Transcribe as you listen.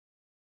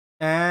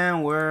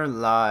And we're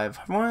live.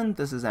 Hi everyone,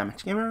 this is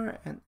Amateur Gamer,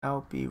 and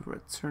I'll be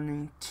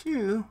returning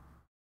to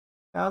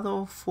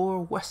Battle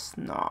for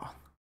Wesnoth.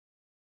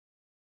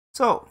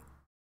 So,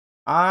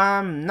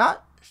 I'm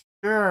not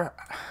sure.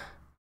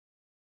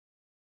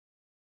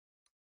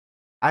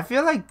 I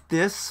feel like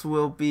this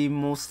will be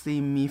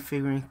mostly me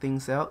figuring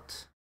things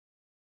out.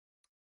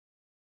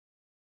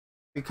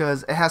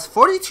 Because it has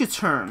 42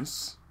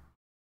 turns.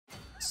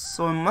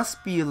 So it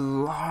must be a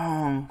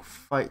long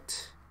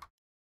fight.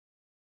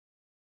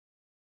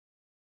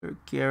 For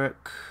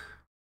Garrick.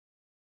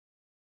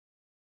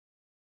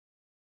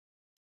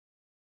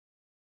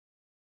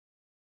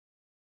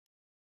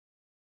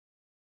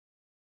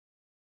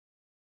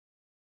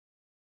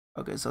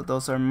 Okay, so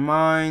those are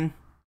mine.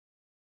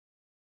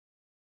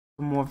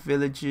 More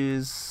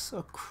villages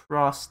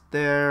across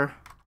there.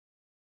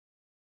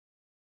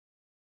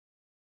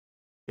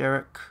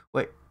 Jarek.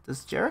 Wait,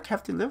 does Jarek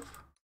have to live?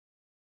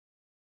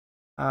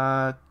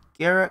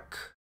 Garrick,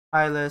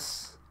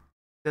 Hylas,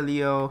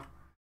 Delio.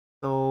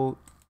 So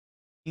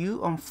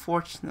you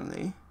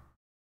unfortunately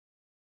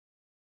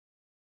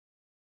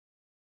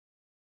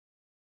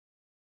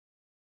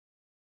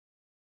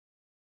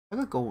I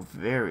could go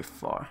very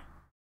far.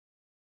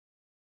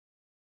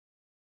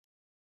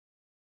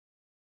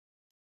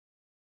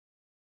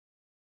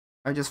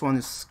 I just want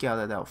to scout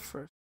it out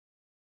first.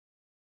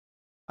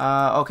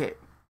 Okay.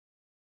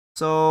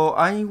 So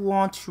I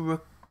want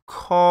to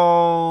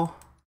recall.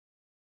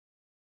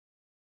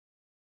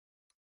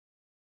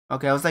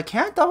 Okay, I was like,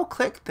 can I double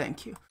click?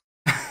 Thank you.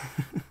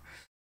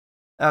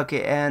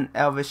 Okay, and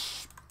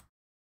Elvish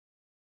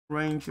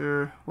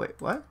Ranger. Wait,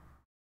 what?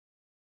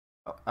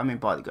 Oh, I mean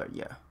bodyguard,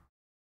 yeah.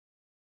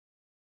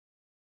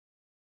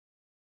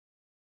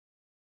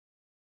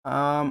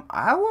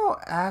 I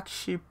will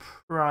actually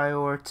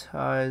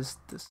prioritize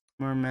this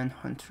Merman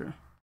Hunter.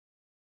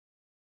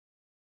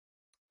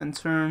 And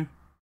turn.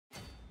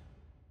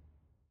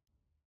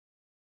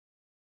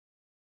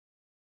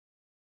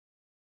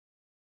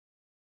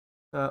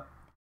 Uh,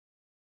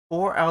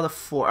 4 out of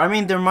 4. I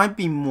mean, there might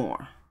be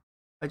more.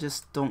 I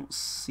just don't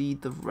see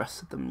the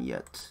rest of them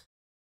yet.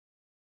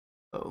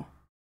 Oh.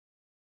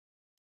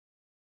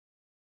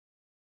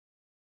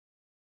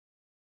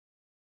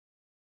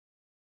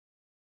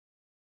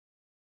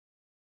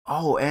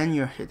 Oh, and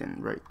you're hidden,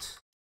 right?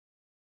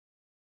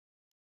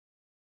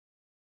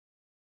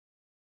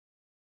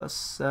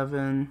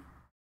 +7.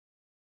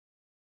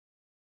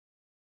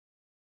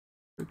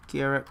 For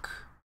Garrick.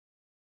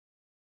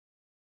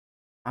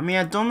 I mean,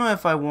 I don't know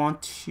if I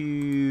want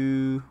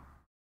to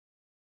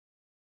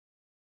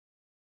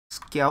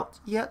scout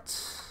yet.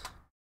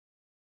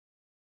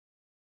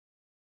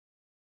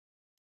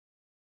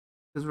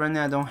 Because right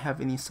now I don't have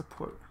any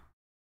support.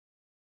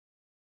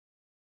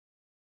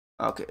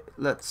 Okay,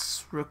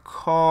 let's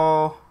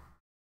recall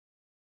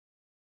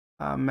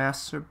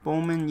Master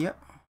Bowman,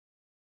 yep.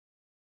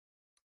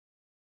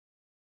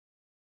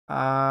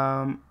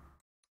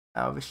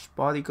 Elvish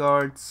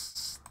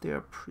bodyguards,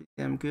 they're pretty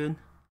damn good.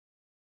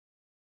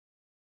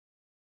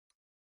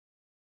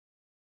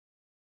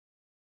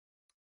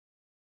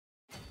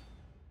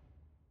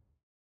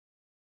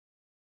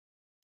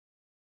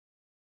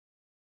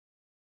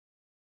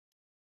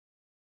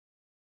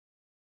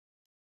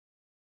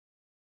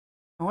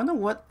 I wonder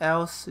what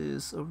else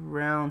is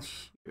around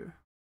here.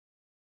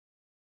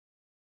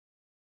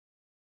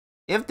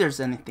 If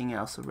there's anything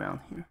else around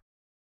here.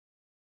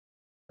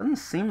 Doesn't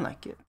seem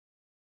like it.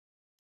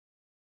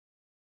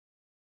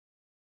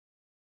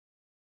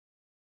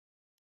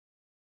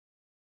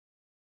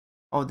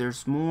 Oh,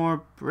 there's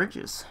more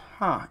bridges.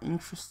 Huh,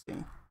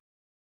 interesting.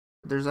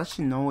 There's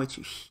actually no way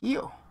to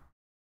heal.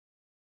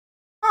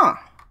 Huh.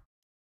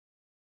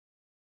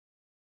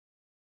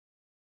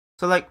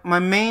 So like my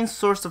main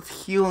source of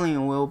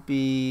healing will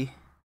be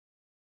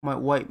my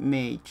white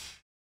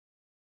mage.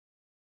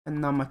 And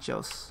not much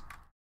else.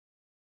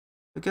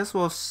 I guess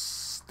we'll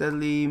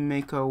steadily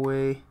make our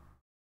way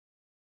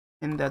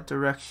in that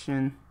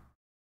direction.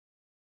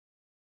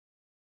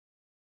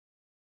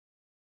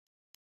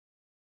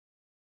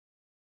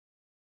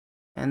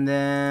 And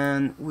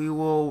then we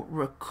will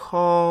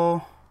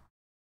recall.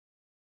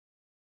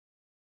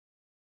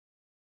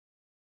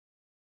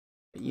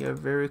 You're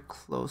very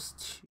close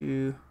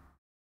to.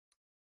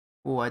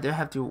 Oh, I do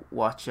have to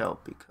watch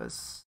out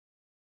because.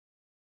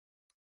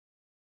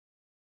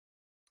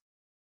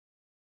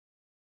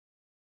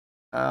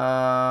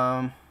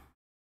 No,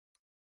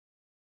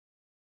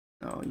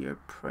 you're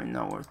probably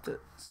not worth it.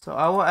 So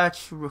I will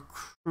actually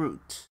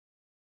recruit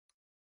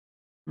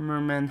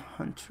Merman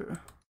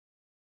Hunter.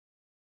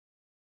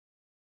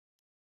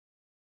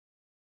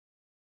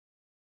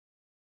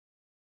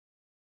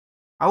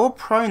 I will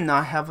probably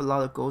not have a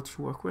lot of gold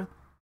to work with.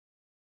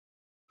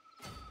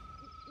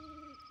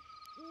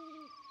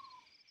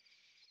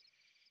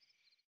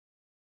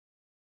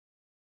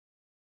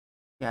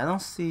 Yeah, I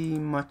don't see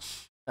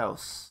much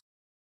else.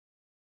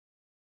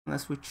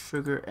 Unless we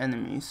trigger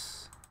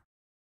enemies.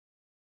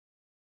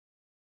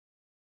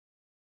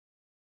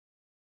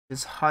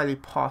 It's highly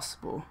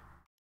possible.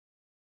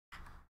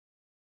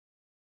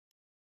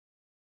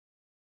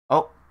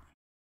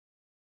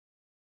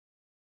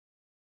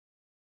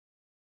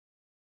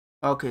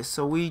 Okay,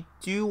 so we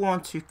do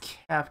want to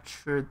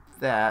capture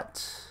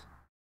that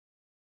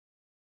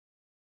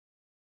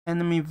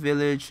enemy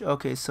village.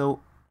 Okay,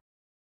 so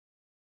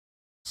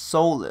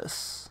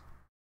soulless.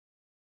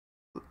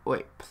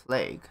 Wait,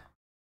 plague.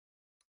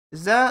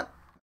 Is that?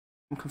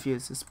 I'm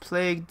confused. Is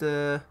plague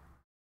the?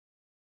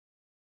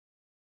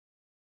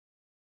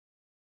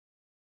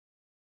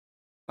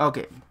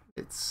 Okay,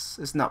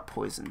 it's not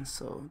poison,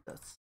 so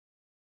that's.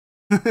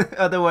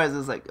 Otherwise,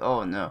 it's like,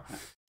 oh no.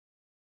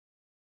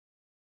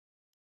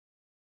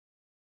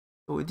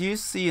 So we do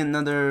see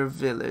another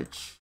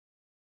village.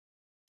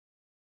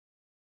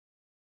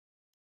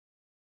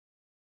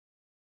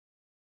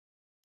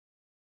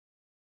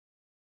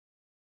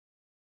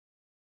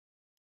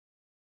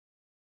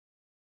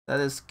 That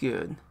is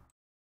good.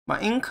 My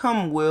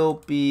income will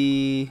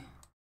be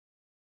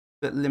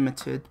a bit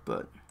limited,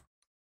 but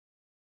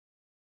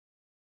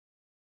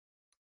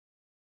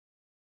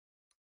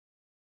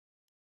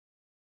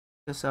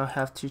guess I'll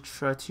have to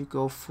try to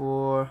go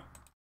for.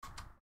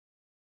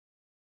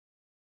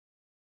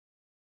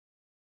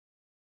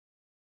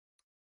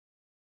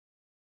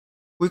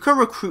 We could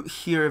recruit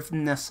here if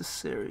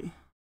necessary.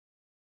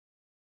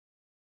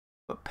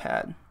 But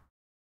pad.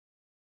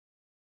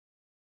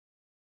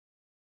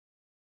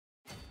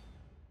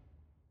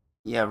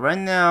 Yeah, right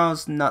now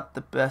is not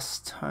the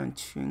best time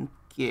to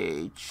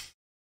engage.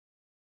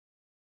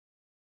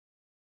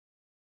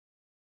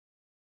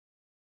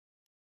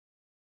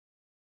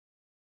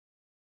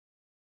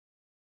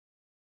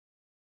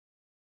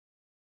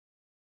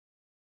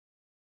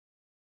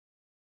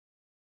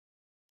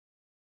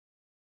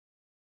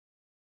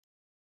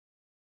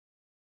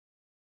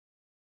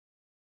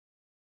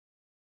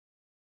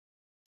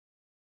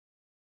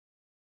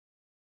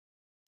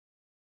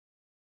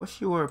 Wish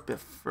you were a bit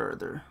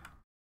further.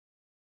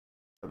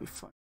 That'll be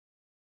fine.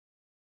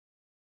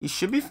 You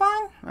should be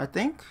fine, I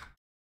think.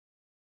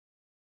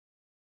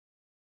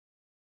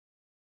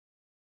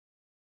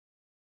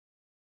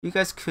 You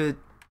guys could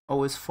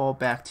always fall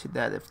back to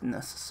that if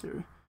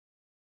necessary.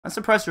 I'm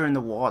surprised you're in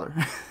the water.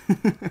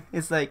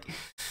 It's like...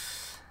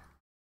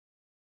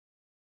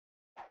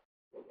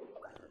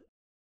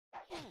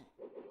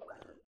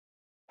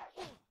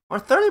 Or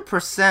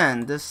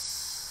 30%,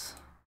 this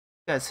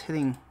guy's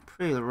hitting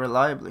pretty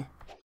reliably.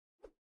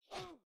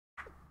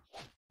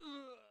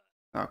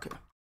 Okay,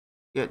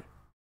 good.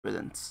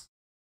 Brilliant.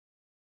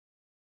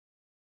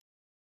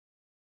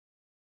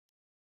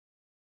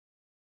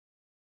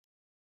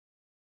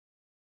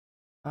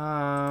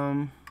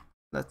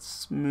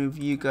 Let's move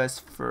you guys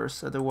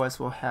first, otherwise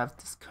we'll have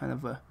this kind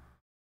of a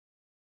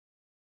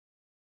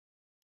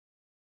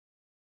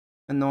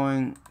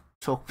annoying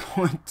choke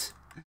point.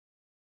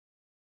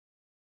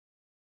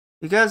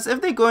 Because if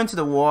they go into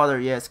the water,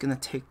 yeah, it's gonna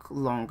take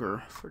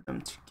longer for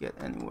them to get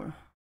anywhere.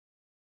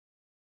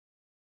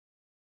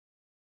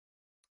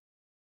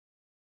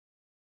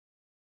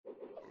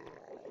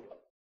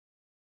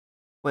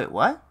 Wait,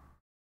 what?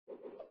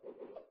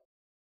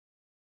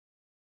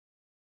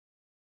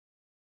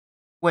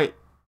 Wait,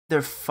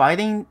 they're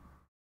fighting?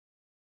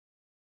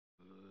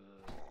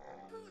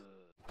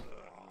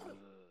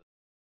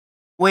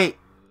 Wait,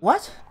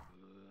 what?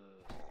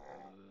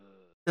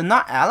 They're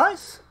not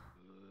allies?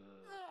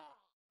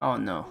 Oh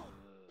no.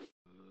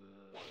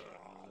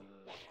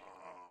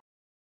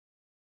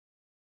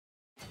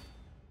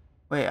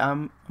 Wait,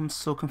 I'm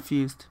so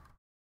confused.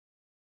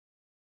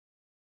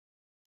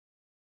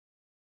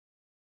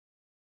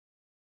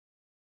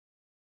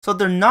 So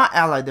they're not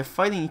allied, they're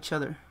fighting each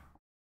other.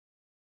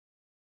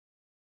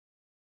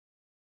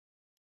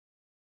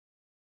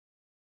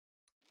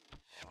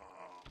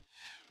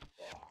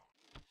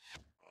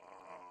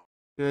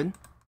 Good.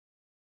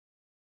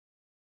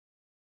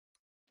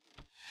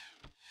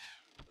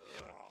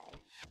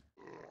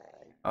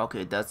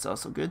 Okay, that's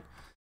also good.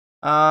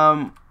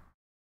 Huh.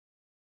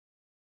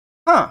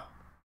 I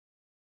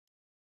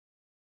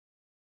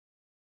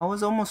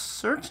was almost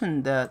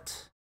certain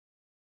that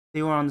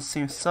they were on the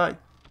same side.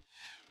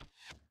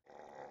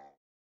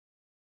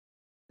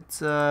 It's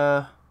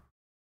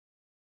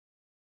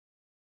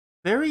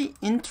very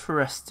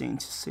interesting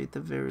to say the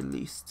very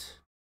least.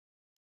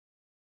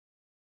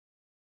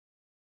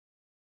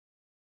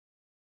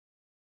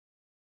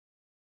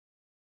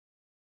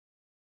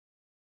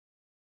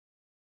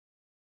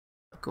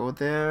 Go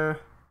there.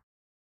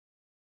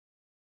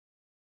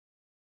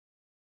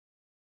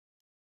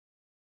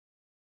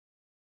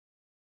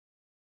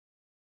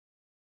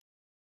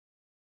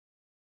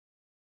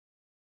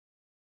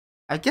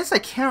 I guess I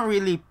can't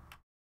really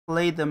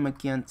play them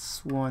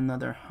against one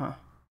another, huh?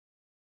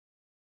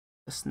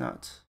 Guess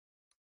not.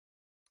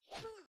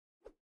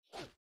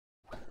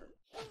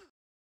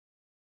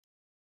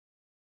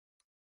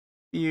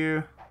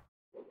 Here.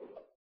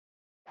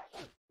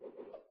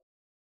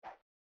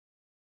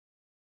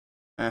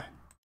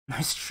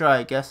 Nice try,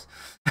 I guess.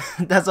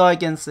 That's all I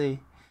can say.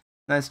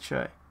 Nice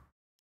try.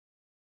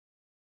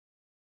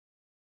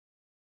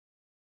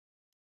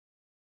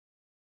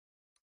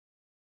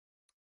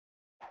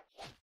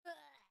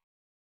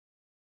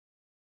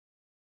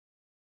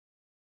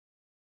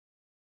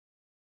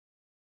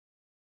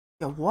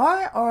 Yeah,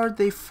 why are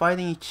they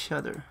fighting each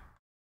other?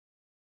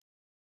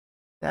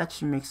 That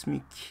actually makes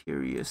me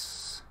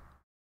curious.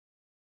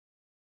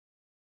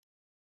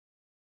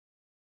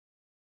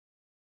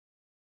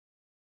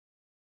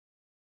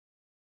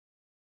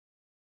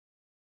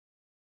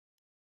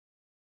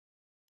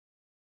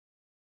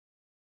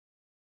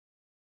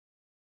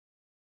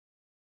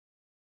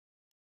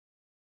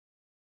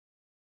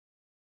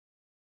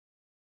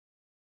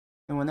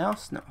 Anyone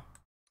else? No.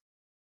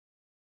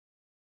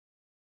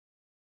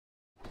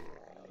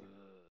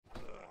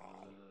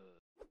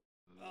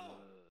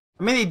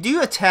 I mean, they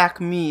do attack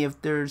me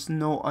if there's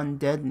no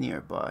undead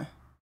nearby.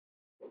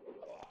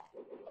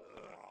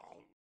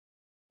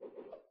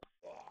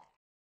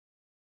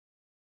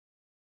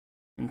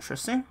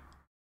 Interesting.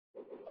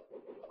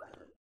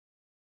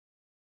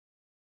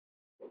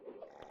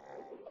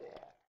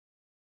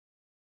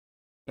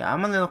 Yeah,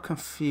 I'm a little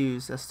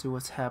confused as to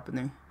what's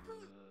happening.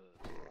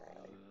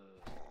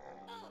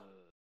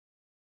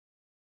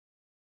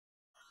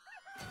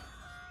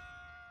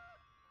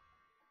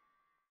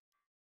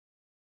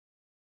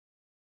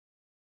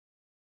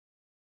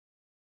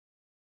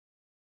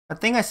 I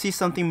think I see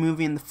something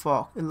moving in the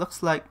fog. It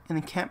looks like an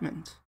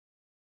encampment.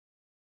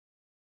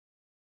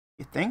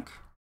 You think?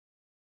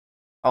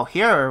 Oh,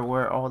 here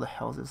where all the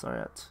houses are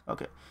at.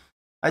 Okay.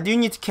 I do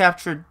need to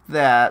capture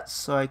that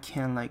so I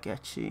can like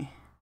actually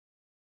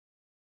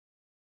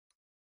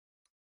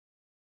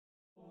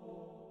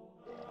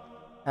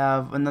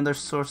have another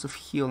source of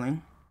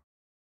healing.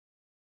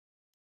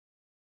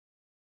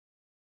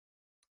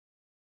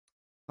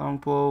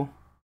 Longbow.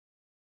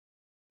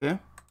 Okay.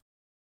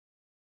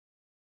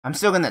 I'm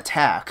still gonna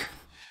attack.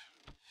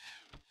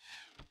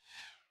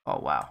 Oh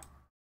wow.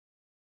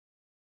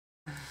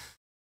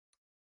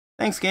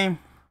 Thanks, game.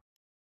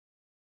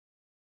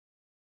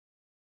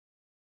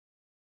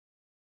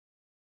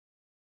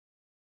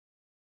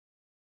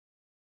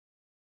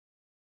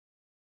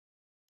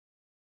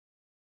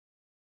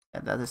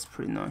 Yeah, that is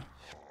pretty annoying.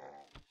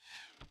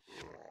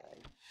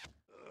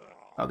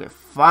 Okay,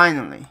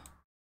 finally.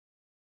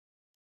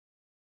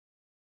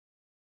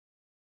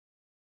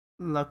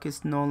 Luck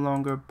is no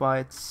longer by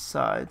its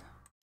side.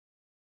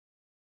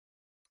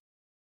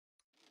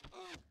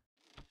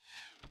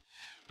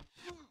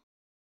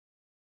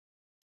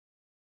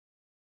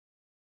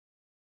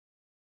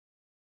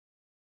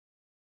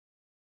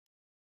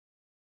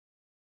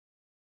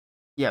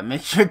 Yeah,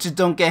 make sure to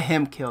don't get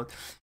him killed.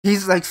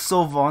 He's like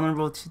so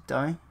vulnerable to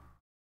die.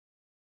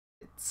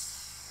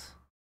 It's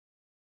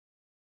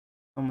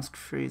almost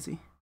crazy.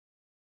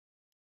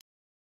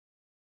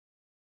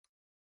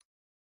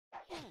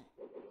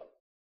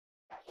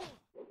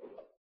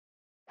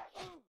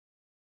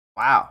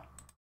 Wow,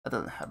 that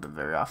doesn't happen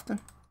very often.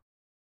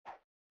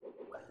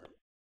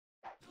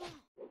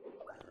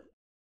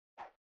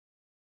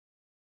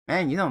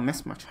 Man, you don't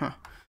miss much, huh?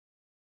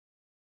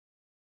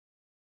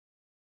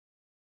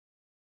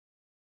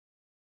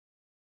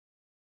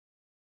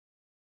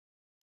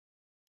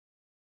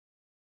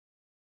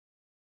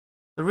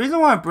 The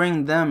reason why I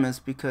bring them is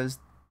because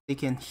they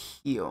can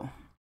heal.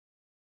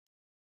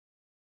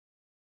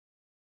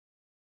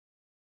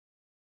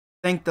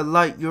 Thank the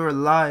light, you're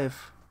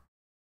alive.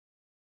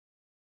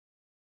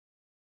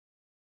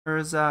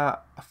 Here's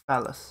a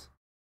phallus.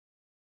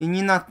 You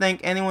need not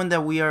thank anyone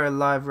that we are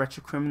alive,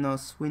 wretched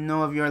criminals. We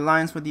know of your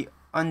alliance with the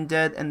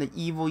undead and the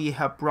evil ye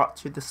have brought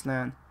to this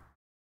land.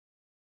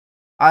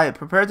 I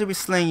prepare to be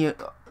slain, you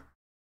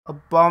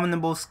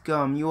abominable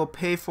scum. You will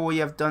pay for what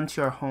you have done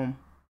to our home.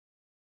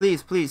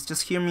 Please, please,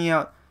 just hear me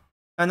out.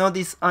 I know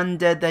these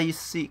undead that you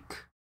seek,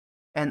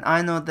 and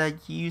I know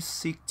that you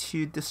seek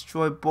to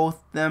destroy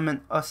both them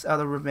and us out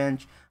of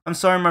revenge. I'm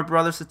sorry my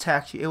brothers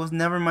attacked you. It was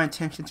never my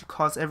intention to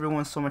cause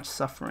everyone so much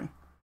suffering.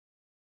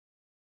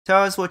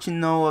 Tell us what you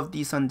know of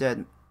these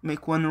undead.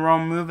 Make one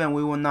wrong move and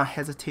we will not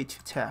hesitate to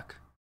attack.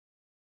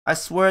 I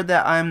swear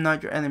that I am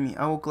not your enemy.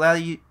 I will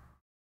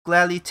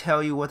gladly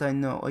tell you what I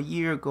know. A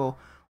year ago,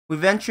 we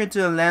ventured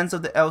into the lands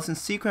of the elves in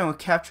secret and we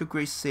captured a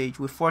great sage.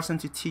 We forced him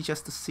to teach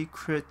us the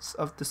secrets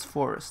of this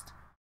forest.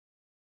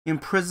 You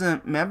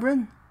imprisoned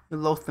Mebrin? You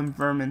loathsome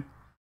vermin.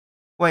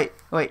 Wait,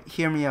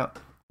 hear me out.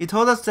 He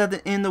told us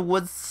that in the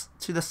woods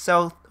to the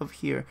south of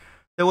here,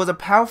 there was a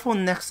powerful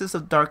nexus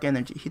of dark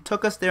energy. He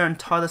took us there and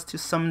taught us to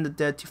summon the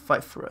dead to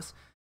fight for us.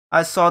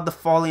 I saw the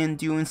folly in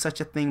doing such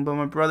a thing, but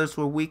my brothers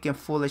were weak and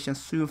foolish and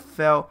soon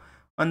fell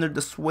under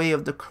the sway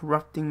of the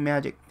corrupting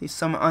magic. They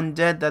summoned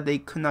undead that they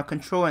could not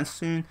control, and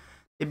soon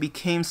they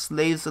became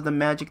slaves of the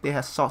magic they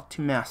had sought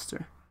to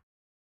master.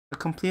 A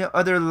complete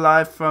other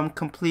life from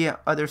complete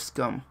other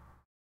scum.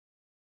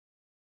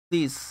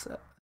 Please,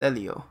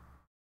 Elio,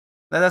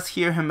 let us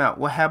hear him out.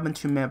 What happened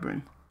to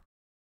Mebrin?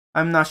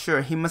 I'm not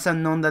sure. He must have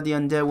known that the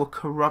undead will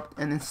corrupt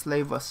and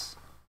enslave us.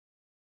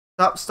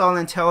 Stop stalling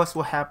and tell us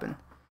what happened.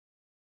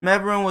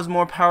 Mebrin was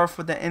more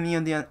powerful than any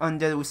of the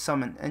undead we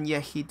summoned, and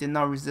yet he did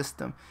not resist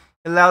them.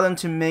 He allowed them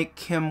to make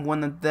him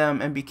one of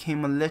them and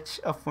became a lich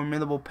of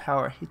formidable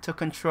power. He took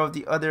control of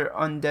the other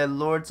undead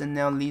lords and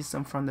now leads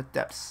them from the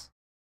depths.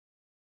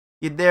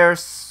 You dare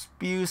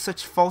spew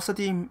such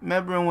falsity?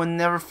 Mebron will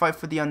never fight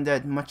for the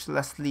undead, much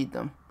less lead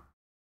them.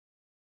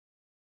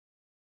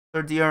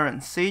 Sir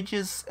Diaran,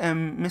 sages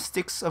and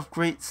mystics of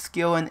great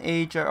skill and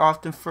age are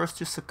often first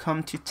to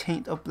succumb to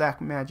taint of black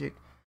magic.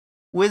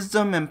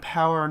 Wisdom and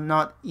power are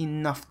not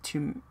enough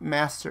to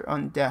master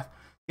undeath.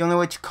 The only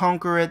way to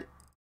conquer it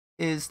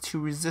is to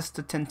resist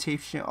the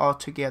temptation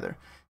altogether.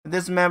 If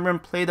this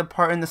Mebron played a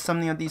part in the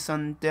summoning of these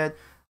undead,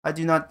 I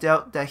do not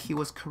doubt that he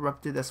was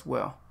corrupted as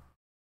well.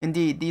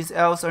 Indeed, these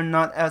elves are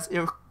not as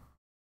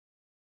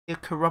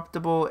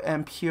incorruptible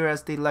and pure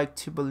as they like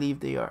to believe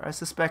they are. I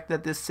suspect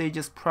that this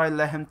sage's pride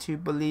led him to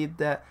believe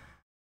that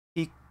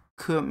he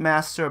could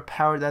master a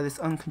power that is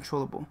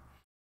uncontrollable.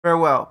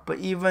 Farewell, but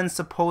even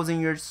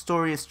supposing your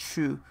story is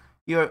true,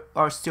 you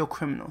are still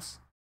criminals.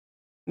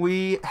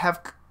 We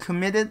have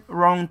committed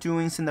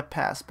wrongdoings in the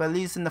past, but at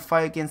least in the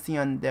fight against the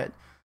undead,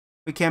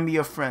 we can be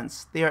your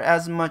friends. They are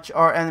as much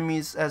our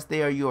enemies as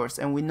they are yours,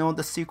 and we know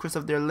the secrets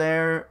of their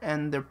lair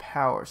and their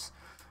powers.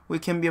 We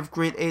can be of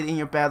great aid in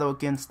your battle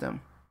against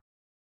them.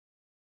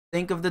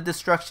 Think of the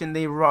destruction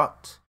they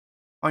wrought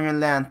on your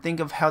land. Think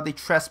of how they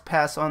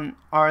trespass on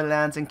our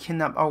lands and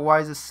kidnap our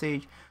wisest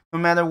sage. No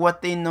matter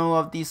what they know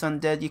of these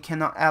undead, you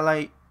cannot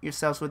ally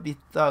yourselves with the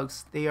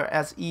thugs. They are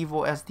as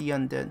evil as the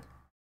undead.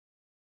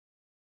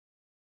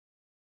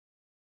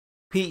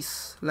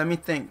 Peace. Let me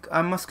think.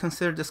 I must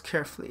consider this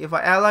carefully. If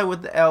I ally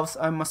with the elves,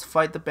 I must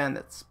fight the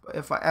bandits. But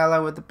if I ally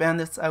with the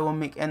bandits, I will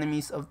make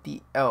enemies of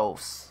the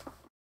elves.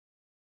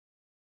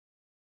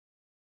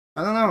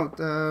 I don't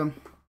know.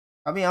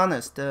 I'll be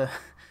honest. Your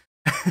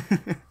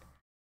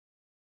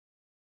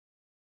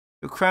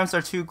crimes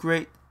are too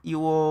great. You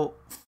will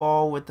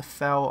fall with the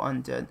foul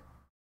undead.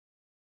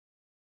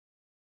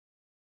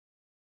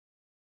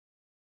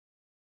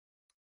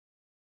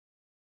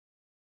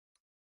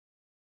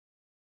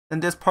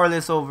 Then this parley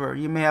is over.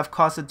 You may have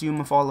caused the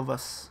doom of all of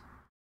us.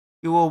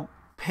 You will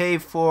pay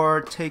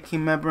for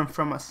taking Mebron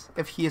from us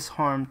if he is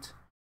harmed.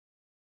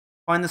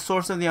 Find the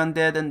source of the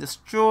undead and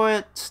destroy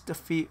it.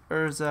 Defeat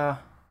Urza.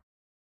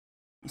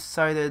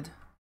 Recited.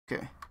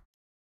 Okay.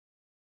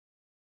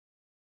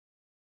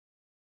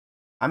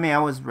 I mean, I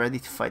was ready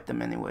to fight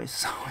them anyway,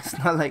 so it's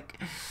not like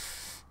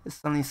it's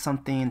suddenly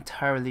something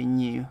entirely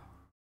new.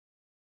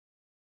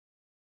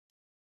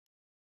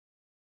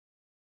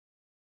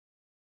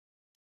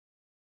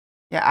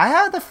 Yeah, I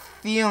had a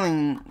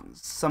feeling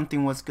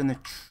something was gonna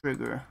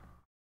trigger.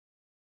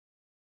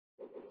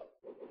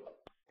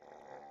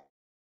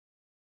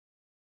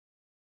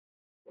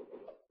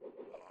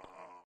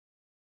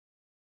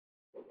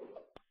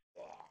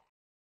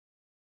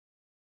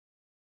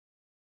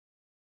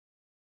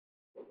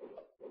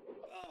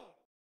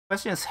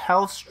 Question is,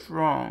 how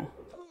strong?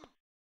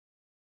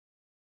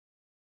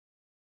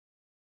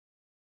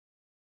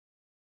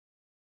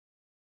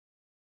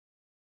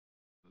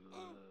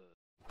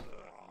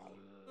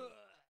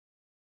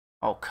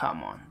 Oh,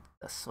 come on.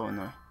 That's so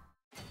annoying.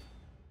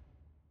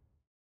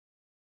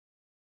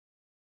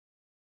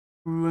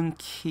 Ruin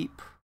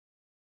Keep.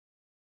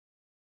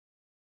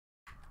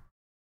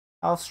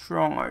 How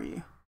strong are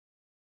you?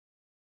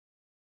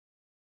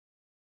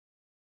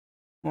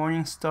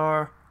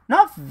 Morningstar.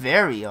 Not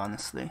very,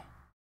 honestly.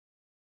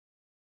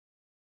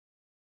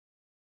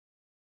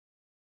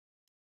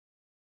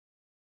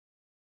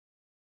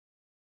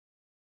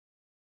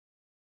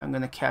 I'm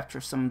gonna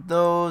capture some of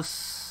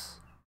those.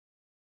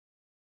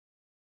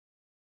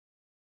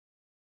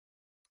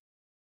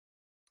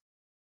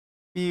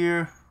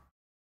 Fear.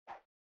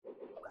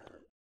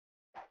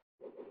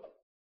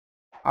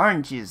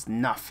 RNG is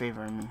not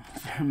favoring me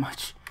very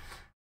much.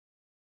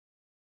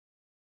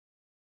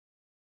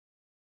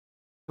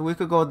 So we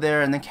could go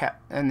there and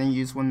then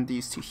use one of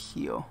these to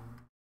heal.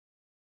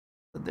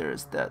 So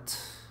there's that.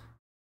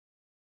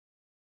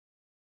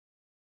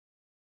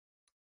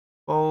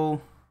 Oh.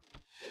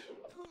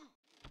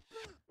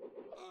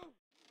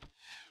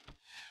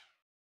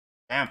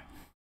 Damn.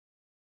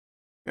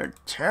 You're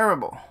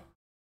terrible.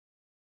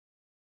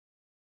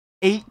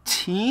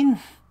 18?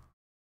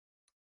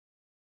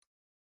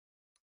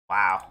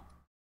 Wow.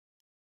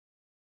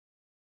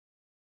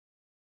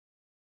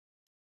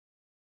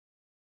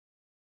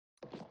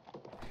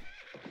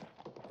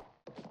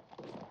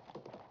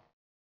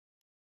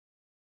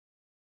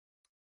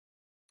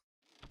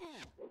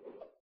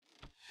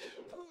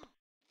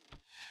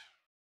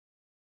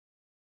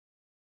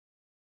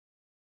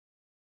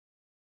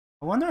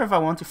 I wonder if I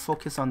want to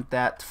focus on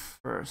that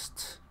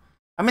first.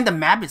 I mean, the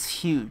map is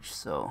huge,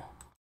 so.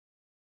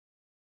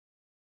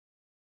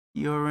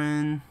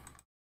 Urine.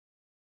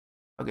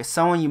 Okay,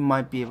 someone you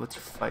might be able to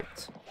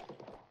fight.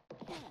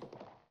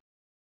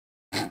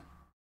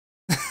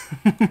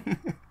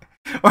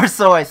 Or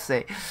so I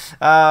say.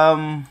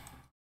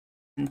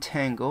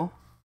 Entangle.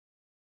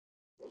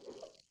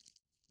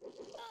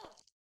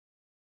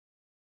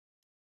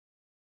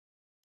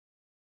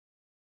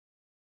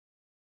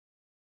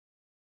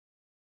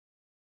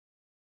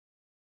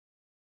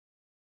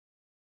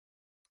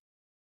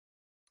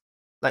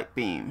 Light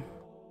beam.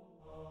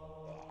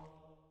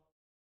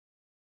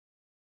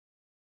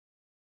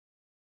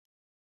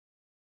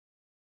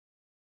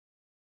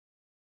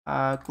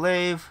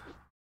 Glaive.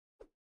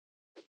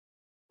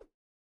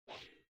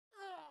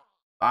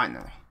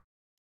 Finally.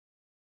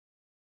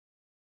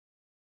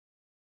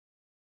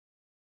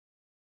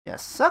 Yeah,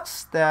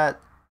 sucks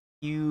that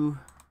you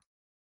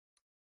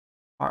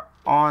are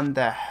on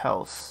the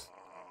house.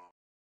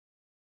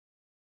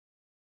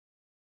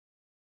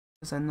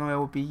 Because I know it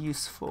will be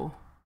useful.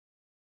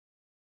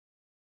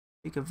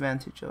 Take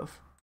advantage of.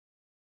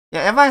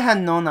 Yeah, if I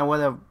had known, I would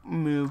have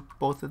moved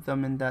both of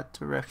them in that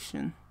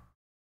direction.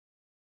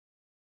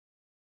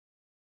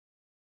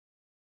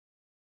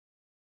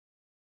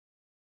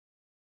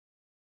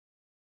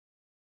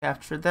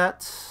 Capture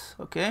that.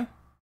 Okay.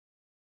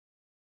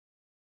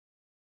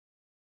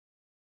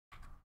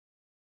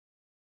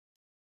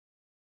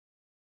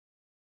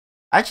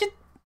 Actually,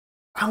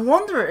 I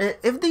wonder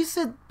if they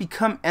said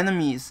become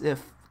enemies,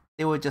 if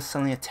they would just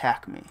suddenly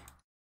attack me.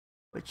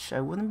 Which I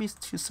wouldn't be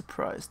too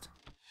surprised.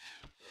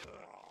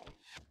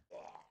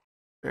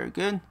 Very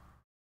good.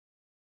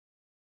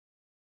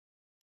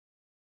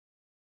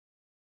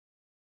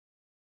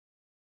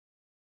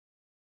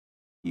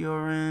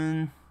 You're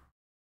in.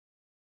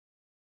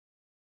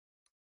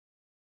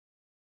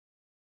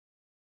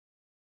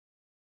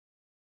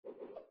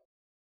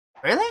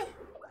 Really?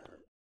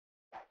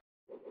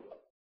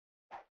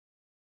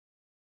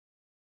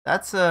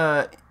 That's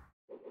I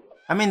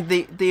mean,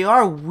 they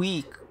are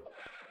weaker.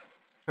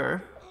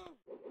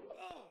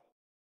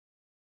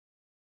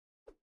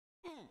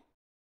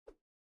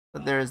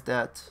 But there's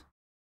that.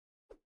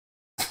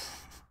 At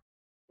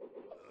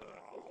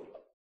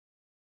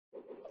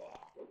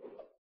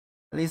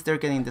least they're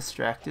getting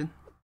distracted.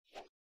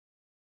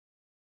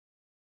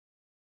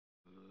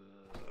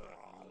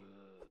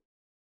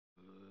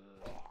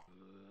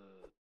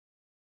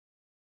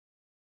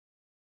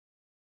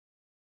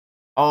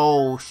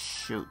 Oh,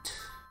 shoot.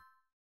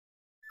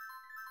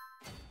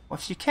 Well,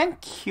 she can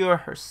cure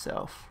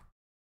herself.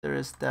 There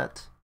is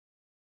that.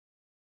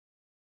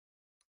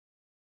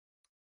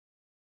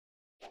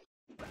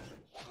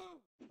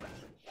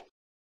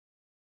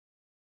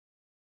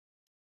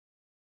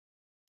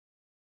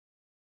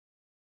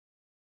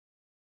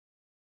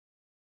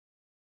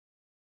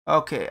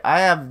 Okay,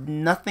 I have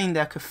nothing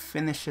that could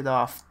finish it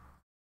off.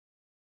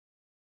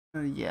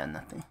 Yeah,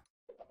 nothing.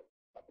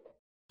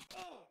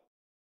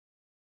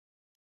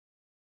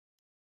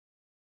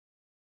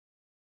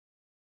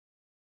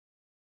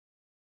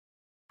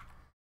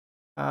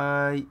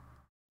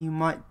 You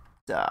might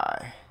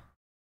die.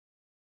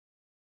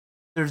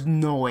 There's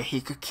no way he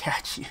could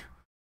catch you.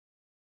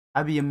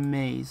 I'd be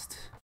amazed.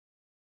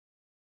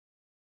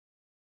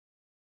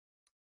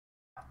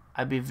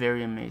 I'd be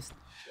very amazed.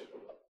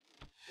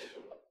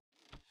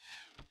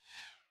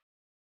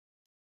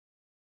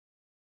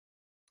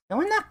 Can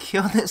we not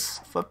kill this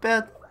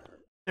footbed?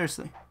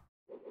 Seriously.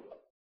 I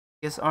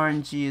guess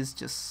RNG is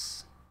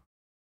just...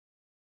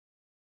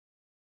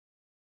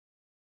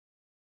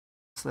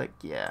 It's like,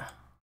 yeah.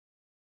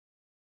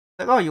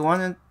 Like, oh, you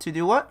wanted to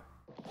do what?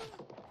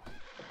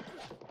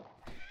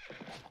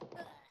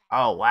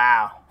 Oh,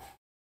 wow.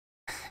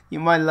 You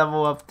might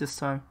level up this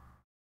time.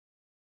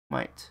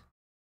 Might.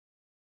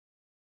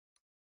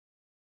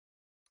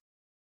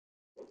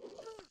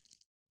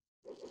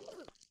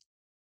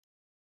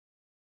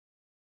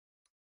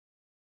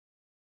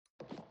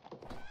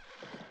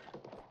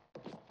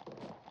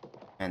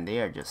 And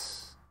they are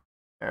just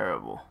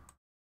terrible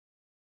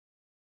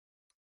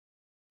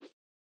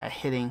at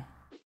hitting.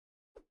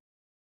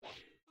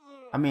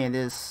 I mean, it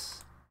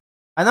is...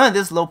 I know it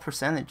is low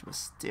percentage, but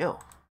still.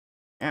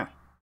 Yeah.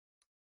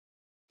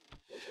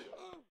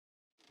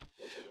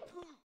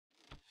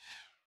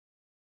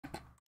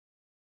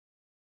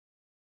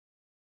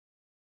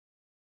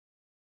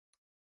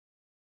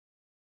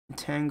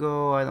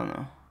 Tango, I don't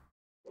know.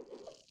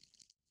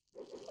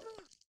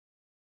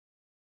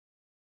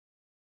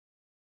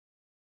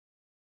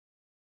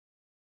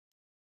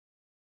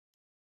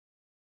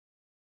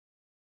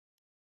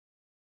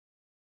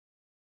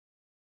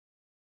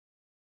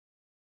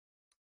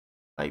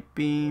 Light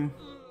beam.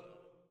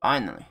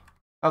 Finally.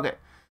 Okay.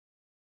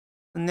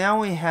 So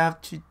now we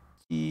have to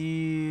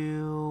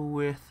deal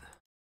with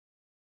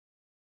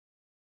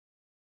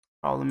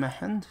problem at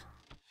hand.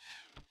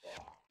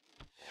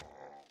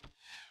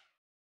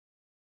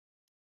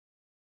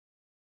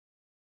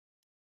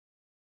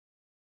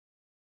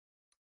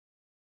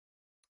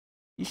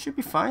 You should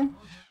be fine.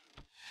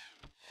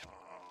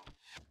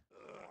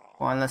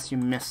 Well, unless you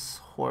miss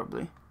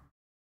horribly.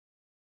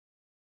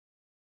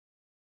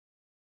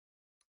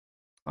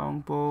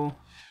 Longbow.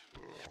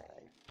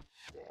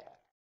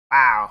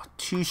 Wow,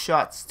 2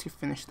 shots to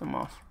finish them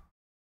off.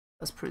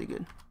 That's pretty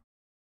good.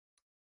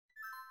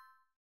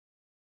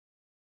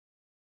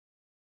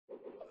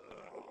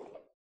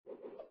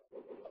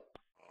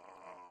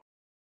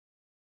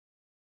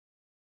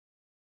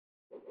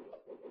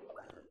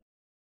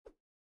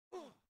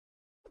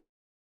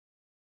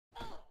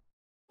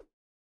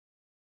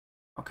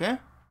 Okay.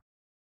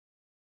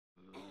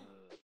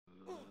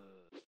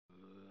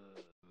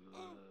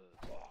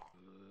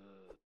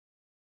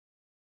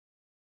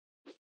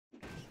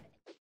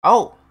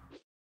 Oh!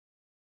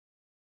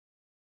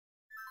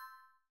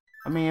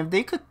 I mean, if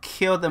they could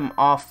kill them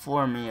off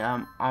for me,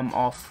 I'm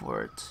all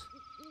for it.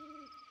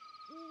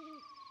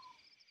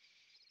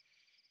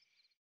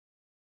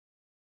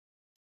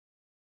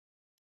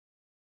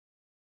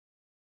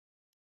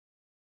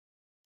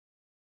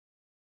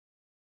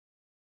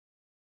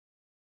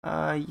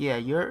 Yeah,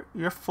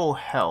 you're full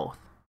health.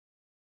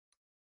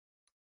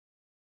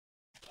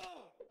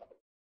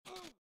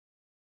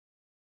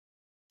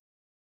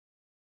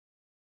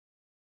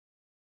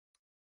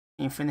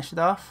 Can you finish it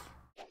off?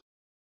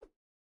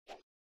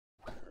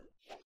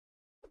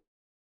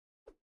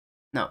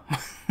 No.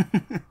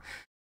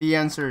 The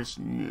answer is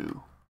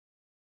no.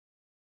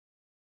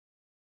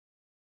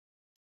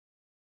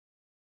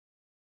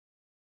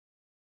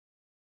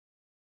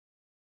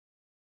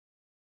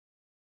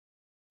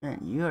 Man,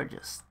 you are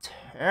just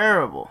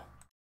terrible.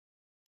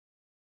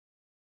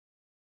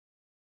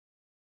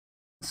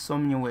 In so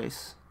many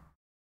ways.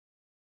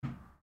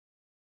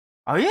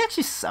 Are you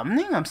actually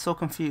summoning? I'm so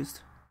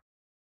confused.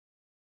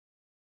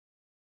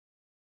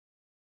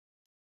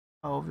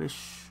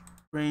 Elvish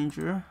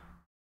Ranger.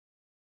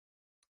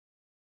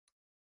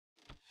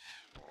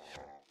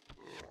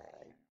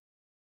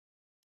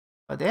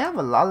 But they have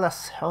a lot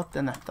less health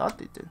than I thought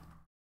they did.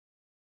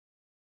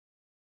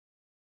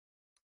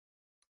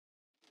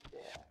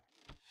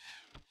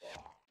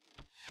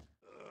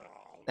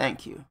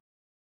 Thank you.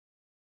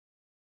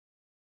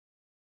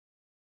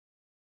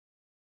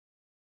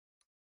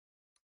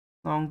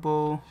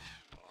 Longbow.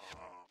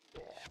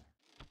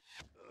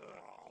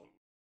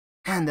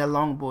 And that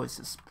longbow is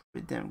just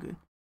pretty damn good.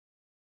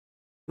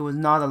 It was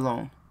not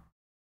alone.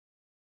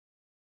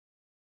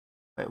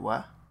 Wait,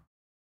 what?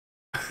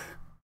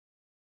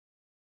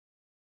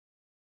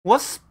 What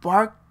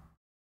sparked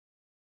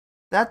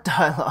that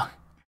dialogue?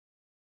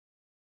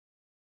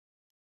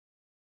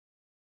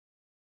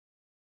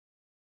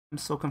 I'm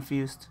so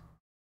confused.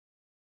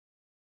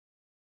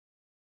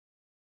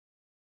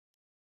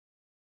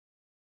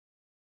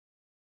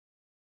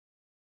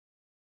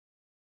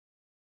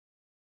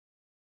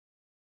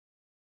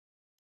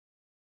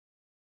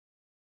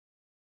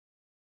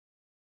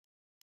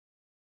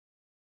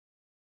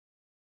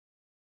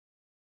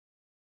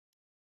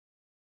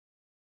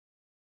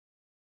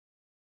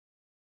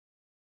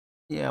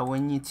 Yeah, we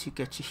need to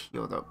get you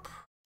healed up.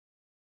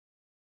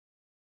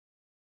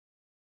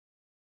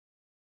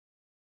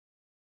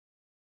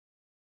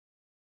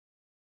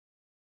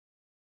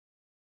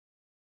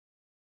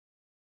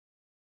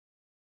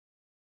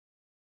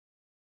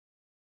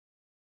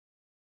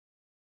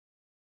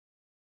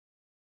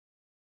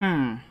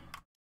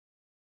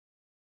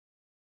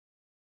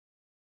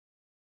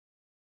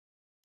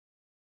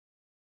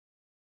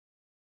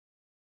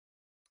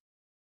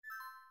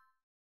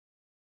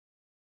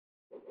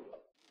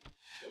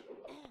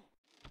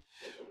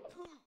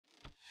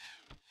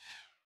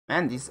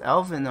 Man, these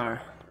Elven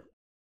are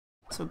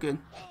so good.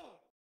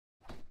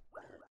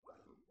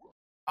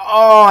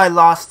 Oh, I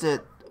lost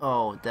it.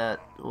 Oh, that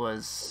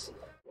was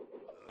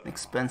an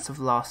expensive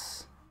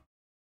loss.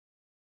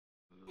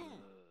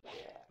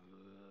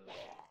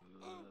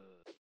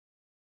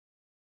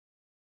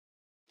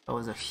 That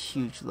was a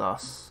huge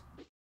loss.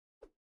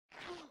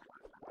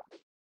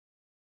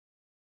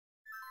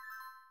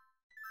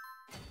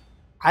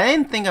 I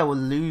didn't think I would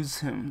lose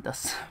him.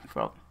 That's the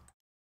problem.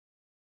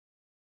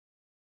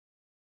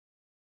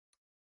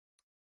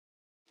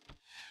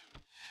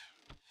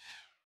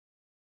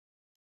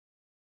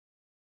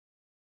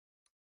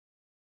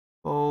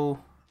 Oh.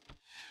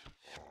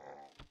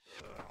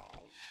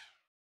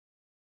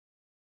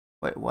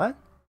 Wait, what?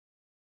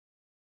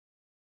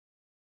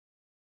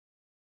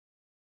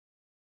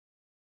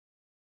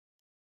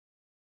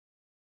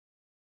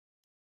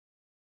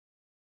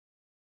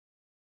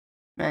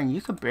 Man,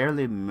 you could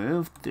barely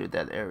move through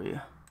that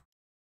area.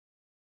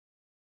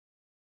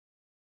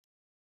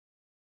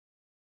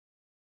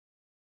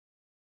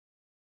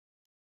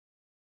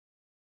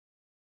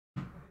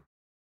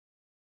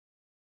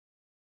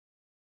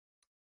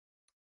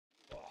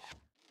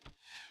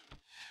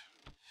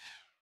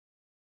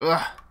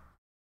 Ugh.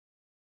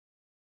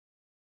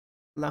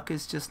 Luck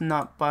is just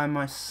not by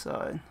my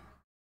side.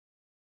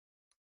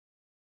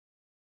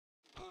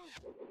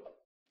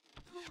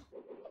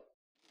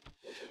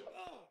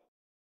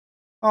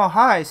 Oh,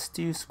 hi,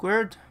 Stew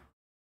Squared.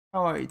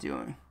 How are you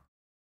doing?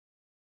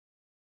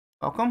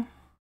 Welcome.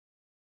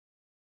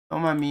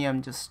 Don't mind me,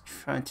 I'm just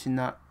trying to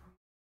not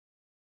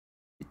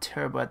be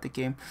terrible at the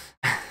game.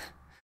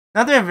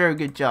 Not doing a very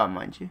good job,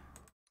 mind you.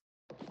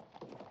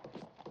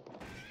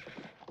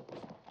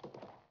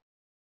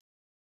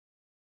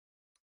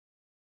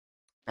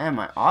 Man,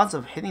 my odds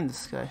of hitting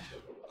this guy.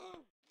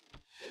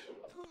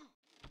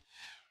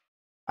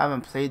 I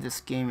haven't played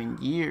this game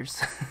in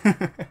years.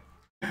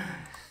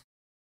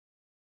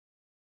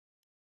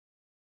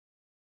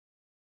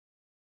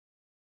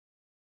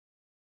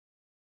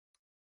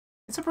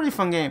 It's a pretty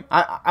fun game.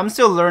 I'm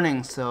still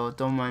learning, so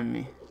don't mind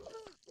me.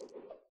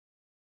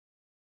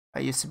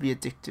 I used to be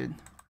addicted.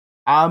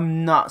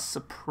 I'm not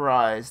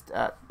surprised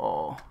at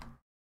all.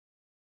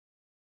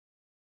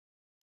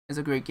 It's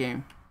a great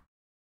game.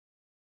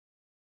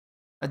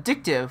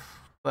 Addictive,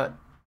 but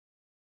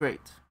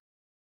great.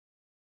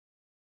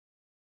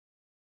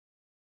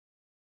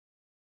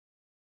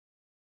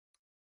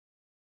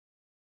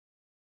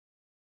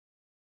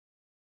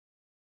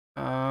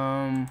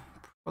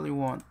 Probably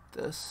want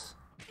this.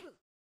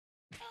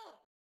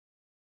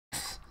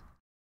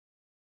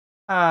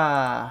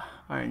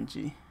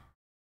 RNG.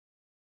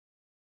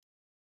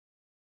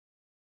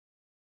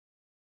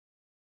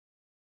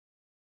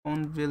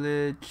 Own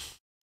village,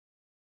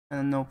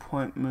 and no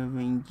point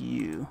moving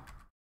you.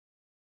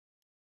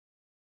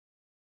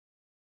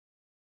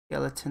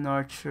 Skeleton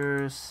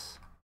archers.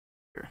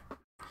 Here.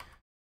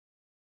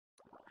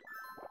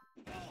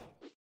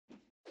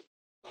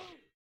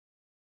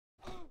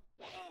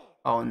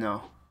 Oh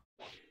no.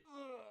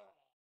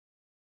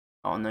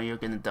 Oh no, you're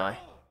gonna die.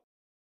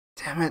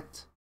 Damn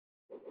it.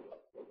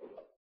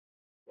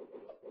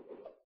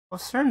 Oh,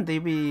 shouldn't they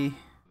be...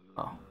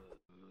 Oh.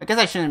 I guess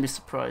I shouldn't be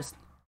surprised.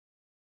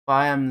 But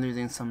I am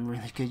losing some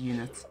really good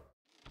units.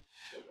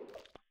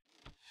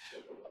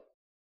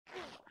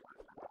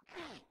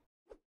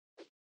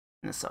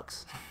 And it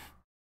sucks.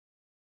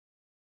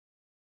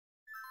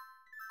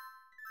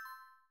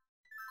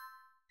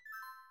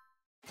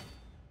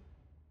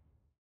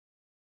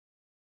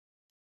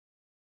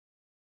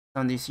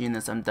 On these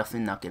units, I'm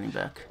definitely not getting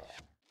back.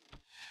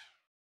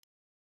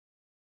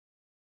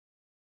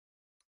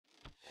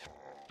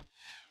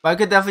 But I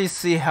could definitely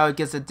see how it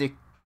gets addictive.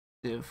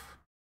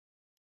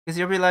 Because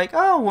you'll be like,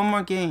 oh, one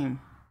more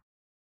game.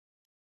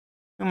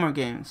 2 more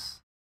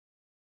games.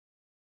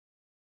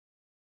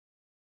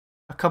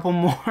 A couple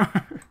more.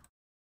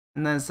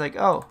 And then it's like,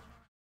 oh.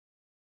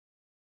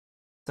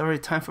 It's already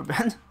time for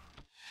bed.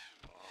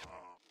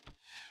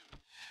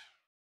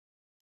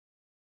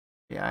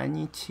 Yeah, I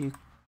need to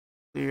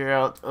clear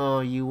out. Oh,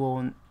 you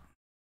won't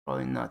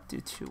probably not do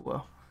too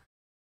well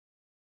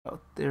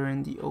out there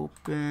in the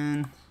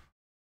open.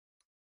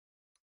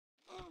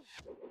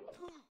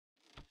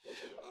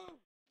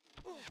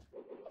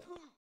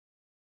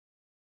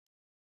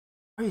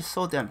 Why are you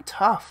so damn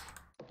tough?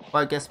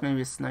 Well, I guess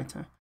maybe it's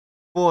nighttime.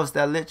 Fools,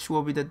 that lich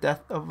will be the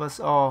death of us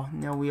all.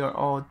 Now we are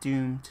all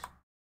doomed.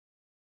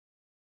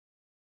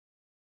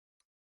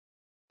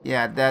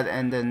 Yeah, that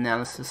and the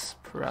analysis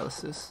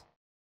paralysis.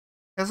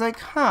 I was like,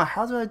 huh,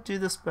 how do I do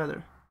this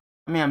better?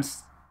 I mean, I'm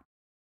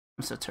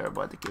so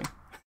terrible at the game.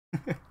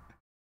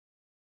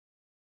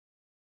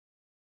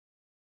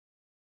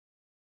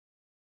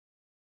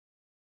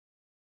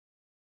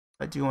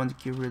 I do want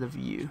to get rid of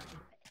you.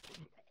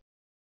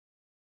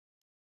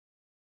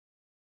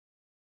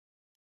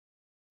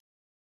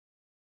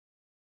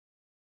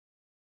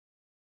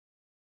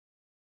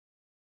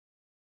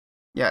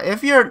 Yeah,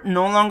 if you're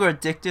no longer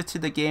addicted to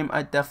the game,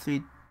 I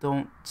definitely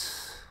don't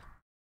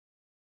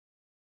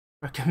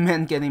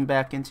recommend getting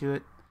back into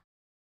it.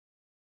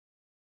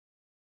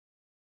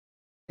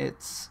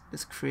 It's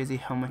crazy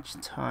how much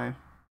time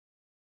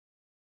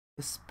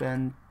is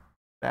spent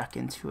back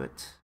into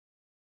it.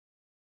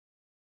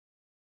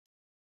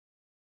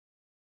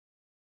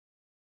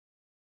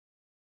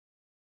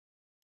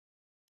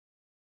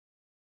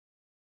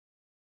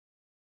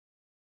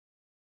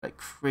 Like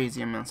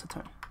crazy amounts of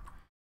time.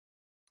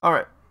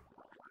 Alright.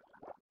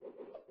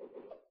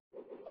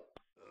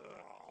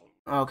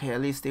 Okay,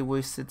 at least they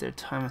wasted their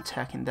time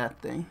attacking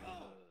that thing.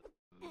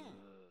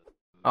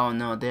 Oh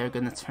no, they're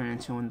gonna turn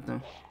into one of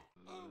them.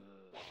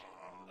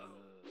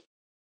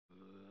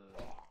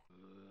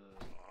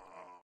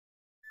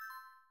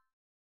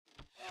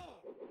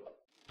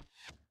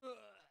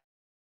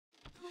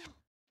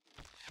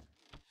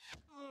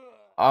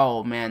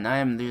 Oh man, I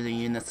am losing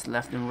units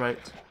left and right.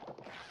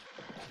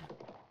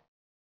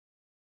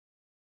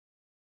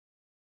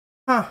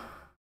 Huh.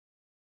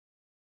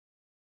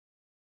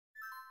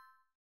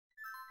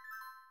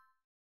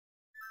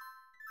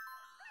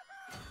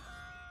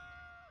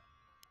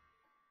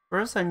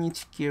 First, I need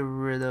to get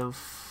rid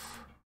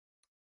of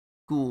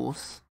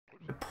ghouls.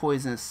 The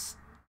poison is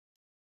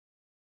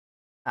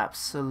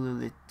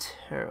absolutely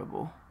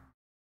terrible.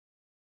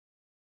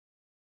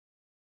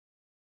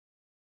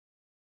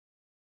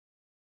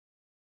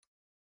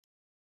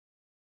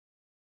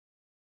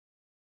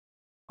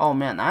 Oh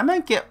man, I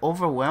might get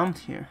overwhelmed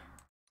here.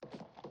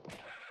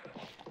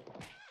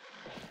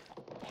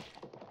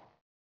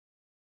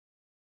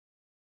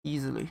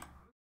 Easily.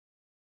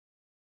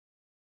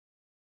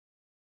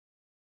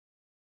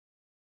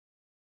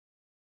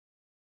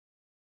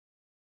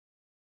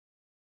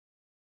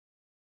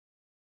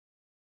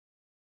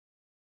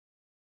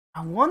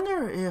 I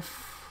wonder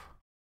if...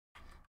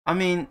 I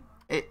mean,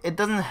 it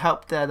doesn't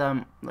help that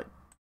I'm like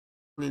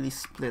completely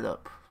split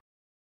up.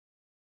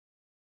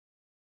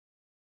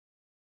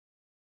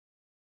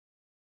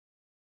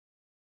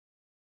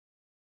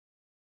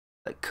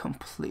 Like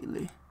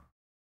completely.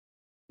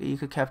 You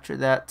could capture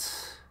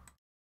that.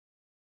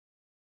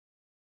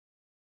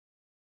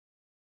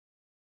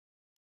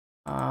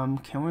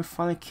 Can we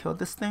finally kill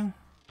this thing?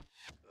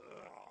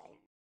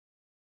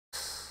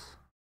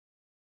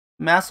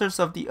 Masters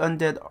of the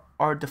undead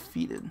are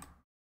defeated.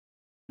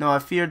 No, I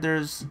fear there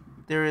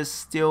is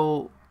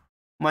still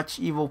much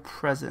evil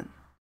present.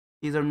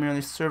 These are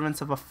merely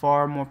servants of a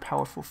far more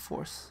powerful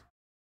force.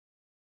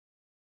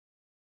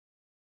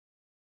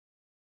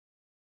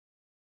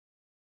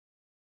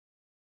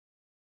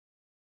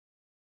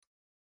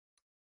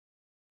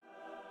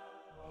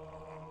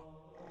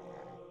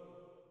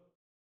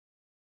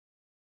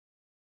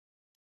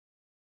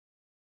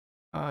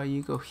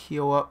 You go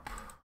heal up.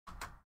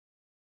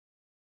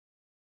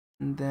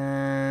 And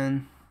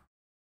then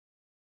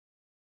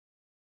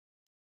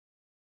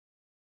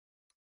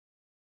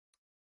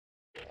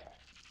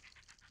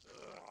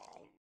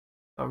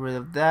got rid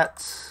of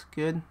that.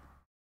 Good.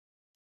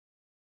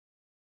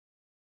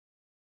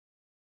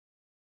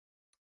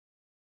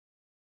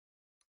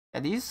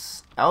 Yeah,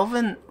 these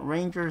Elven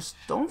Rangers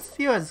don't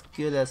feel as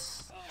good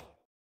as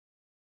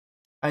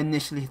I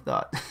initially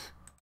thought.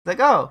 Like,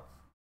 oh,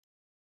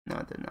 no,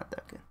 they're not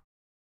that good.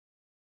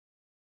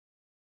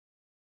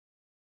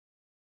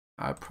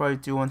 I probably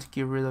do want to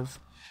get rid of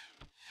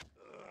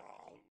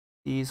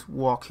these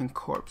walking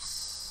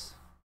corpses.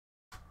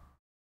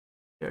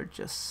 They're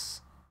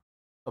just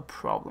a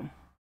problem.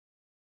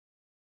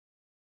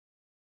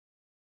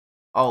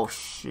 Oh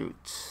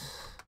shoot.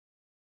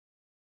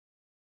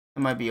 It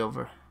might be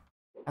over.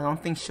 I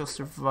don't think she'll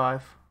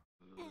survive.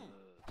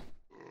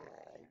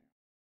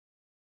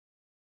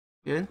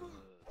 Good.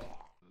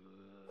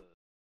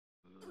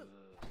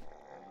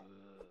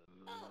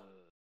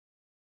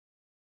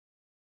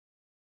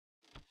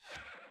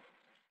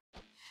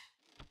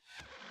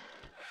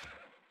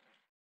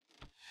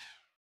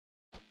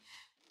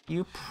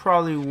 You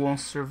probably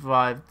won't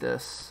survive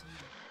this.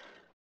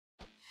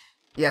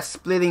 Yeah,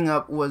 splitting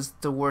up was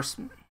the worst.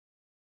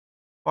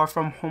 Far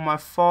from home I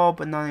fall,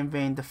 but not in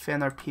vain.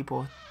 Defend our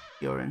people,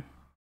 Yorin.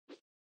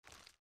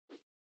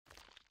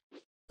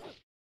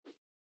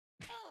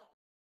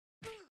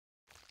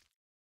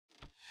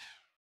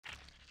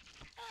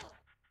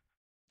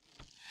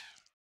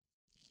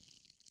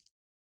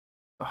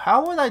 So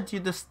how would I do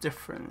this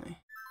differently?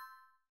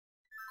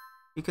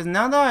 Because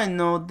now that I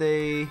know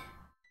they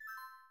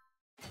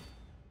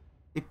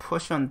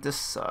push on this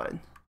side.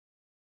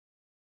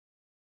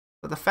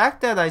 But the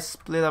fact that I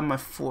split up my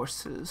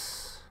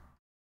forces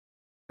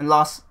and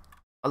lost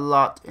a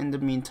lot in the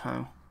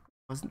meantime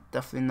was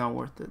definitely not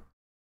worth it.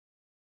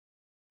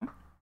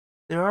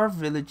 There are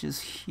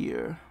villages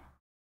here.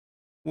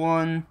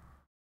 1,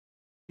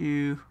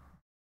 2,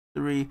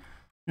 3.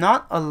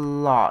 Not a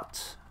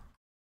lot.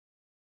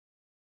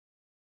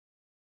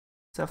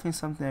 It's definitely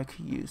something I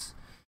could use.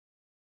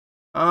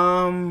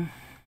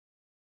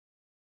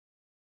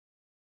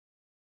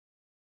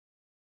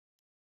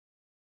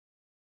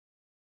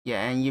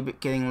 Yeah, and you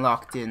getting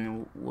locked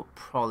in would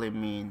probably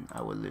mean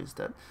I would lose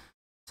that.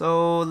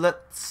 So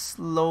let's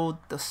load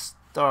the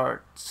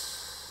start.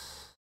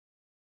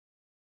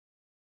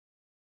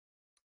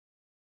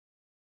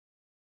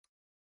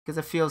 Because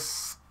it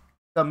feels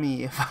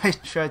scummy if I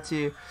try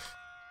to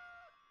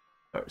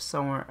start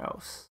somewhere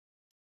else.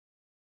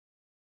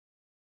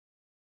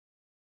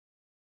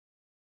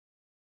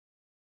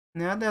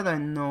 Now that I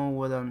know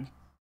what I'm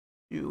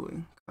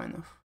doing, kind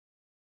of.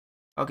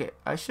 Okay,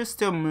 I should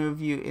still move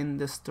you in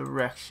this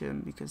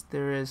direction because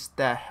there is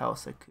that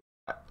house I could.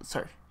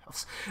 Sorry,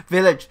 house.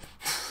 Village!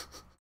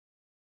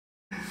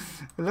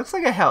 It looks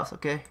like a house,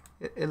 okay?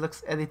 It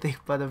looks anything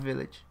but a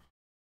village.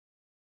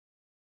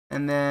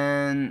 And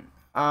then,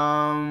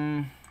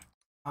 I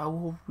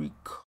will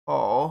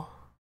recall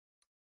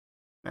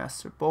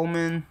Master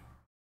Bowman.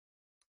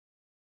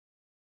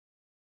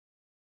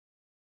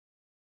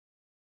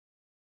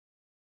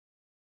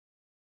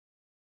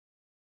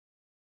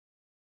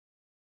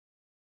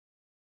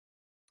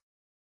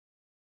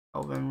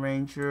 Elven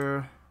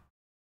Ranger.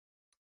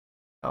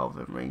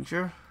 Elven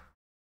Ranger.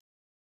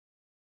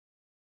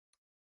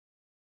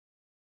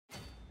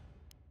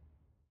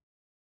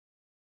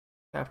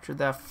 Capture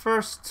that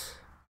first.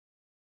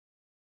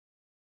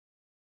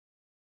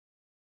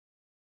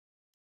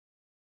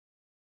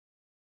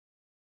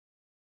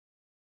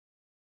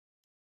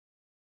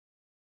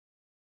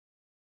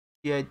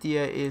 The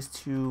idea is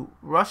to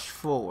rush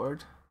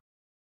forward.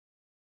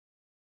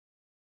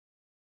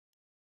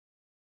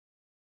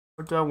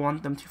 Or do I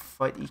want them to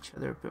fight each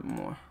other a bit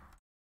more?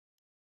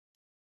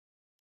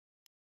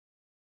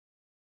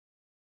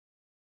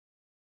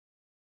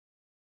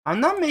 I'm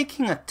not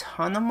making a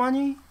ton of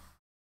money.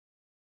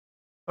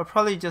 I'll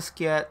probably just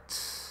get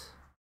this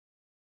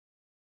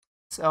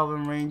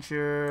Elven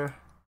Ranger,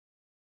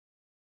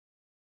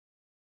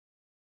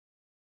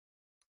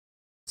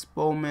 this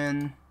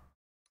Bowman,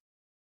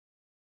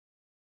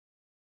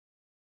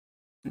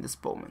 and this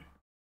Bowman.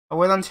 I'll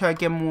wait until I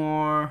get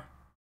more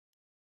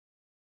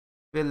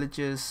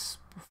villages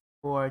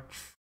before I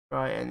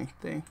try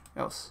anything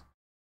else.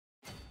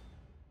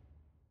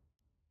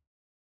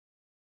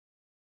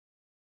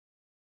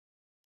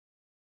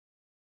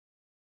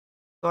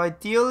 So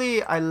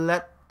ideally, I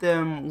let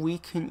them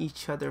weaken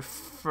each other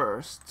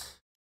first.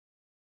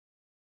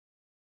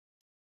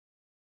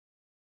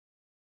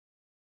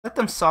 Let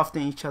them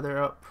soften each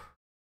other up.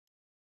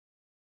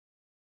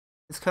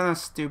 It's kind of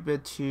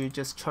stupid to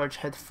just charge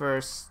head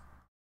first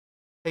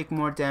take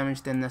more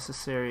damage than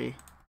necessary.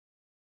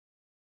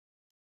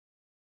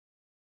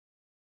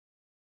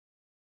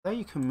 Now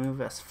you can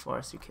move as far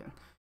as you can.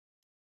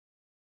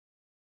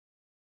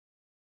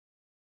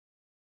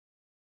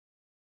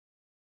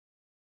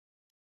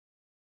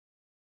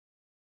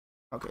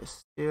 Okay,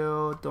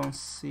 still don't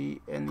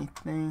see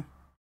anything.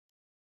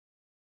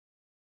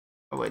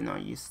 Oh wait, no,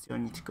 you still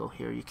need to go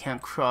here. You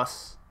can't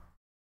cross.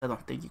 I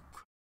don't think you.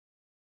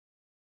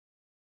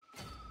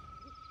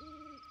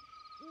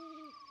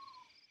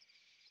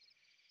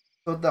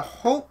 So the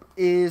hope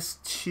is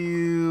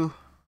to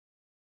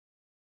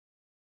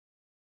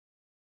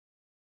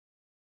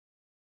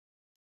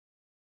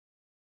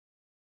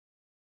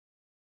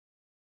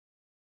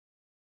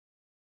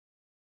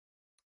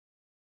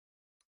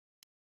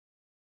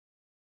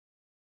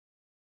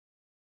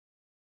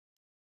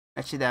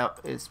actually that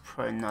is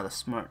probably not a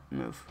smart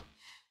move.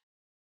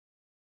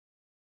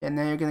 And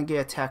then you're gonna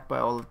get attacked by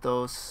all of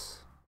those.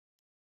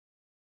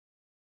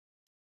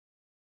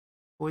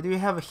 We do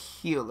have a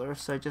healer,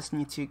 so I just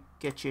need to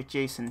get you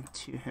adjacent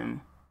to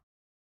him.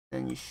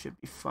 Then you should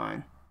be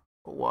fine.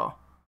 Oh wow.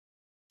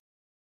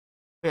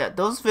 But yeah,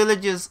 those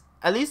villages,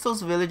 at least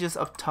those villages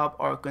up top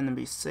are gonna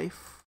be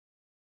safe.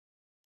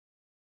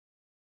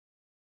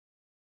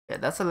 Yeah,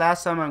 that's the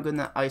last time I'm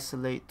gonna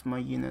isolate my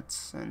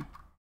units and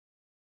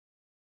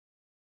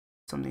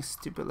something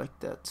stupid like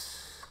that.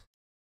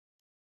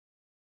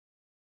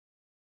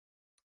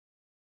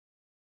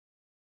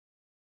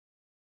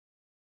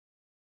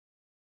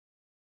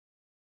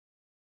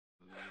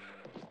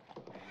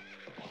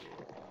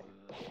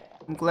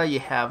 I'm glad you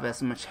have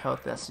as much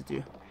health as you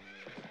do.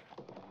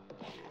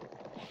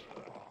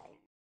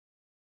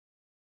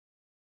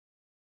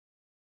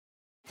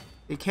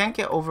 You can't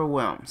get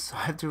overwhelmed, so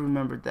I have to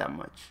remember that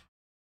much.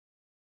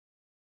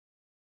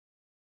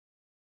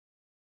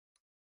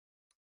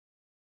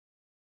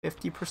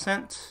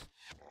 %.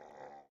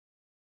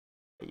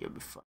 You'll be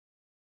fine.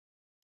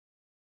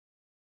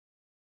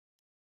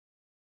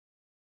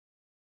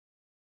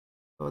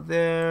 Go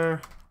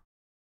there.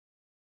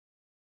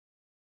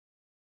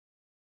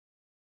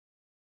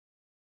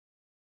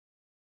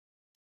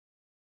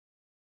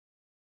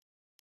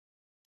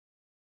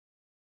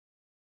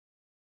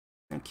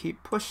 And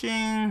keep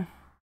pushing.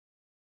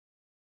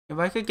 If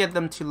I could get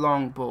them to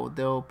longbow,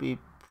 they'll be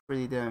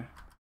pretty damn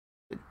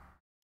good.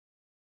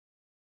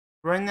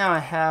 Right now I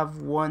have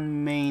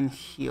one main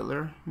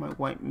healer, my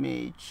white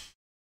mage.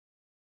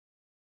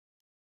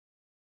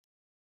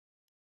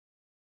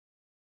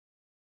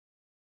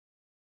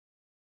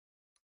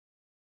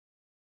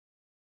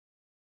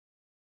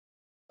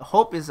 The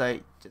hope is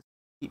I just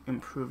keep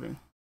improving.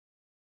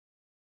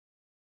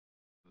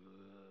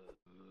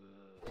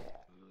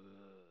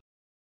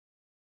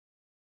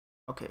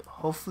 Okay,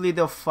 hopefully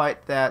they'll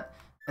fight that,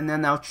 and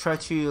then I'll try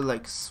to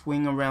like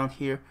swing around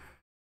here.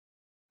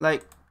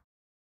 Like,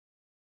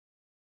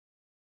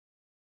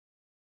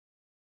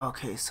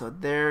 okay, so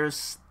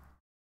there's,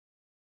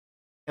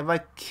 if I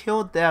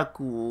kill that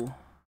ghoul,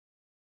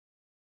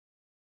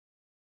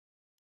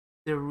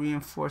 the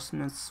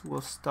reinforcements will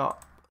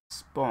stop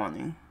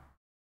spawning.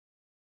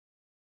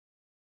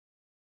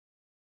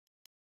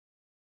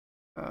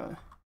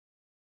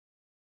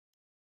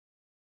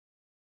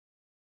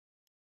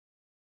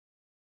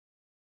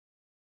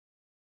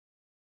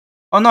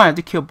 Oh no, I have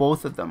to kill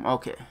both of them.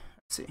 Okay, let's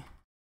see.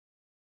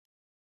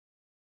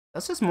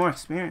 That's just more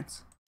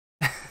experience.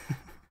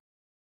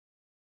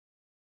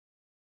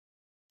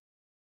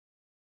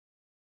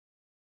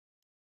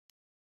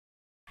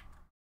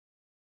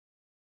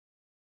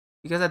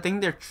 Because I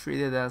think they're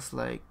treated as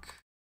like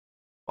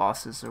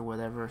bosses or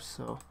whatever,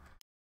 so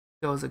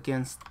kills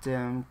against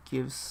them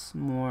gives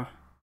more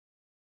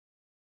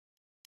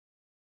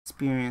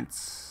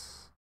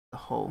experience the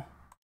whole.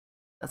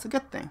 That's a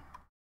good thing.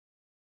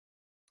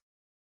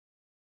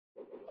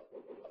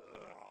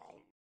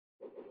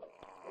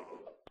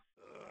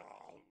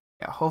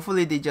 Yeah,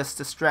 hopefully they just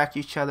distract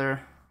each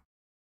other.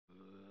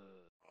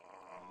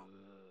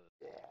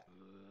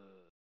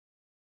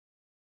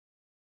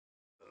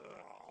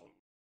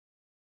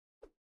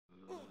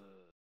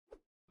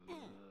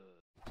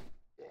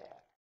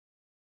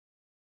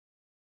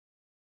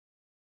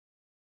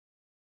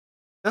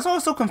 That's why I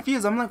was so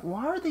confused. I'm like,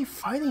 why are they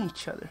fighting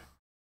each other?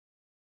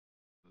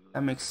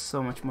 That makes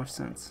so much more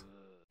sense.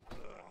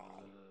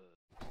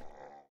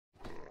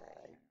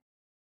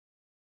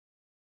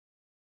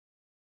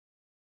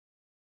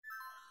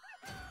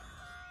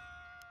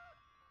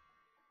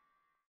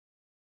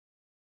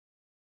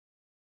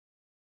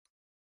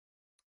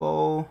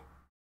 Oh.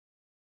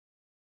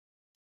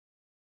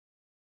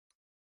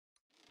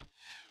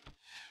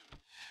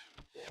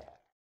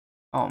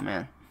 Oh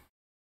man.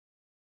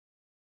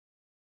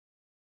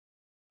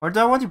 Or do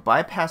I want to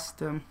bypass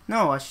them?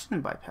 No, I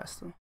shouldn't bypass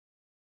them.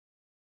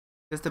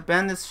 Because the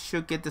bandits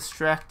should get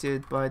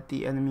distracted by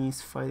the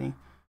enemies fighting.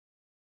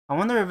 I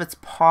wonder if it's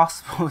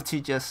possible to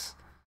just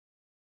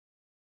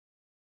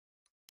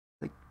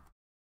like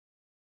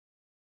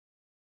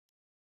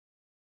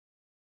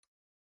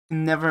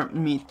never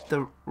meet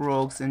the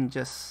rogues and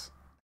just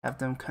have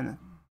them kind of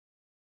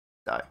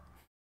die.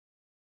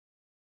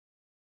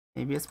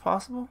 Maybe it's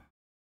possible.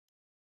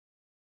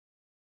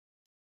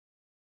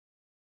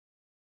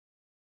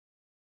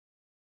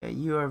 Yeah,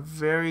 you are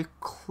very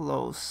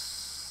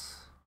close.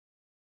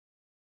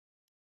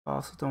 I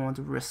also don't want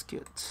to risk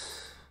it.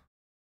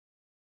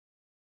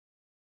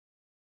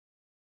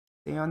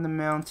 Stay on the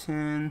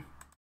mountain.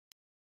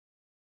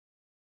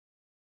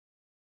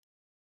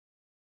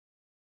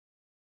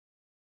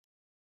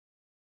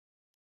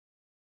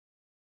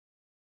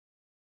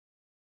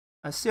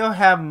 I still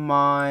have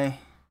my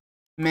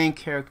main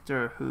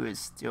character who is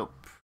still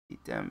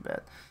pretty damn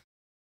bad.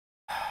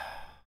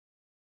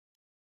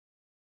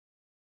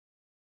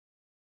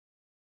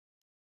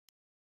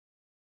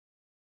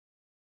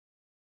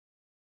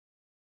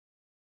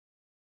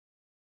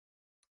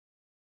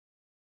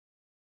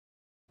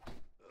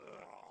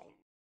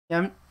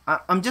 Yeah,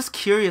 I'm just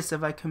curious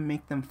if I can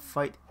make them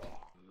fight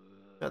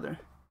each other.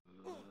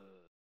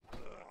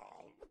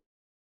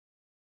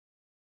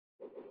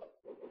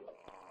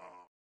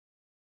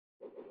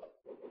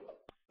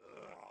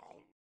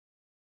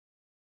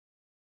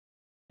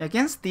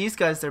 Against these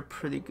guys, they're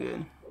pretty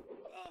good.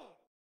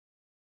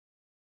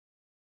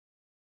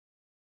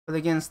 But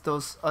against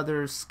those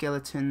other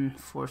skeleton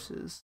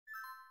forces,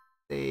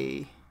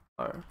 they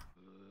are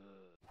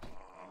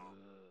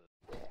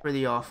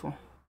pretty awful.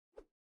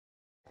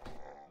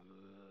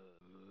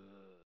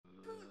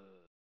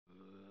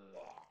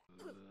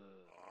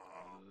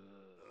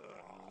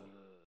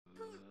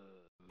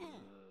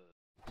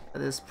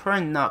 That is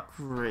probably not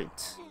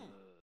great,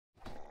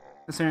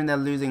 considering that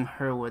losing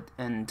her would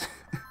end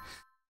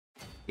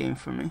game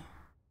for me.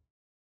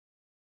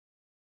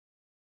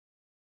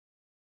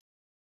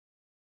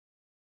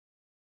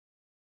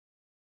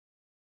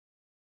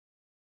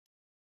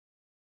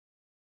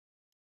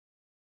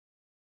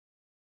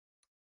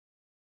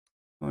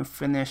 We'll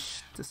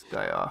finish this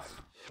guy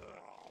off.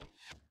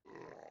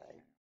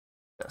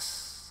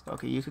 Yes.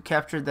 Okay, you could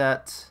capture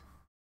that.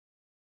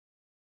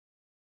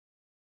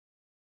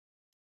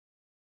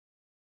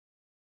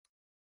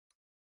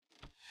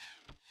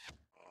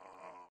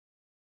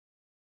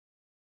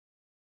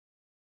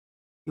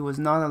 He was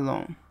not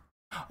alone.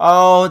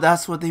 Oh,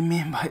 that's what they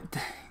mean by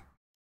that.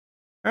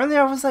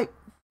 Earlier I was like,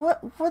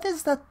 what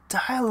is that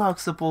dialogue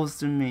supposed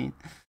to mean?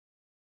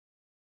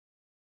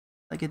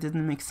 Like, it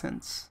didn't make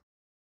sense.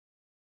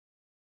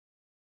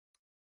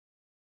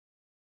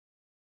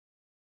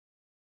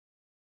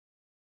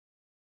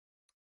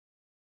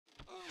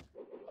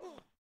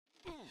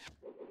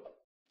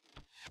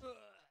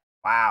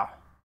 Wow.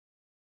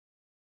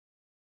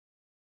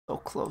 So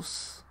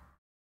close.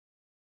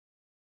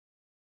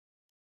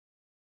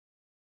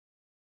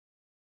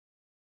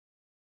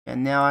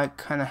 And now I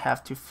kind of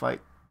have to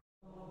fight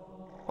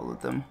all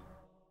of them.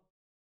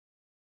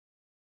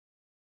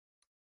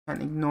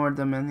 Can't ignore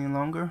them any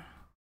longer.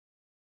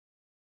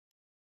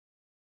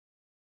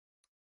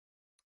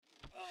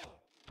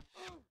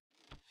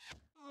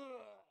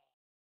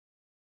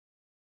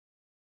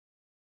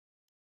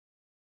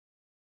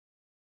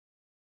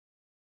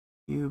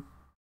 You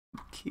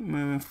keep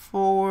moving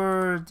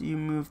forward. You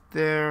move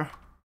there.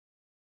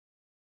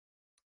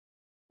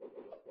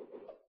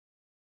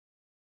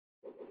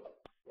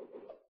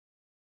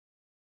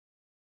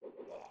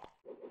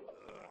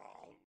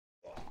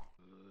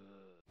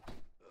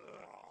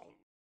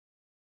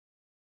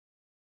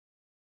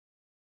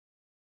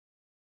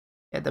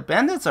 Yeah, the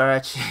bandits are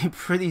actually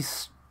pretty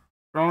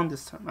strong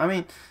this time. I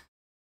mean,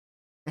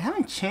 they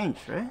haven't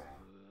changed, right?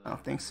 I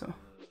don't think so.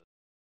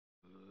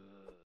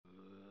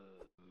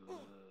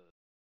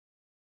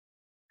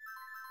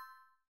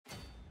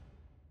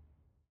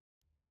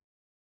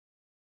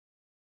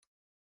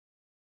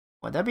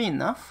 Would that be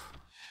enough?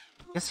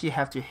 I guess you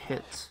have to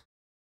hit.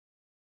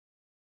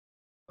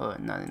 Oh,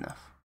 not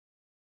enough.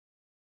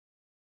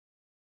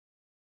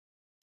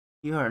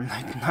 You are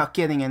like not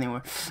getting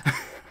anywhere.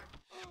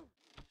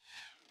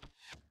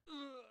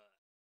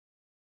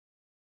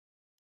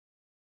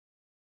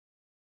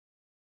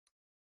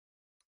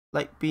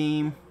 Light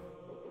beam.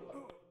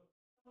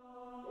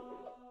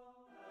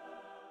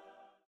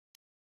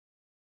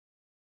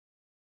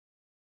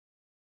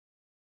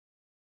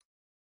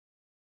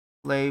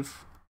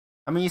 Glaive.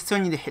 I mean, you still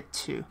need to hit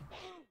 2.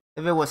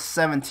 If it was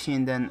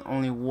 17, then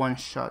only 1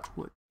 shot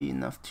would be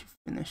enough to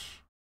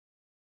finish.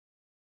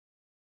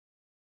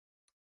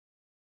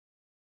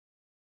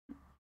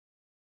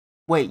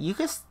 Wait, you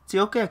can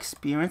still get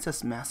experience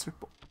as Master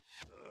Bow.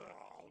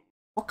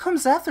 What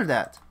comes after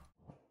that?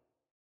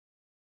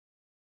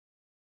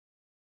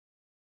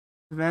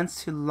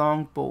 Advance to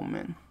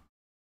Longbowman.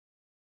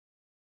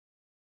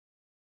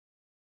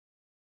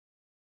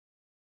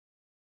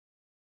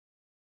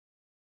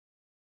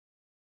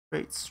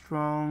 Great,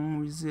 strong,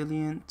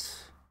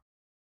 resilient.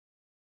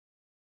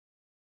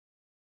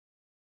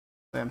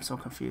 Wait, I'm so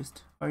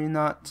confused. Are you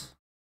not?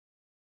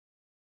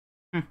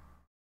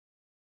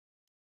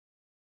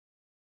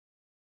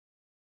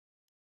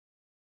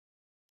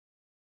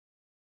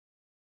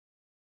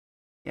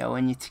 Yeah,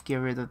 we need to get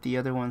rid of the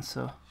other one,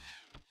 so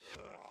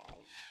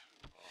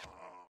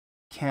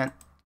can't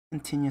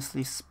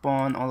continuously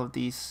spawn all of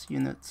these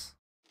units.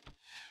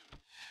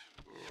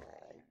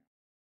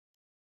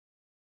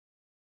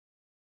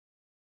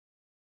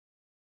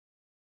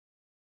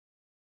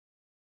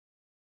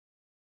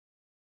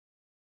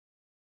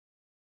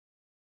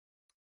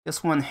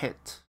 Just one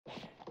hit.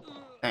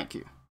 Thank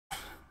you.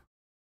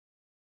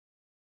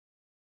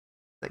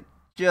 Like,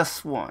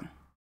 just one.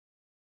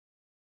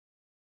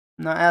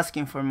 Not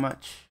asking for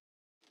much.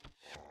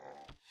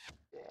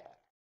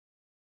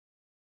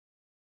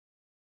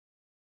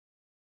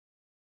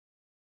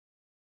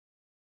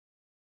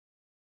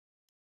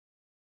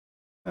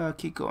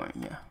 Keep going,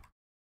 yeah.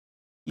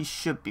 You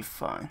should be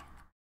fine.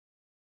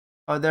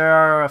 Oh, there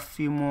are a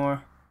few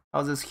more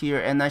houses here,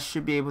 and I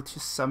should be able to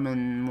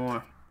summon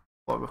more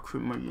or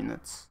recruit more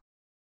units.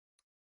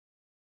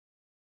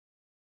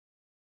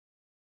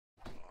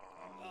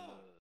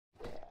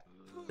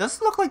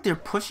 Does look like they're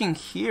pushing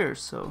here,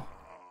 so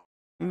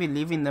maybe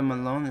leaving them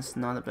alone is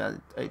not a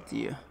bad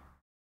idea.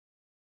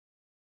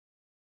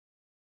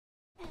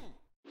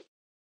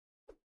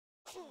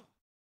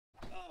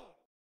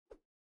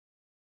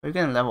 Are you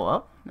gonna level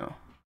up? No.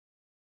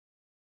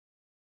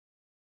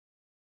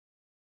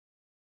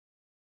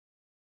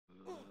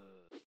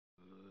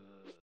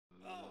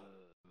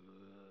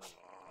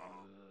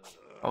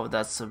 Oh,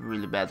 that's a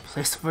really bad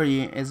place for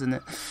you, isn't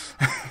it?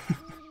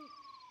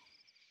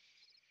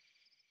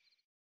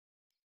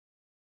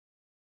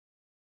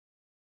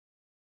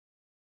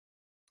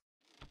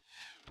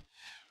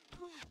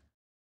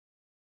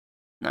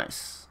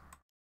 Nice.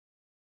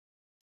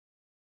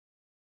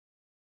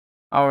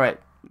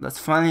 Alright, let's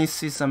finally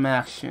see some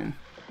action.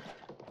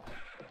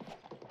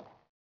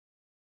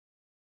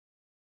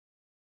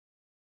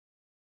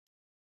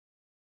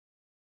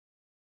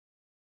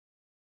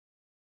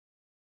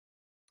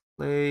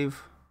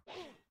 Slave.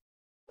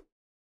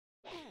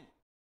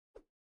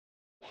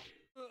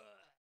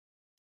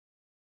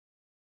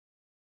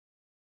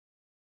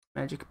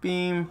 Magic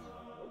beam.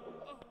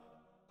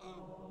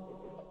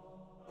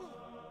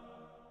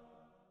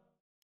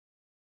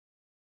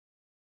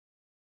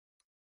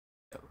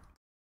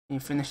 Can you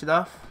finish it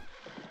off?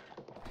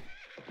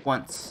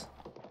 Once.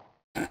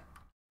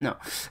 No.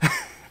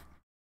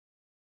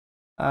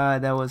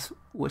 That was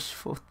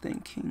wishful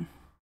thinking.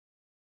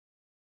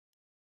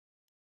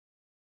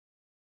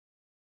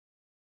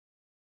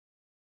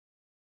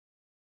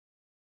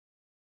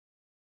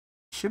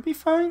 Should be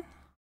fine.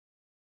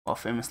 Oh,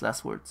 famous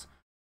last words.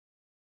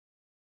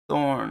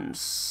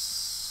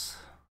 Thorns.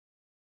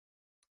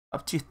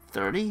 Up to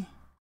 30?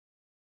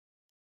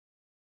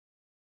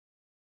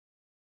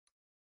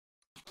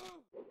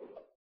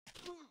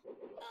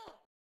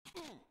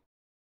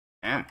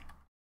 Damn.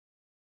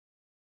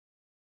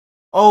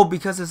 Oh,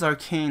 because it's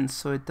arcane,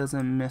 so it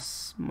doesn't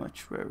miss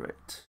much.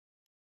 Right.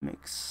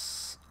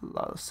 Makes a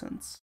lot of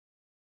sense.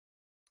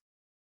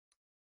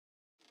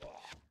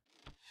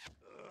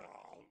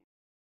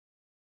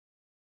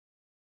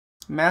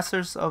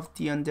 Masters of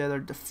the undead are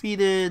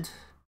defeated.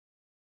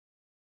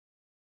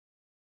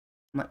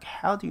 I'm like,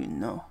 how do you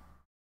know?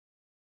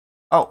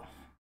 Oh,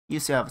 you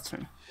still have a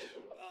turn.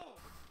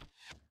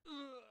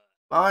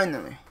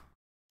 Finally.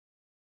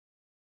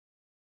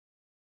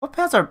 What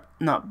paths are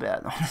not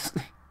bad,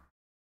 honestly.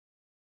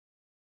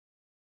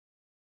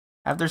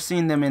 After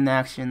seeing them in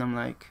action, I'm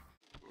like,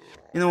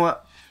 you know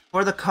what?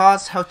 For the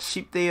cost, how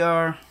cheap they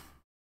are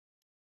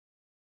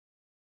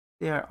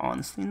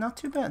honestly not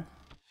too bad.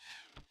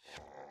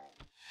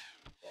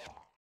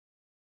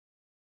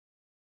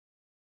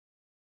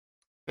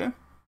 Okay.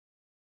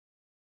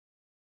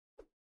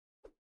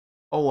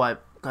 Oh, I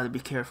gotta be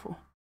careful.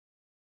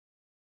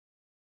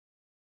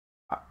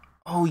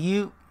 Oh,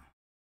 you.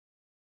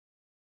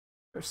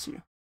 Curse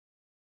you.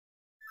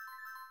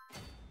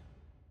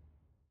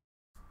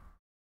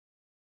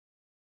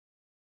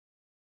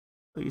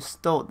 Oh, you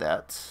stole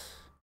that.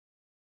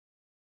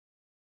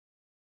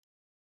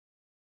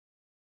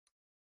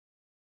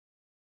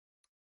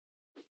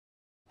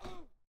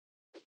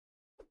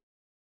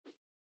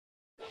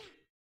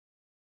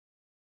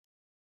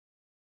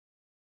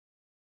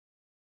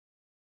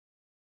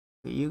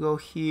 Okay, you go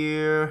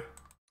here.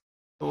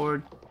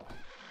 Sword.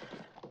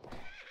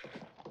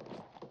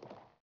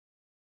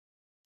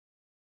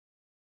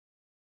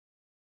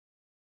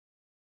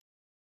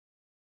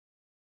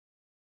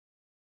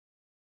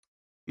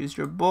 Use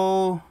your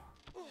bow.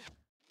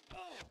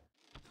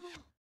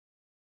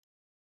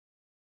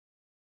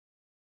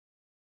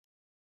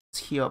 Is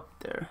he up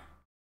there?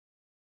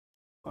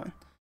 Fine.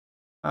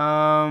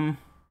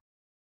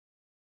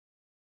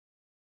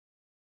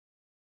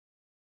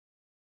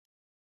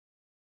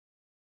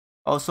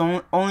 Oh,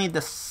 so only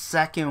the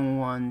second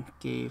one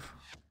gave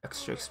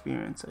extra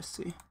experience, I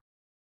see.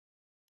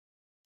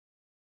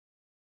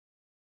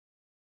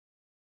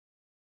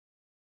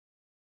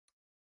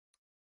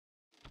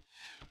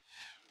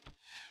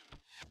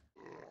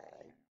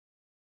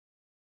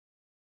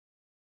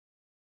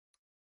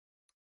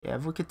 Yeah,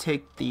 if we could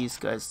take these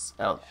guys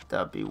out,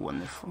 that'd be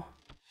wonderful.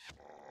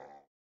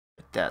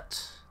 Like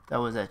that. That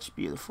was actually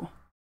beautiful.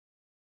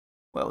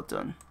 Well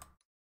done.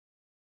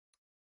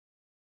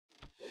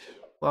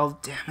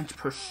 12 damage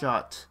per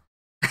shot.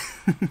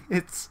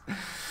 it's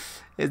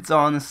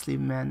honestly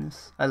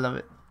madness. I love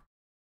it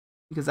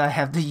because I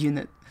have the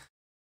unit.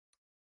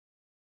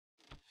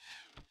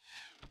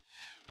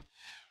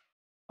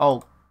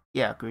 Oh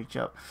yeah, great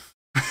job.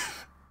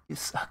 You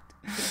sucked.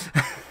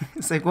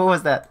 It's like, what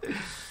was that?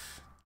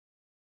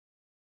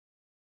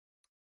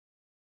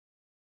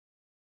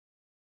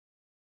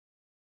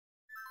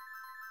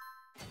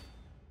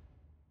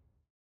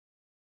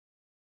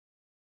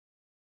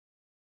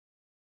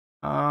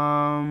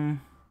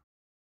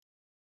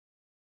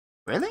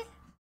 Really?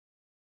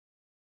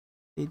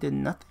 They did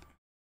nothing.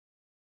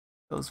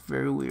 That was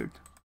very weird.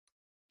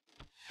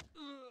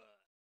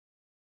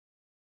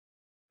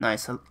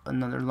 Nice,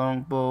 another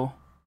longbow.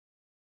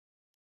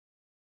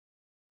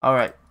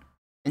 Alright,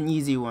 an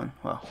easy one.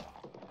 Well,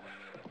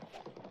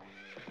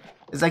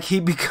 it's like he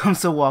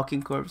becomes a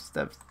walking corpse.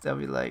 That'll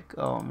be like,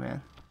 oh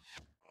man.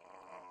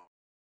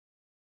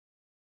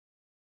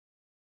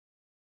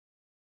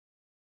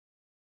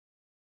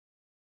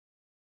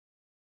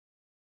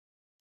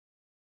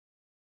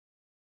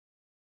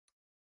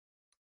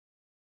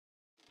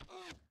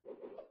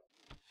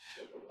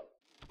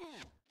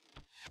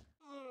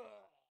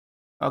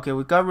 Okay,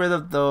 we got rid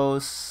of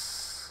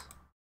those.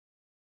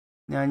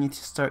 Now I need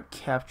to start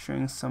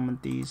capturing some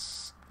of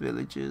these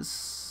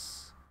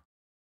villages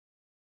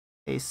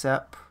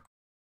ASAP.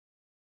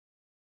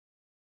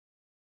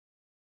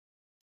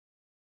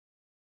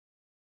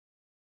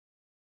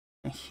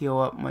 And heal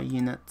up my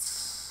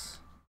units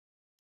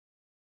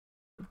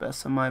to the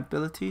best of my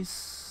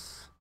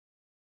abilities.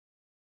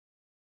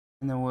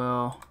 And then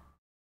we'll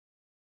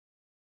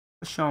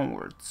push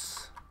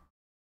onwards.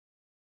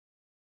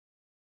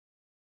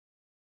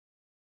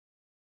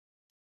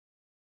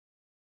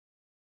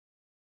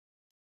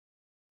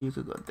 You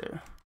could go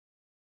there.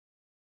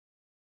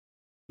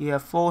 You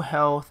have full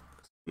health,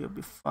 so you'll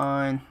be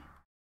fine.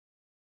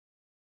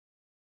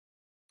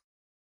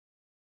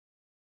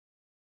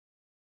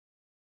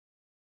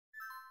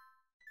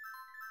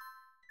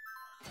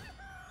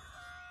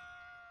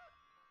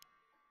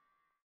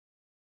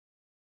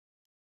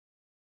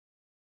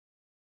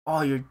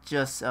 Oh, you're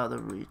just out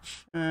of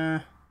reach.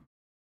 Yeah,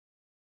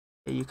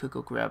 you could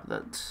go grab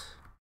that.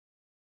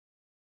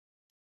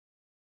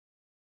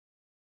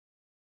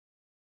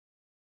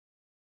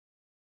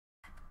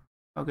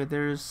 Okay,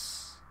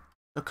 there's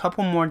a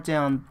couple more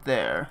down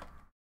there.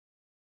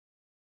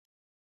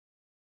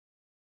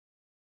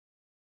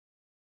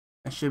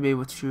 I should be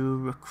able to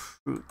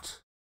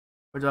recruit.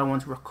 Or do I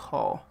want to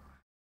recall?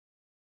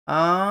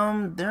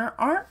 There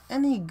aren't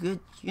any good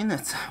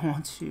units I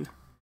want to.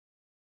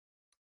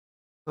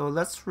 So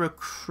let's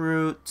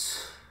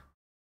recruit.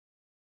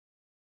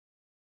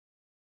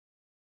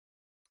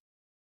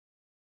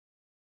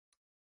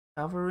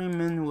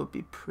 Cavalryman would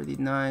be pretty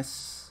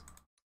nice.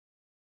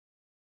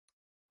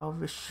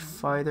 Elvish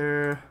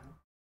fighter.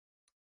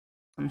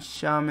 Some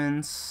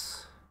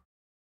shamans.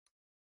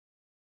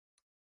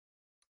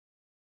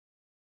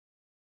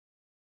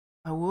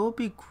 I will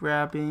be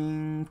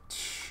grabbing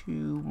 2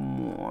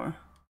 more.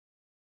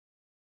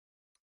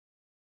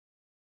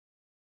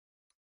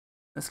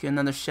 Let's get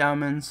another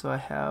shaman so I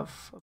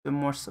have a bit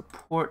more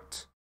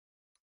support.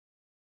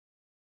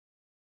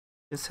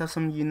 Just have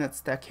some units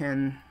that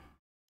can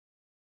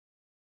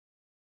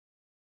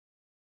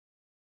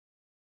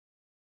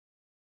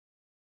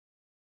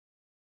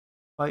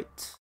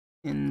fight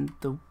in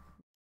the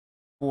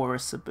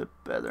forest a bit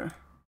better.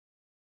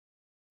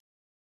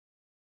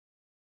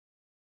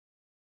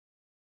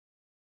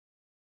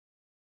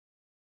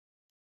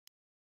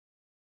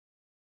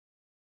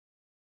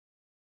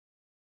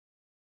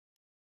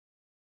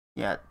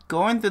 Yeah,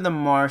 going through the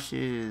marsh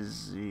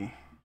is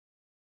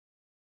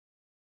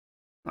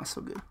not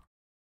so good.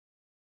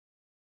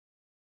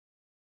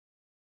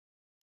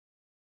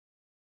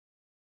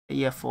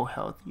 Yeah, full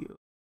health, you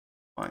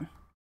fine.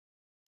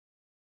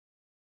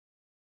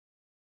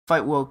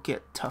 Fight will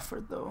get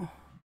tougher though.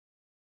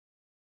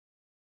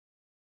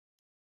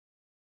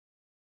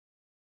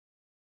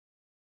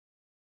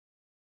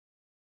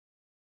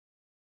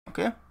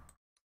 Okay.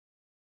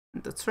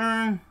 The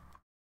turn.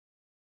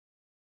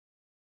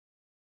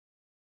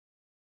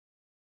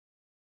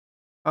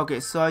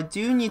 Okay, so I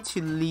do need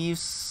to leave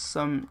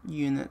some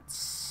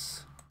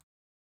units.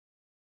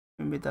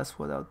 Maybe that's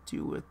what I'll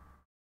do with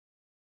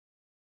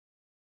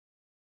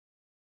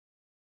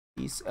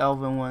these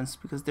elven ones,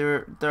 because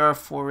there are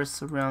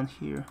forests around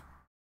here.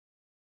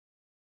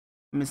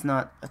 I mean, it's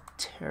not a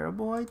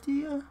terrible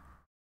idea.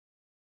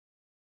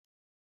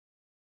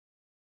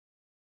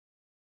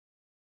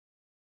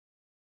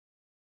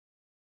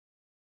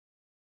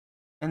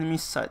 Enemy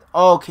side.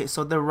 Oh, okay,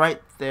 so they're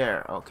right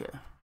there. Okay.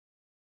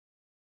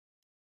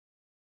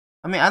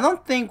 I mean, I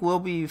don't think we'll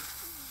be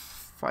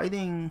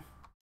fighting.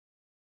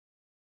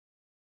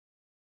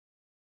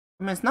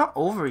 I mean, it's not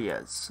over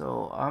yet,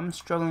 so I'm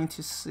struggling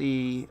to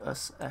see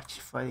us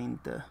actually fighting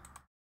the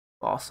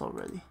boss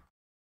already.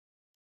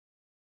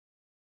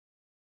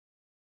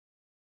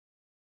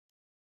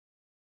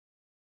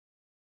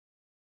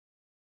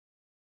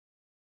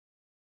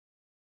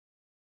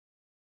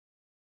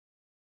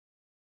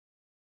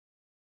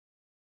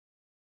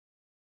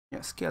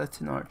 Yeah,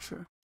 skeleton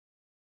archer.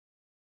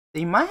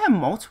 They might have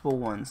multiple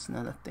ones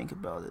now that I think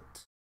about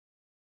it.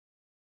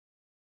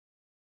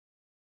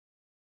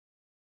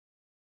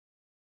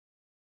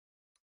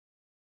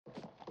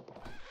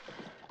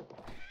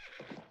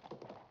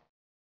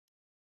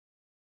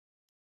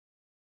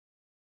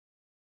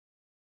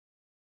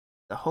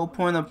 The whole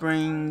point of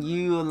bringing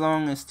you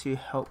along is to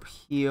help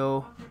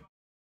heal.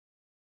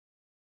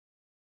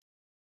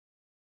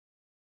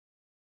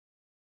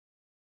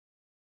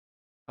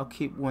 I'll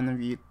keep one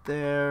of you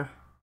there.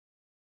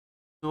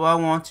 Do I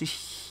want to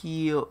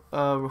heal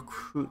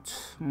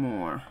recruit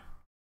more?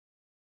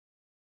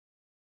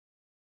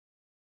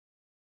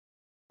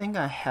 I think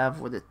I have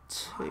what it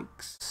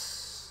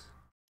takes.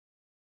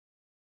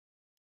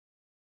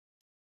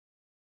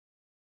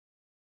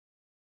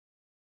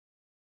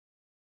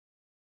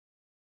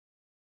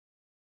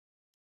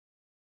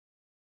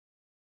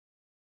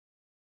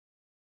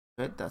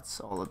 Good, that's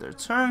all of their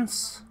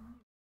turns.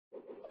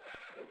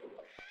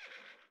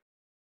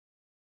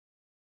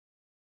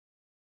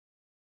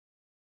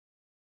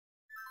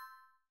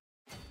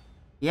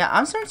 Yeah,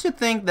 I'm starting to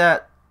think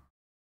that...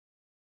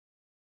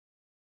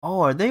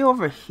 Oh, are they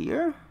over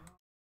here?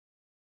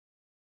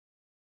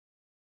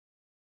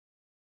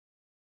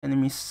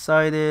 Enemy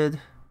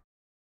sighted.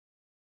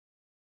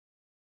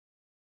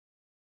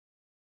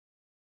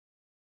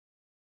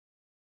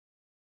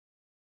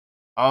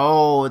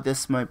 Oh,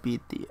 this might be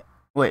the...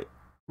 Wait,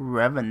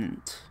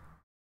 Revenant.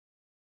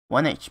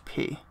 1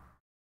 HP.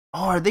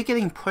 Oh, are they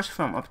getting pushed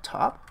from up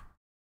top?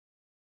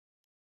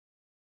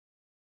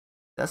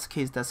 If that's the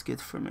case, that's good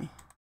for me.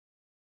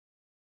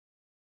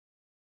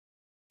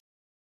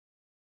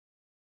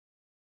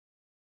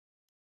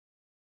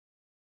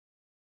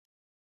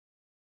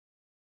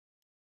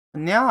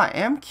 Now I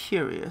am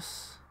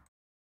curious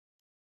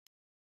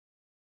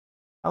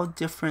how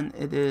different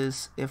it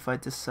is if I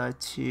decide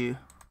to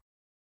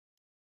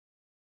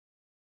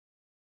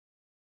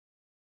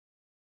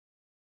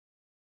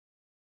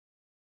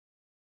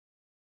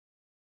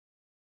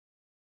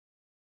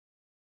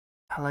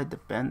highlight the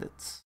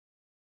bandits.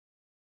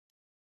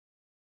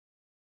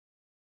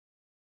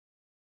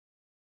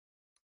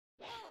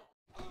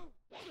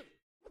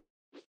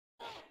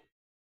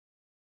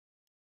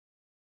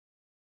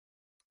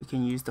 We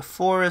can use the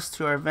forest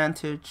to our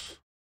advantage.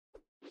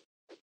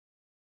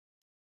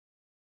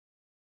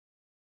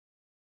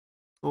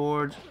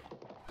 Sword.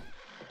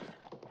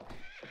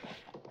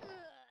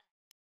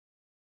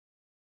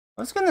 I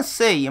was gonna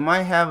say, you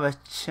might have a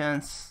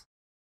chance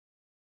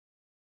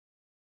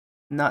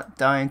not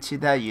dying to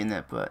that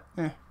unit, but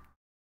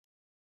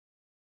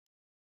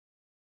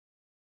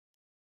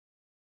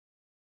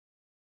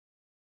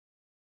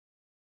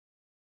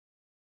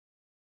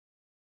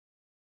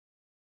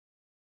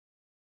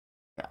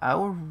Yeah, I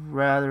would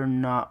rather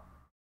not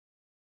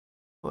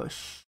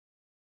push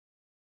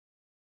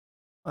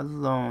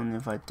alone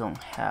if I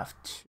don't have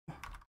to.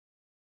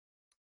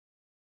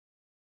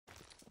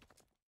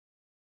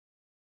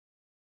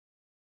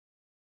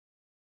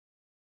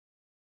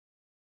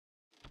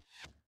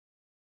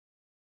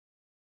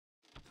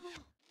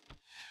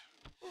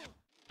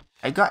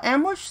 I got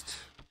ambushed?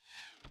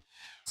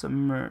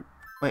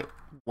 Wait,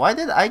 why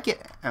did I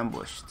get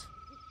ambushed?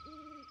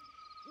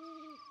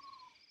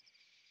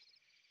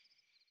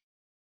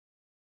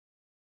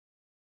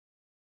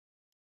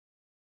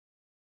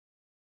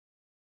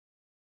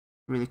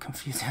 Really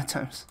confusing at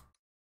times.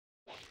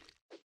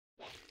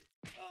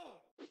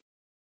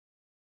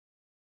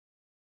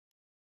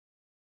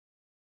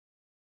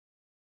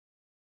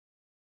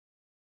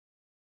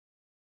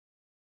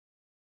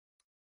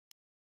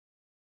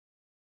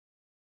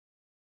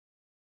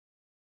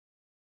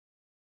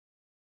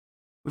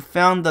 We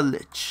found the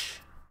Lich.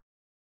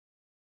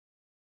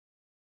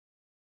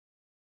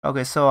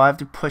 Okay, so I have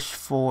to push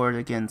forward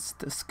against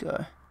this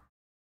guy.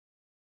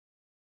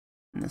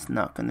 And it's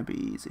not gonna be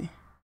easy.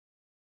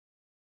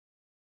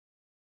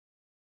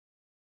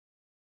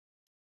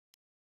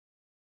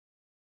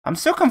 I'm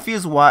still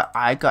confused why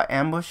I got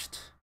ambushed.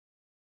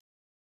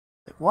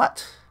 Like,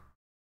 what?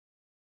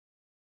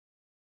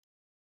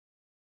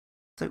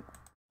 It's like,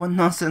 what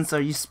nonsense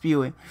are you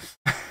spewing?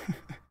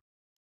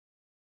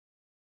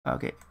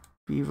 Okay,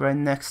 be right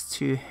next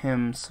to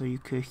him so you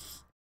could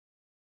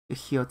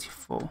heal to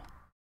full.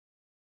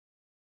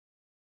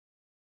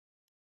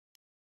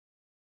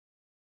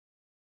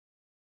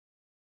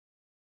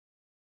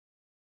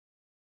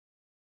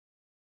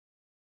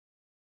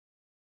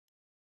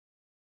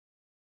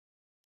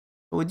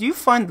 Would you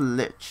find the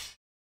Lich?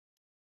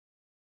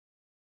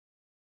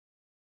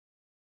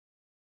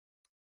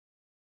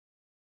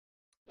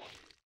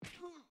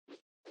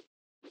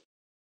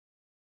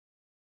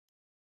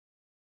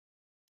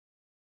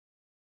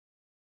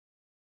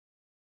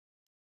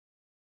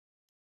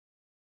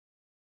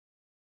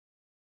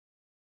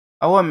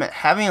 I will admit,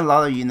 having a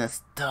lot of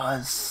units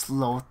does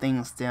slow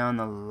things down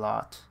a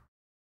lot. Is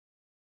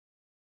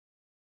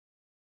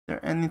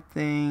there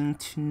anything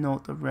to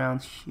note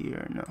around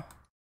here? No.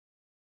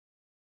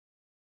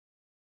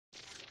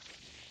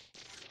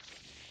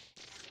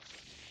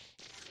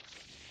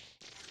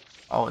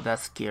 Oh,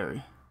 that's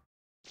scary.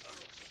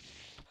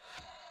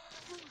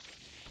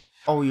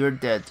 Oh, you're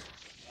dead.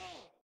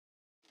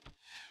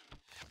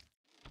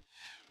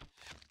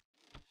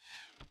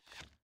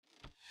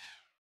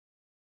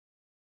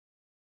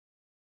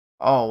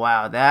 Oh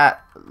wow,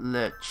 that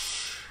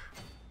lich.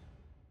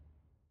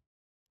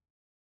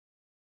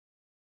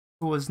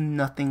 There was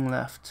nothing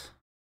left.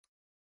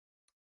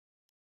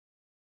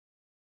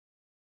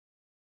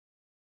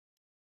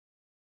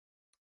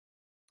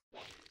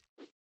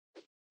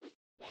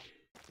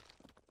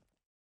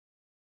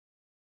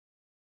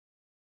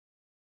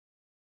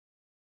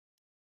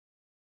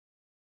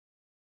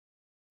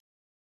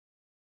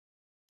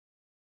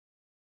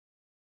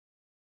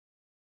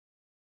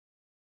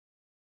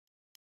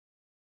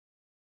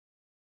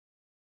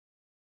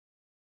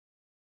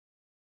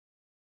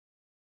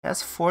 He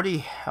has 40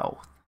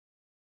 health.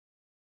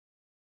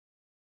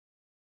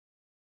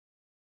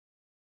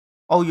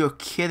 Oh, you're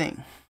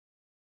kidding.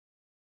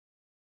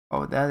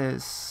 Oh, that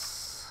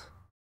is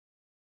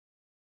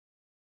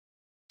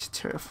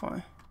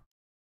terrifying.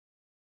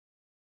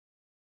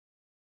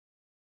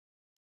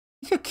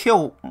 He could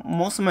kill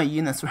most of my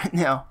units right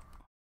now.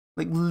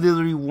 Like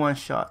literally one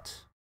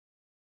shot.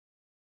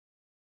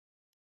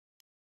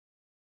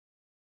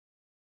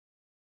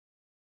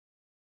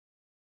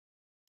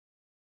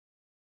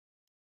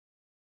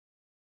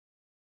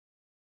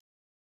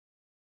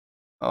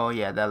 Oh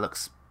yeah, that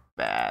looks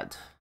bad.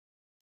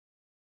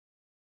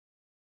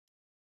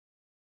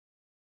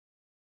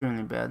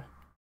 Really bad.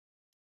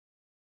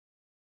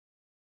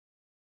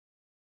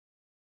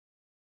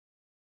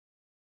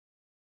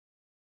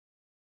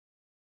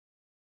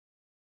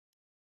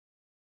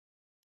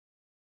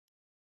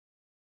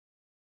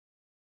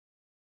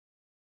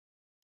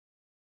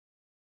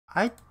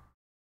 I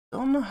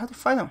don't know how to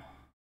fight him.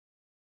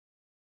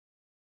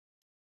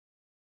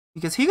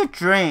 Because he could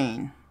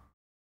drain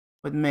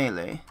with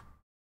melee.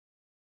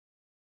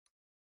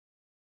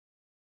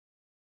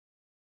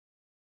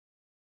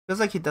 Feels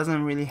like he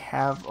doesn't really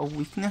have a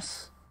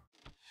weakness.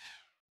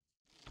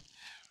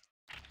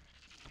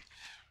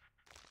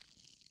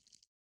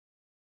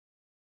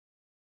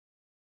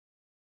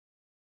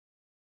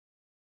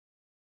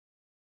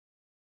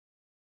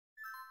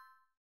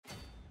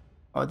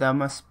 Oh, that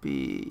must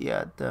be,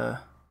 yeah, the...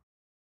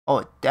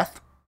 Oh, death?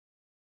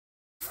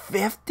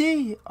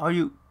 50? Are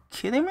you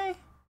kidding me?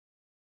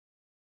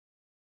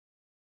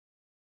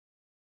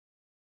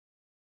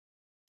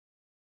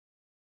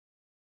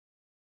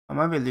 I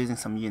might be losing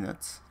some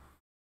units.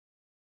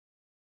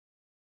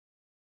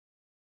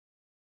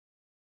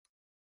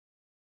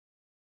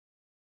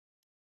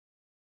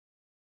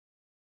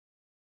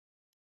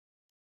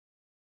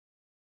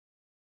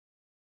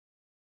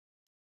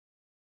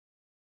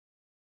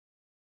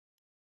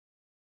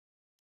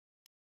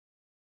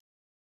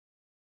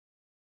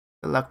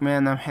 Good luck,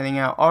 man. I'm heading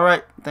out.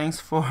 Alright, thanks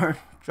for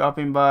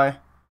dropping by.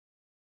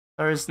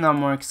 Sorry it's not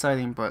more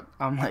exciting, but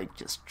I'm like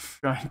just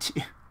trying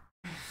to...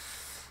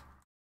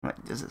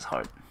 Like, this is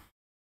hard.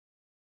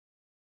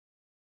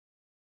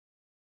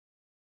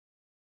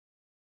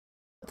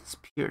 What does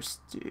Pierce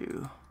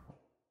do?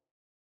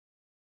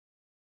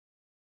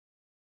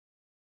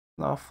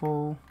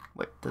 Lawful...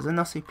 Wait, does it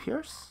not say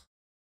Pierce?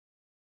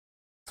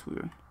 It's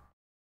weird.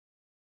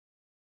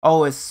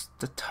 Oh, it's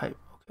the type.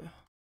 Okay.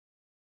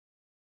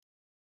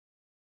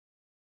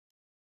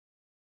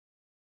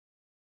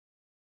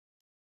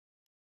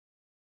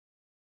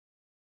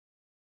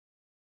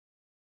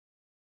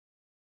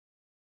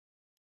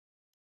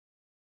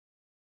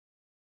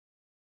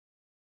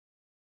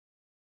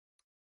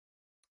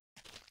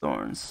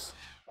 Thorns.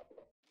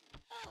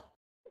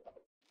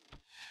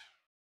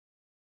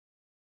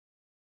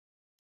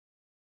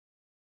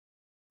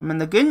 I mean,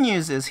 the good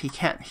news is he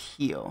can't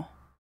heal.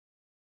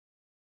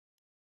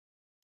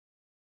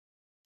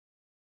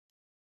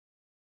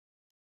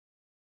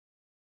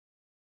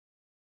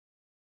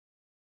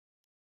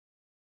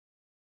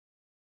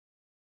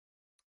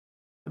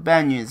 The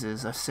bad news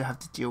is I still have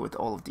to deal with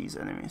all of these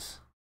enemies.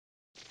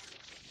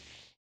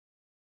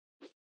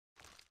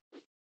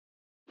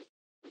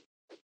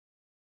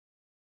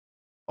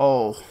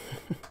 Oh.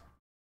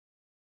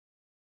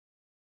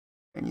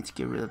 I need to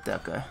get rid of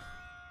that guy.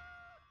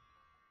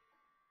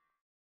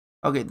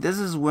 Okay, this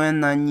is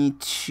when I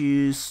need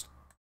to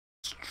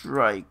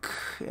strike,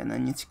 and I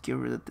need to get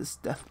rid of this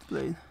death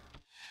blade.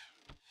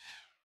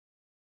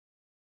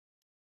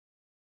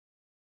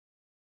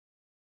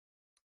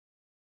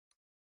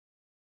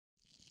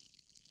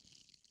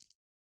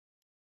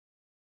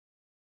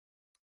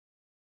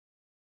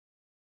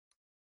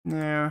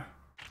 There.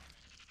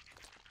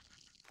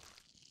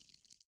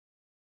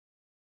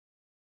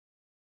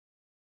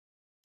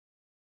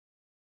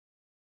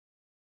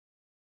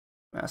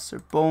 Master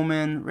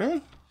Bowman,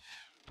 really?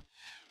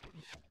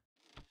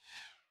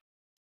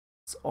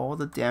 That's all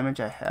the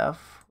damage I have?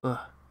 Ugh,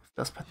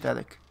 that's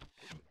pathetic.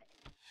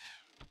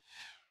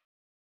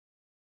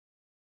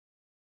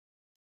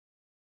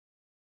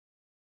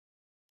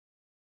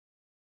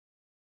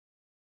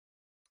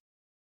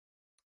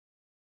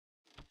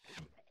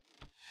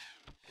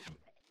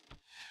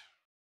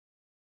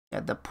 Yeah,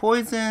 the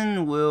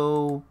poison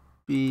will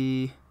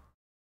be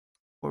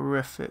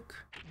horrific.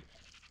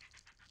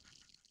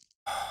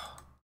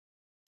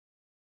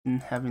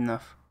 Didn't have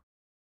enough.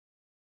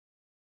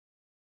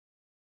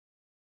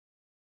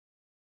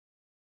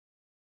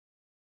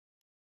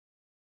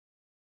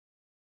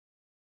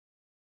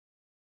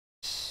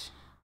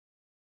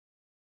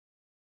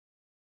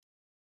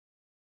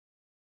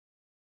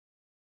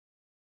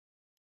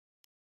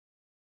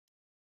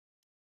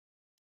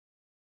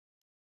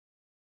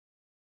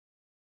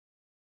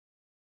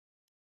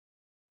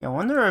 Yeah, I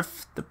wonder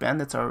if the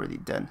bandits are already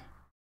dead.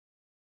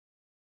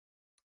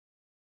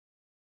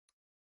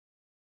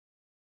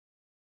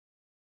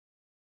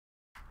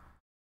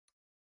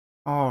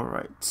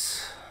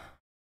 Alright.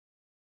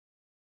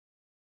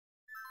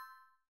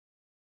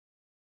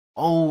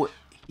 Oh,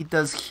 he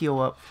does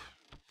heal up.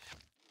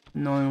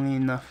 Annoyingly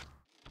enough.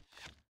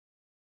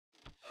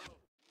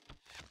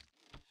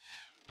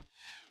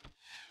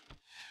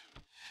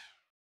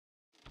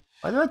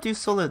 Why do I do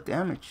so little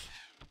damage?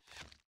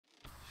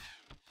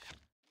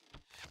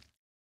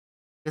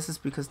 Guess it's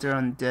because they're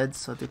undead,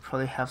 so they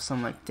probably have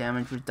some like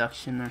damage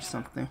reduction or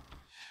something.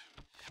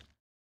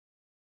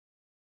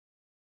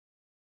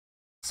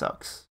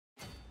 Sucks.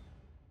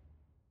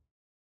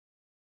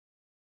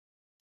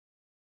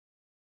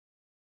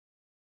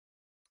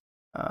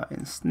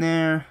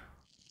 Ensnare.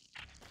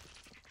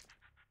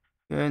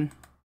 Good.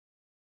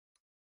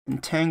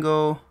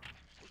 Entangle.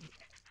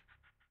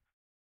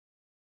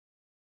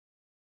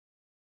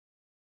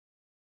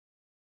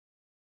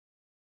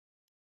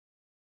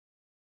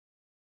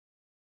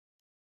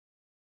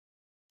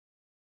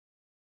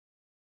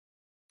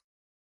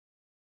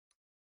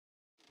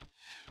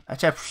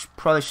 Actually, I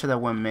probably should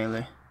have went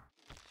melee.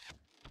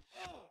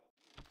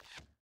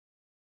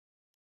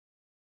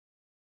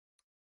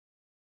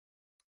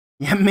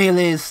 Yeah,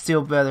 melee is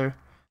still better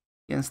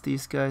against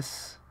these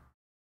guys.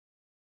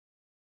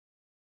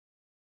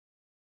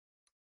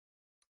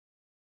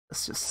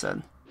 That's just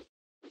sad.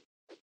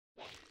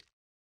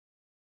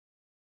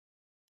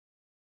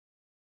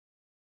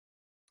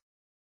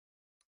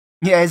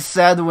 Yeah, it's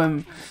sad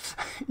when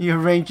you're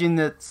ranging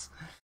it's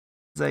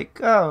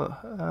like,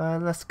 oh,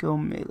 let's go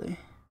melee.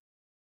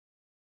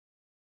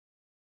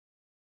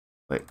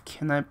 Wait,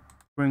 can I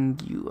bring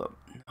you up?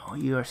 No,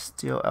 you are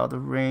still out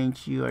of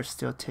range. You are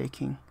still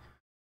taking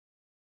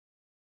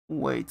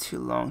way too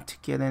long to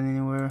get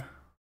anywhere.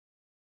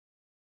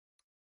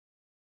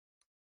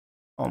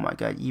 Oh my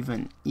god,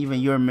 even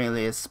your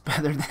melee is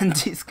better than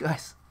these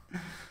guys.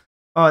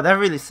 Oh, that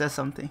really says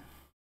something.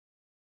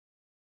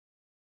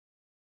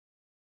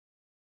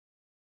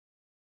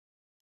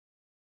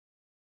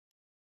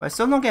 But I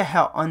still don't get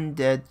how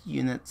undead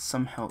units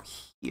somehow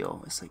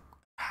heal. It's like,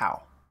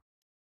 how?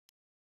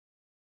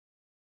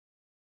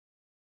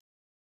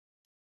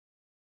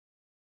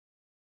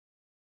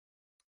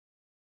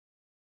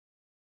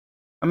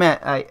 I mean,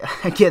 I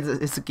get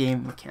it, it's a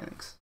game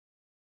mechanics.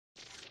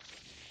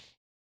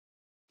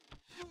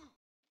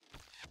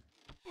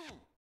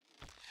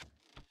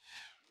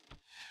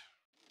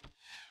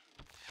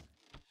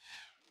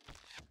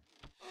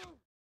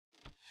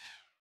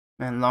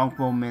 Man,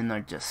 longbowmen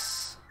are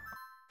just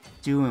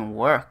doing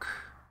work.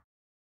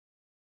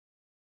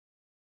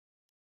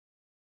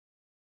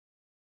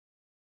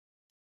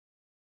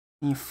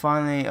 You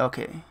finally,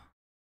 okay.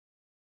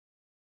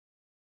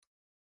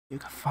 You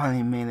can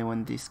finally melee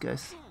one of these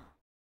guys.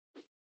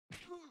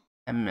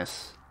 And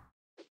miss.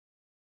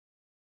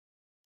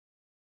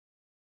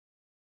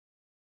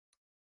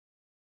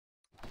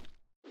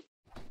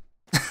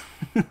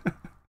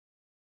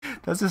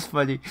 That's just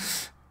funny.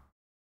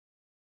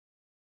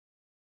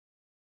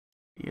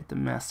 You get the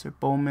master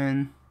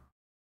bowman.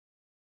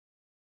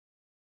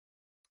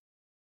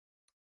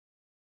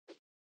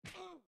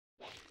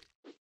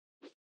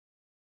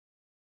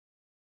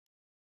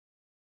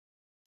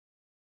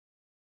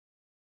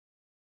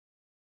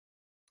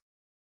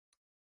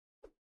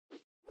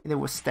 Hit it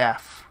with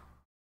staff.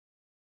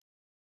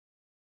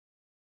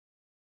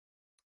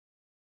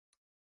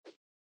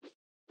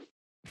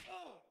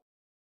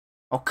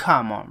 Oh,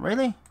 come on,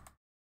 really?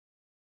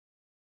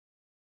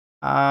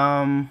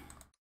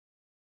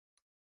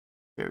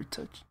 Very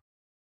touch.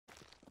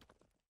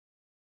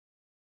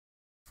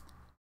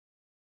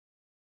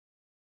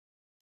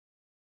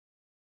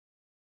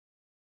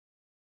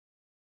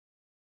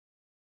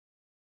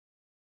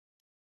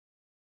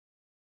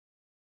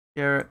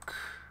 Derek.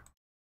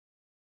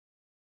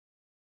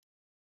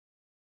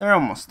 They're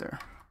almost there.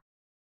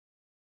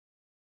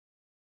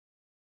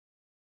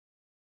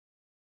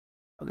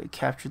 Okay,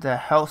 capture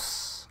that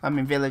house. I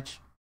mean village.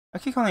 I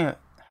keep calling it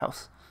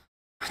house.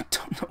 I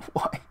don't know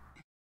why.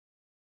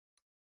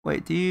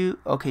 Wait, do you?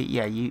 Okay,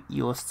 yeah, you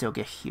will still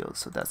get healed,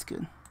 so that's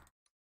good.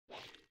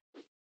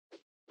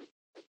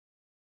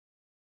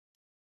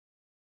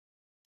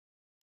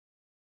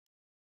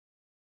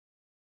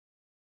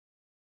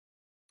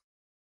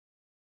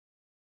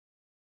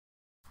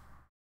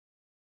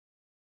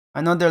 I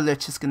know their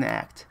lich is gonna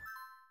act.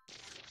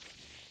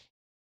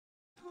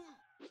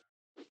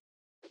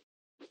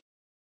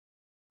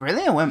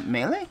 Really? I went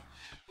melee?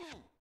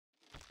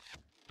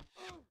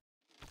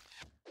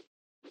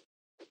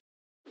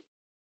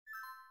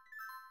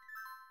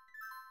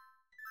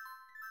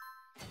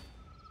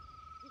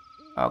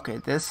 Okay,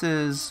 this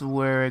is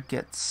where it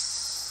gets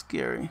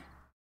scary.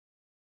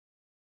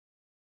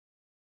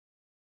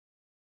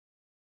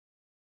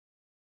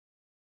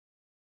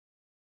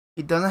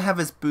 He doesn't have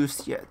his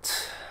boost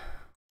yet.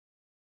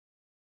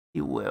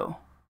 He will.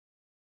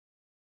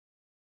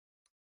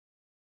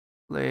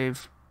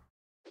 Slave.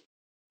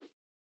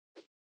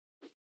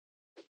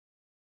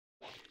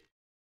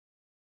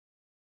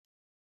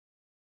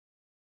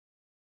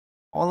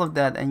 All of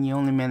that, and you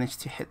only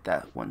managed to hit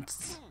that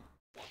once.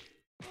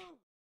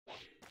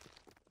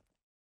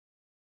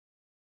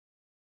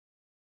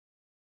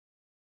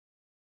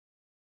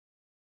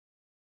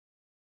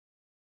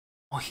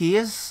 Oh, he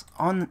is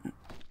on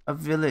a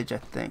village, I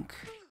think.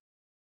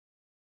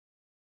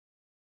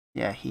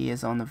 Yeah, he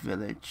is on a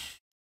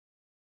village.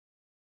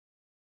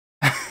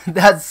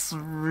 That's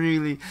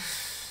really...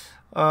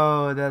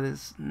 Oh, that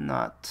is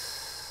not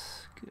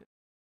good.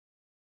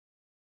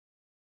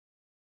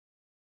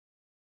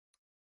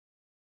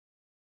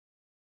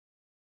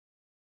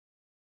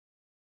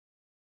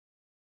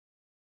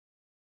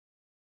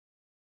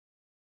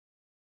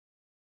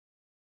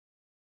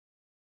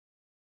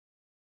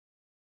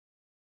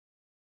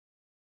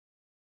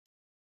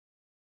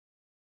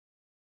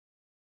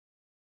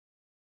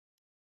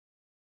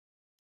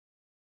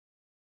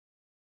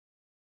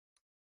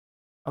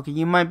 Okay,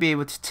 you might be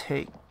able to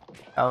take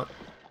out...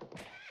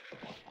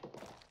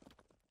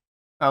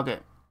 Okay,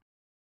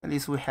 at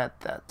least we had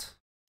that.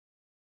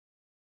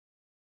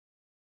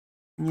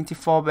 We need to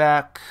fall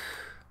back.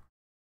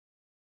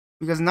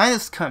 Because night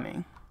is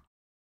coming.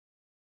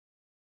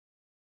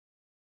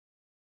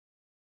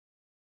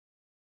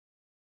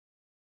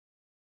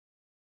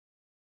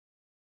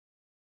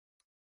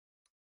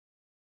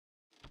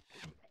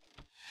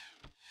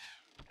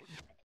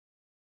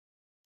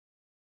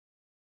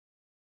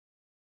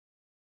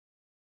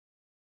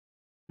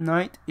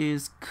 Night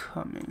is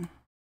coming.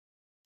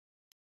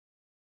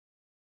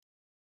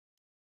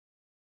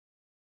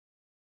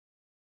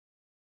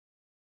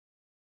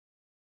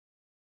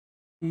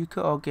 You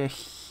could all get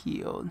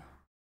healed.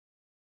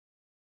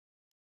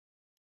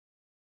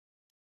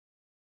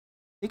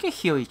 They can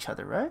heal each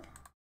other, right?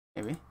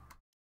 Maybe.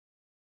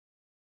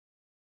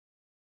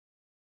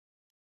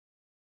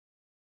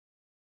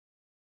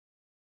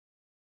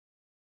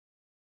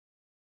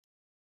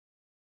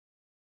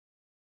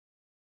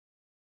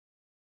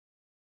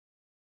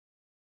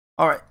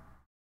 Alright.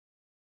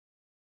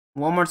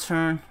 One more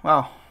turn.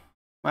 Wow.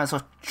 Might as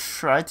well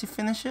try to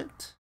finish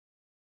it.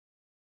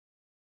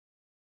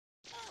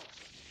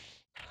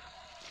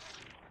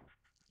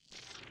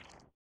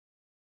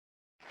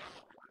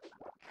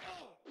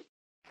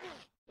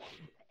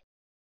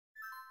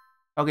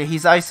 Okay,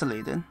 he's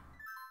isolated.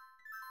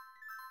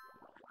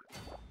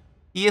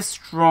 He is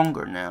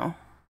stronger now.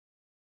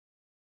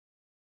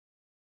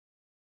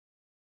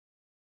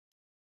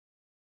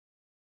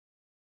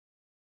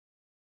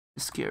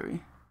 It's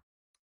scary.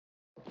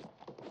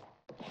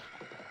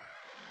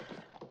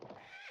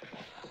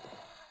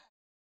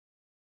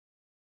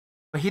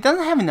 But he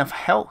doesn't have enough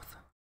health.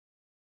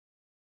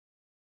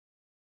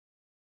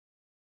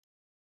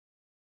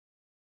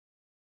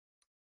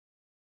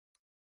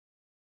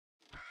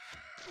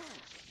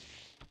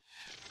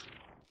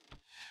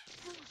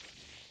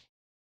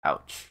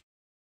 Ouch.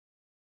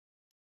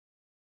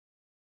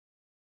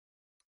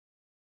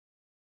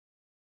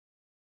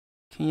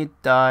 Can you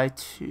die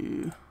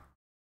to...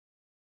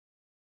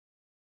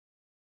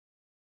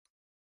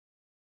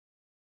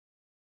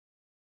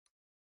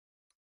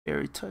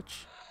 Fairy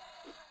touch?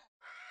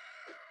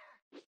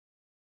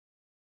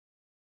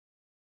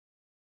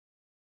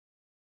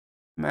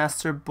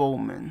 Master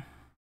Bowman.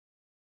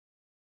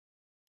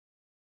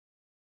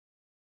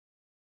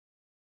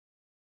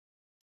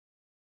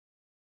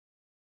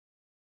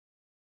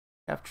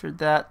 Capture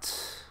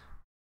that.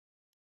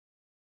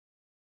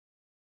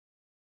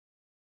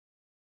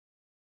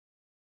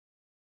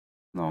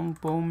 Long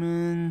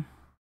Bowman.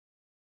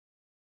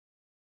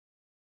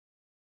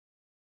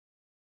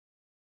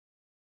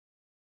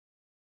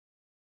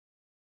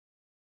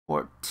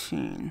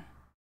 $14.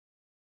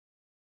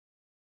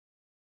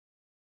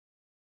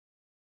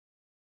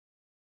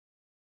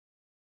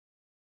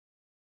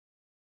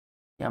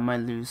 Yeah, I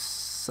might lose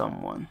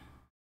someone,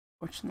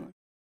 fortunately.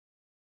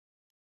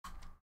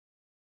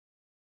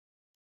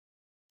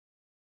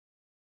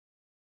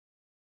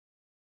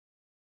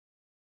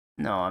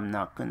 No, I'm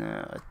not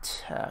gonna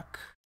attack.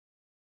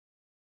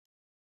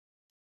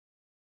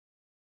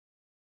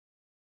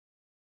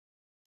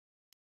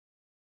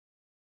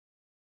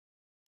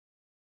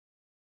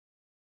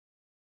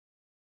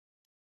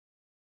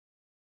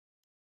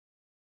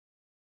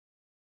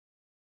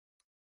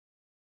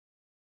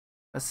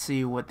 Let's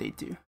see what they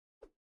do.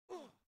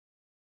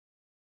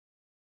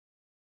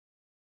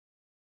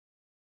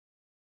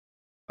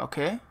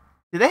 Okay.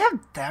 Do they have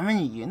that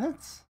many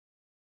units?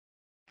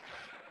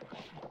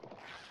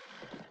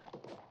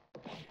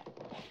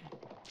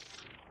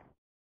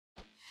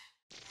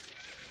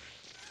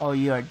 Oh,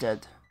 you are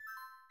dead.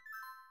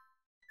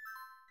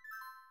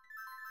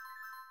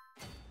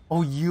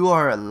 Oh, you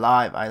are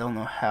alive. I don't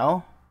know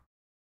how.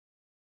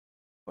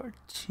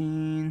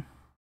 14.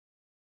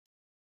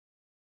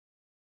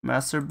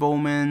 Master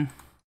Bowman.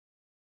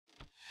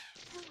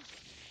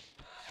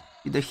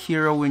 The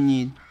hero we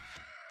need.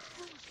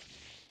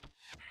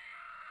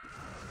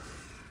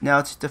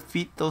 Now to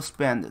defeat those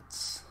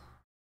bandits.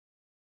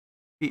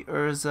 Beat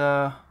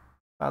Urza,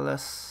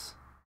 Palace.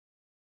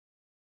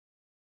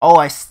 Oh,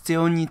 I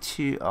still need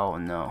to. Oh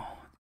no,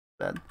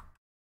 bad.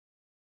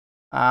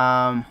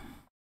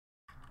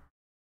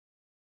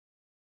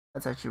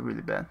 That's actually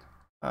really bad.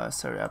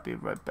 Sorry, I'll be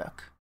right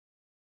back.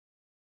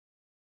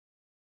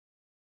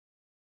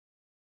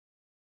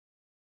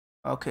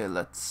 Okay,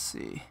 let's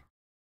see.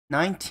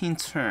 19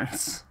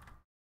 turns.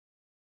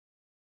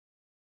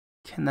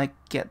 Can I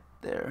get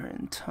there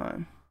in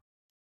time?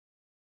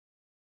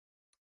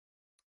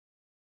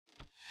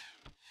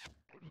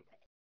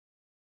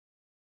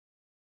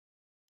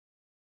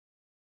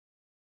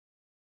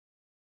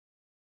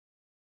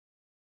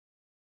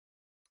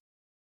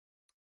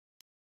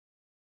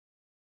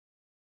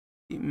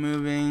 Keep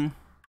moving.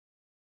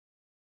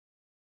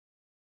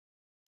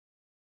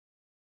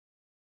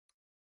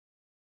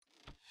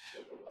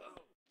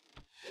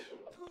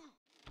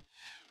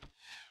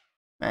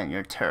 Man,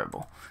 you're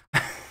terrible.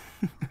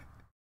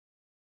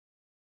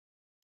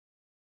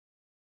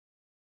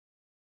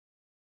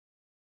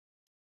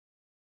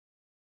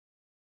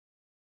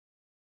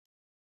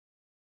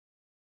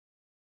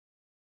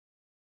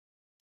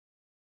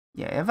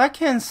 Yeah, if I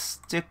can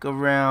stick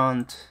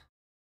around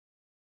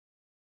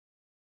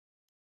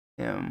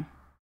him.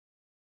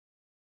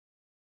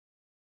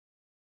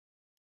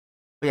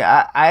 But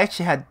yeah, I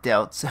actually had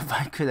doubts if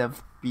I could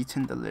have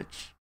beaten the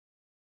Lich.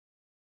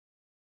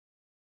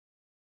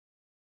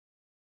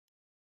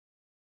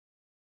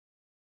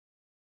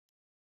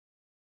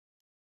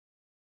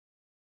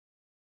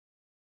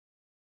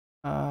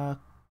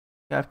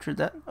 Capture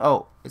that.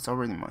 Oh, it's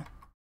already mine.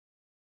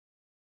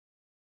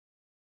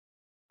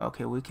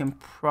 Okay, we can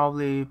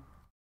probably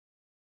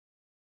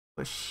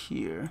push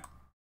here.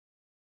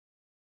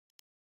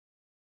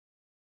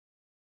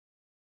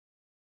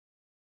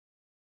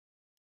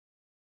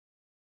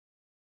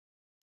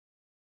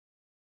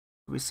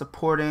 We're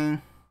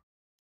supporting.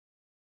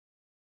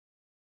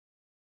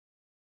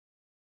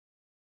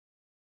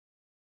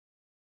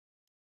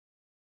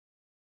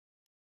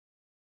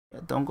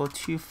 Yeah, don't go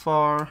too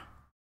far.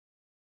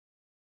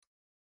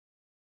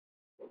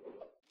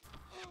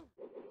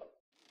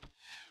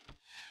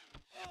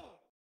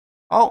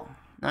 Oh,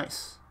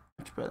 nice.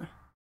 Much better.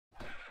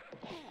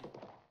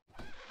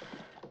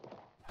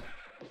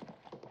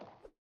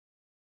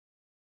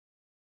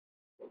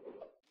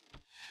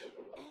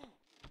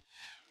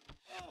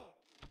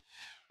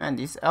 Man,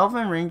 these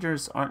Elven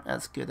Rangers aren't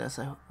as good as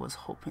I was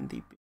hoping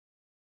they'd be.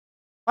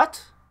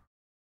 What?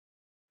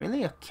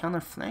 Really? A counter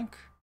flank?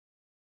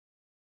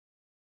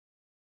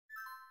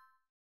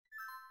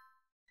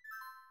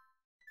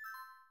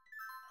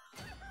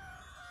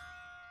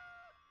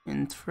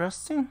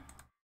 Interesting.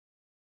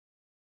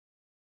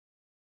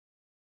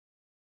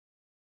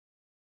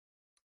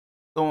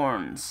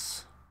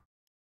 Thorns.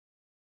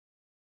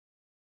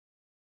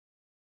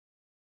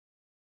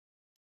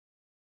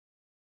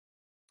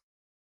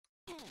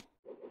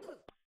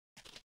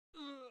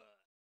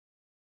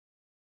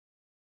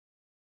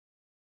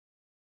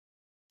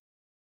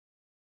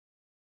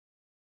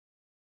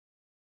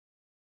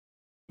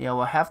 Yeah,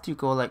 we'll have to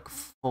go like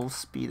full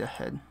speed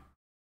ahead.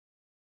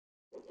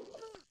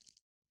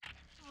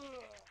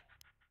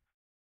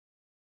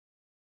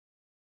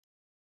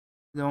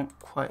 Don't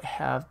quite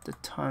have the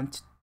time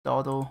to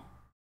dawdle.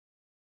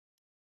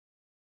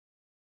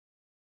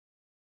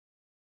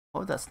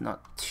 Oh, that's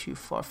not too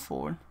far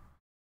forward.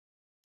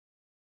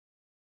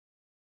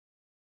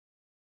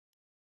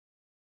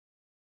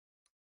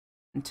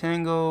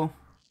 Entangle.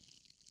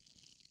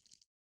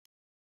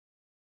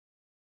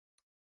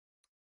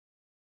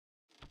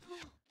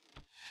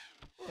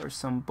 Or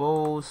some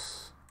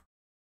bows.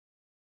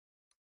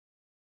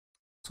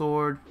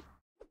 Sword.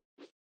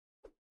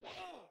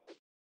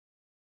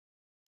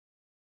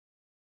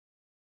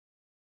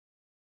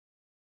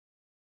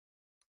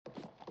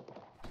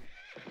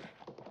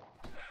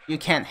 You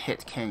can't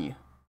hit, can you?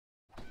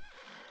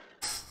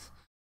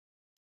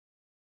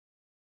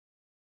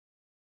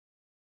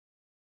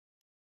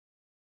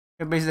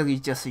 You're basically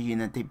just a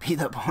unit they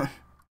beat up on.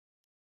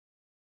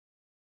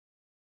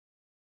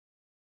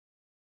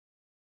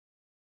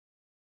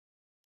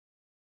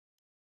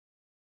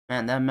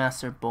 Man, that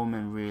Master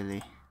Bowman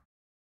really.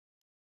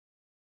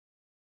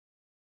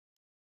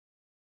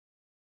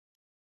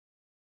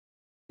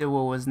 Did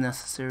what was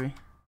necessary.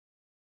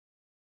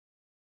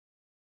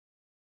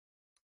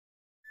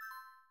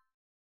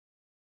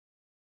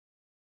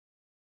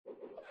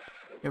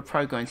 You're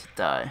probably going to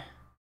die.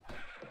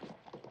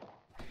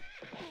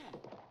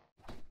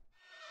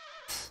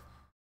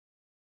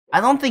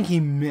 I don't think he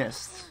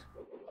missed.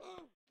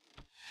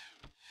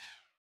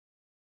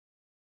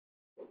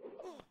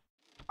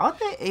 Are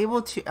they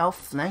able to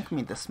outflank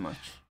me this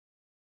much?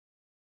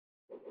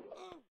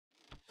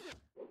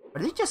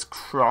 Are they just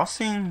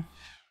crossing?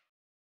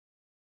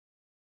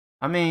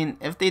 I mean,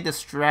 if they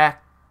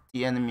distract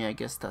the enemy, I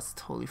guess that's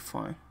totally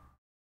fine.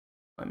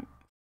 For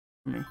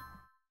me.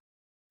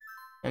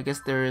 I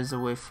guess there is a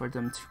way for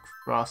them to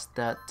cross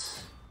that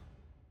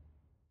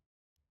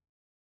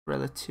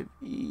relative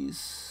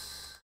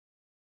ease.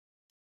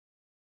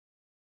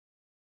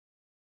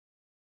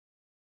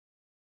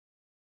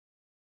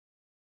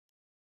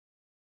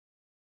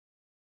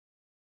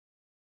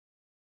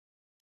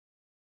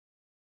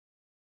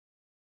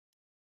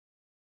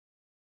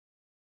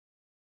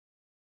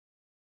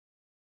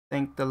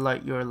 Thank the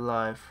light you're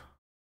alive.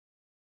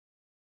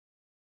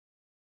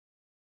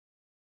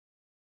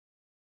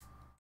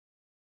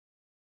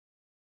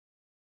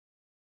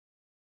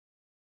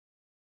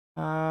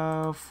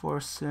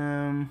 Force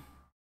him.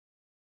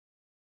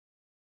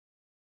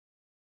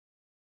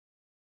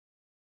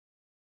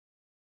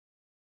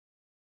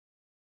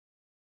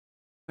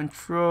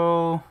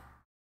 Control.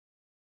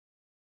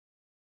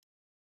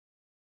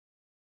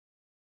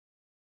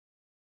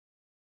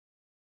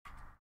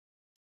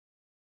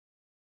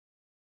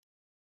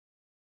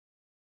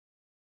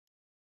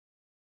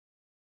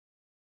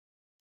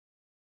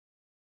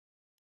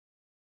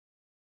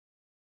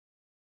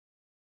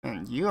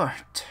 And you are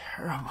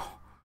terrible.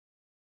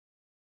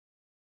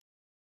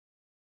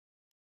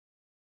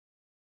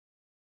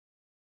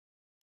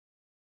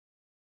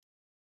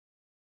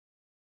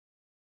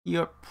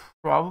 You're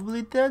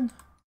probably dead.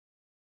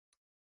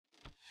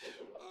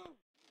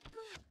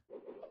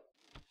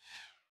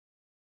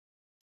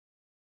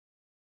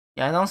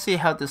 Yeah, I don't see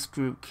how this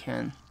group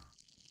can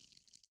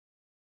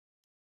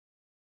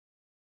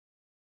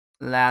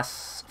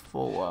last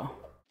for a while.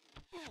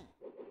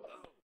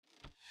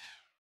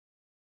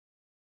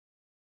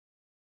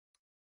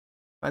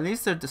 At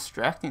least they're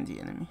distracting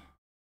the enemy.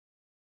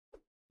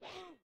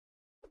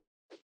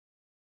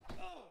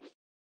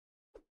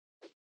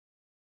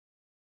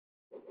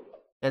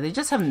 Yeah, they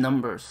just have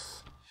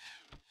numbers.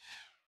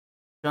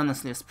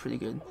 Honestly, it's pretty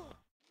good.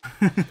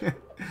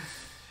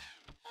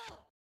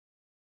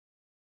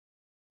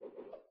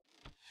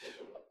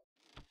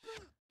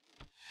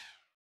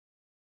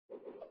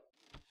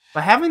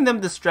 But having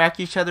them distract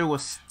each other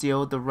was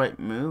still the right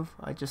move.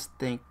 I just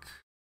think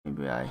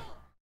maybe I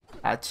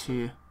had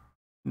to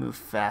move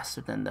faster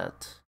than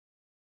that.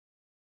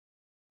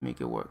 Make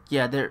it work.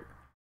 Yeah,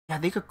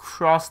 they could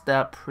cross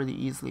that pretty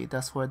easily.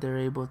 That's why they're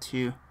able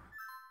to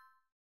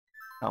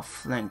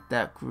outflank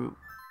that group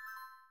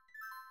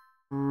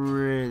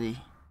really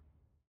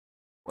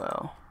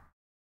well.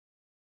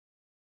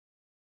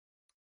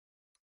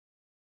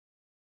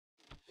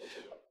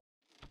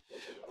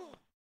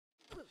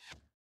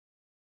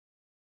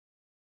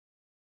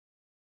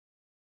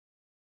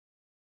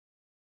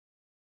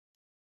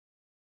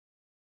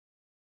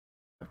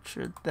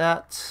 Capture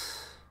that.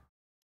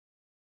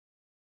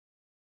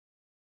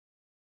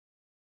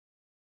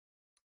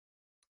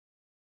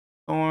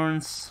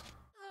 Thorns.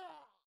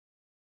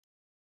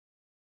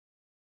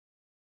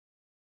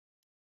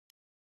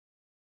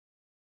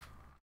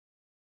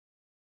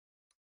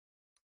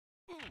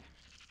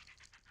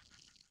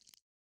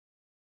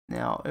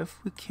 Now,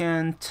 if we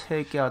can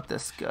take out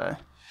this guy,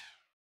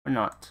 or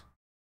not.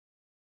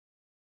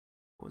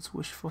 It was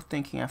wishful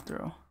thinking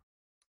after all.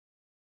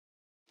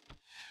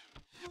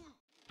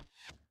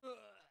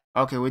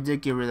 Okay, we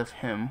did get rid of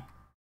him.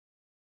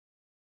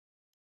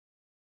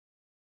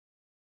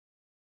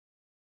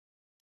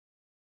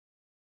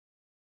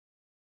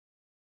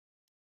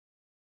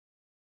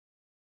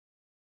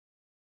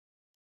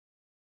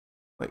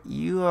 But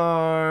you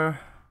are...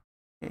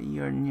 Yeah,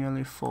 you are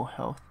nearly full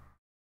health.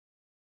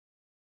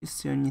 You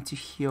still need to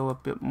heal a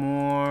bit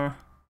more.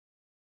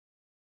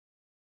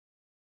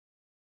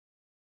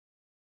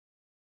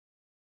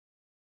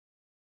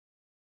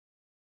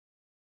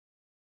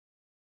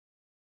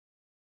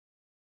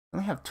 I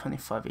only have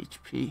 25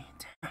 HP.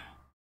 Damn.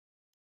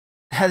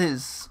 That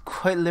is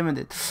quite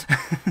limited.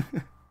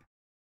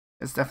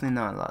 It's definitely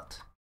not a lot.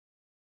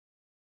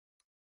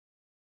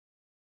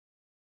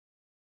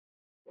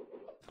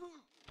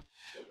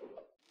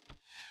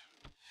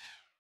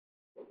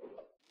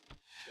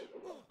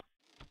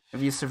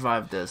 If you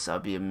survive this, I'll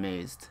be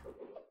amazed.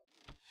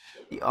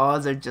 The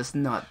odds are just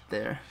not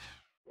there.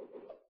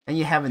 And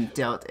you haven't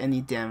dealt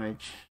any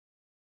damage.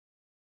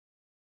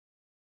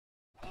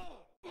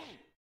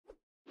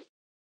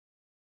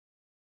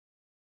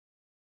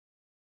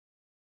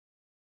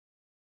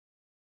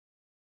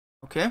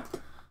 Okay.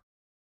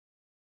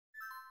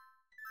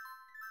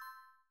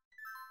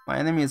 My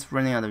enemy is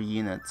running out of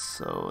units,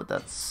 so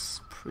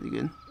that's pretty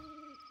good.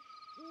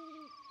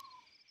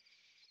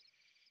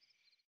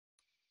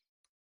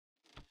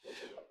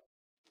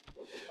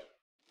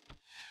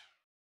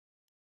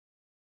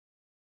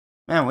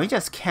 Man, we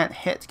just can't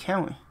hit,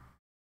 can we?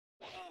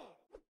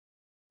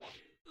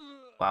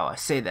 Wow, I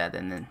say that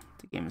and then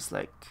the game is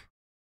like,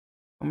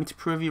 want me to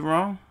prove you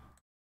wrong?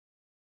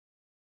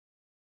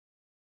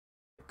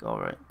 Like,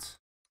 alright.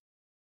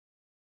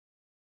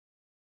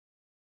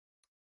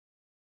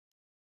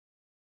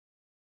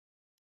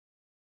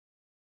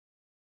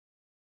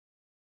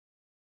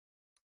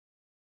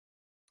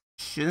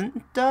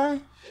 Shouldn't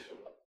die?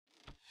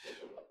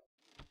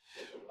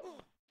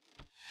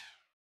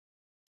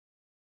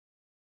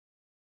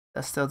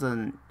 That still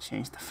doesn't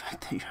change the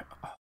fact that you're.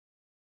 Oh.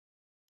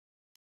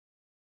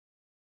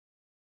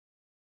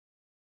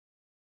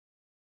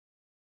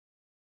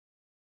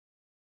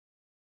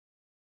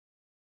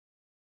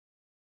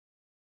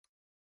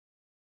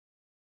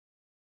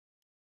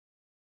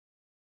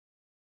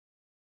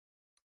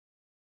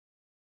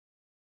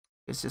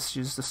 Let's just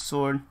use the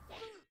sword.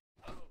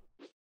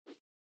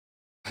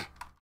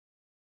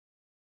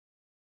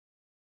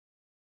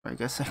 I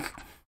guess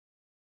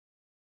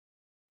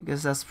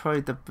that's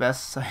probably the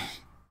best I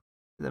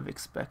could have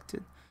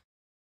expected.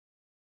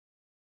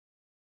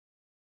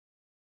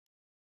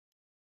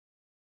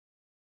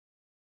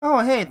 Oh,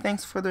 hey,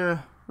 thanks for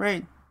the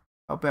raid,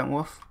 Hellbent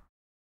Wolf.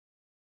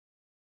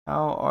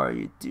 How are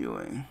you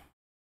doing?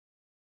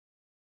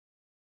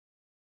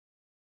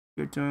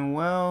 You're doing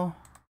well.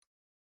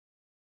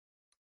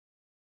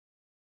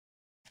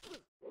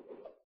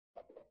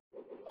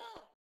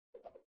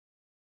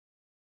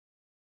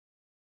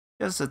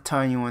 Just a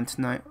tiny one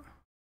tonight.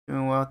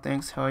 Doing well,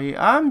 thanks. How are you?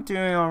 I'm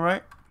doing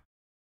alright.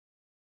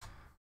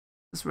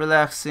 Just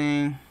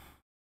relaxing.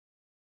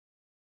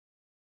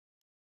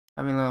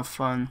 Having a little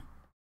fun.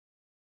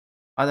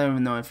 I don't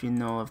even know if you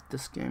know of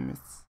this game.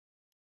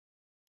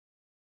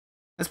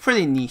 It's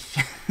pretty niche.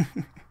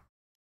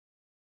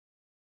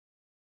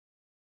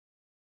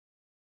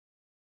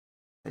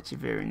 Actually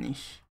very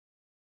niche.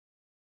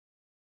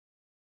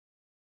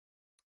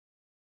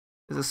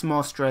 It's a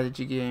small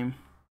strategy game.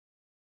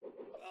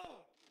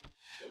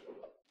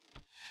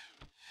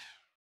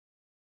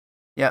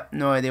 Yep,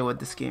 no idea what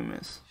this game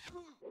is.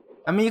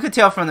 I mean, you could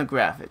tell from the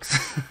graphics.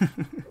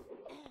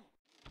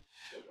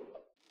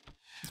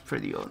 It's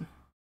pretty old.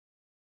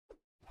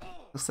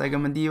 Looks like a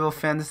medieval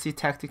fantasy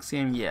tactics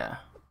game, yeah.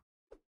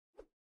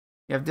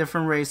 You have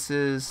different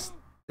races,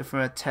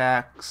 different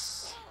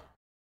attacks.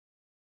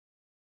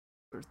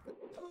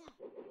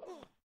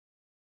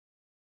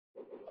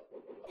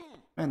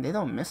 Man, they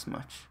don't miss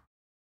much.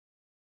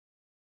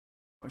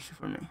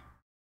 For me.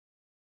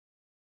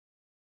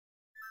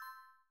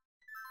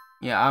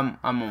 Yeah, I'm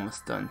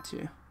almost done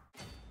too.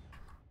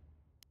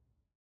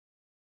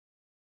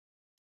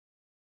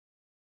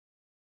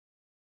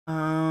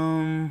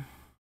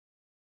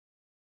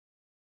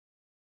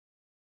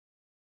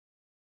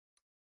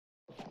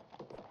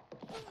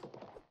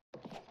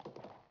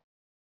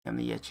 And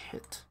the edge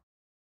hit.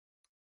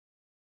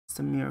 It's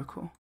a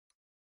miracle.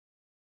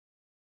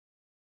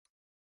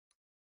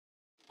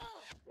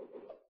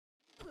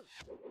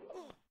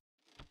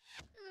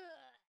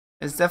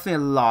 There's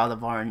definitely a lot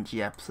of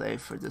RNG at play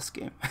for this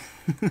game.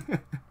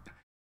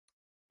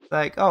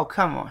 Like, oh,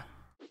 come on.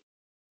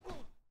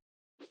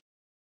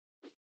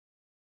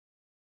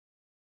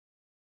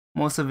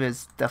 Most of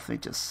it's definitely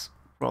just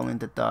rolling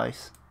the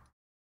dice.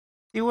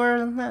 See where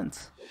it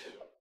lands.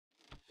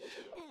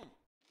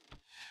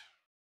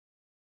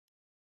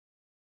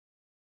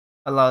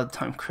 A lot of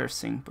time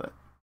cursing, but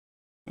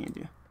what can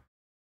you do?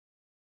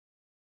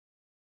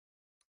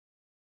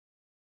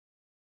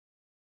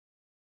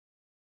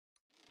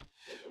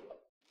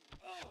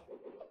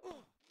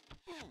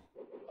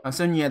 I'm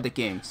so new at the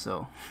game,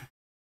 so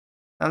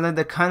not like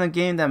the kind of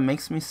game that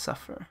makes me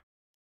suffer.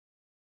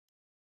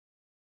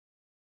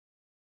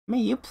 I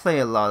mean, you play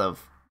a lot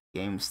of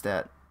games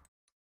that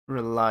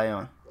rely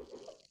on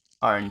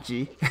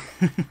RNG.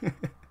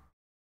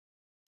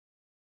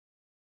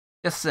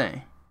 Just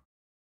saying.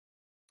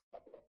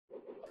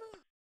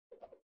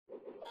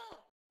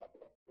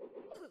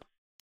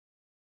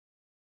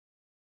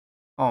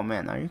 Oh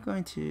man, are you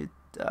going to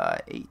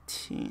die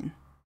 18?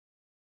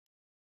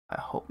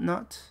 I hope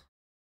not.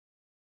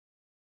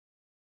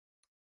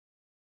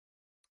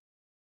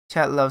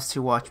 Chat loves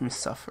to watch me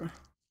suffer.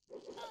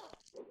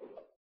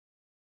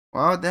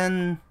 Well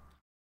then,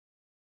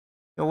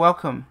 you're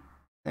welcome.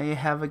 Now you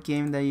have a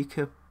game that you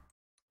could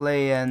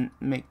play and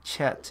make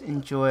chat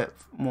enjoy it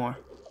more.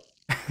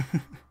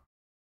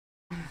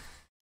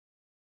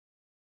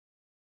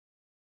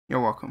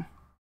 You're welcome.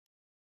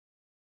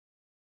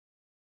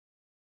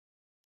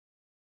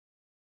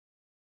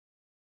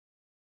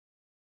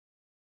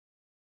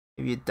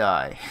 If you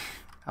die,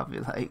 I'll be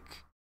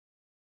like,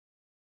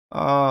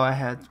 oh, I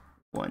had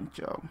one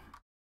job.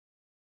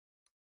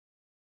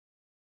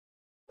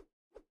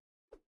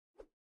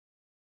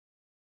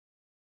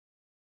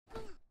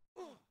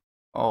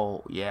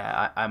 Oh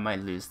yeah, I might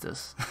lose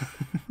this.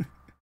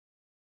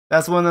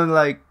 That's one of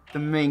like the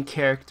main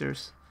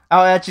characters.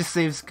 I'll actually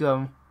save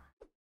Scum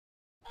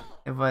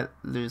if I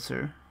lose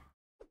her.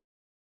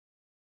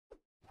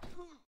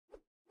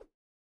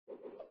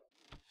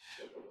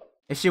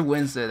 If she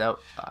wins it,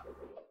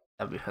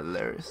 that'd be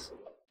hilarious.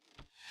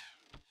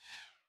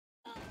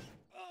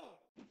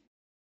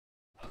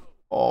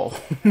 Oh.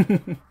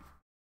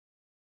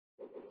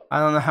 I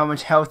don't know how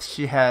much health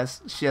she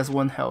has. She has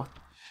 1 health.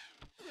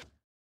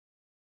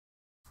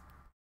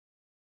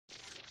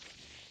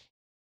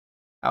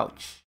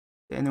 Ouch.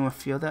 Did anyone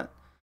feel that?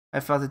 I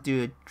felt it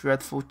do a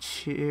dreadful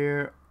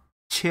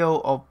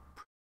chill of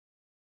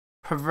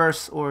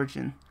perverse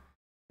origin.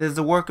 It is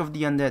the work of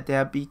the undead. They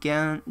have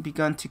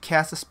begun to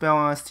cast a spell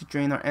on us to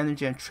drain our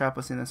energy and trap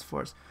us in this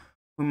forest.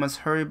 We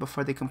must hurry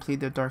before they complete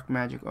their dark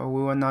magic, or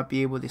we will not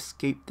be able to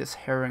escape this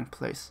harrowing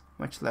place,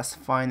 much less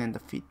find and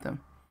defeat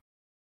them.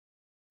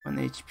 1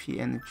 HP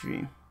and a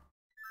dream.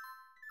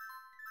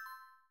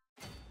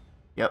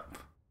 Yep.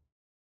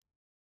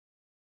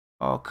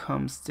 All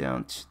comes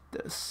down to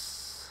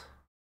this.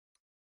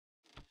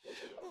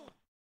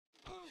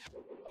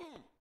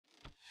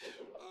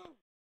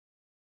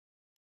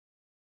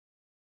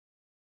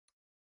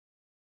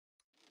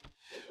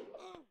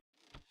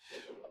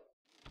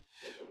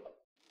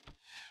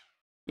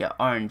 Yeah,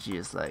 RNG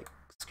is like,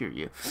 screw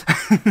you.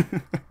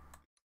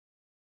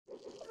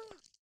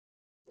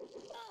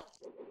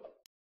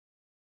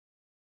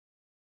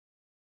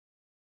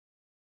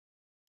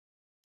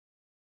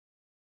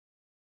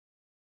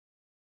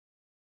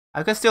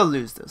 I could still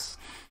lose this,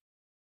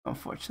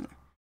 unfortunately.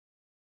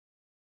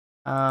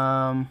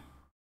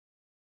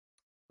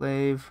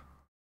 Slave.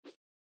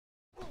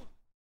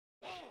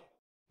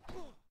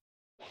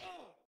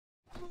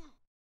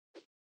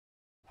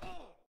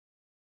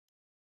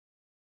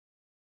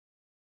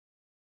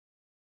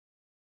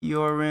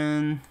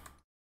 Urine.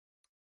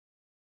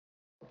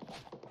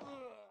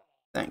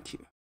 Thank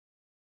you.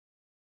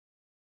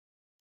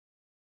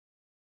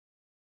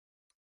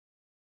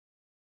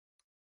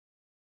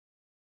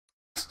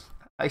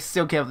 I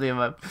still can't believe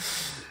I'm...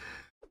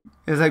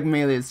 It's like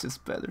melee is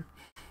just better.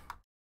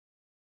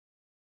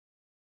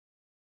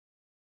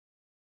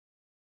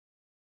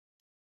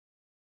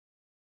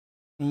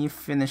 Can you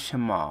finish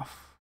him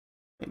off?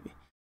 Maybe.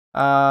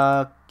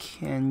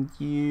 Can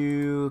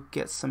you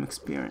get some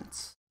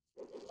experience?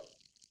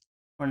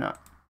 Or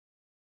not?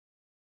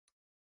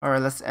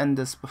 Alright, let's end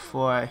this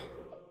before I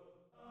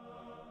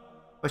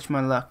push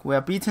my luck. We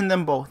have beaten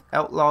them both,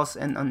 outlaws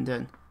and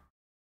undead.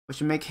 We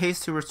should make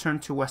haste to return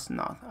to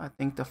Wesnoth. I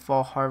think the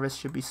fall harvest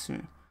should be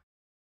soon.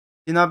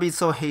 Do not be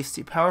so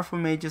hasty. Powerful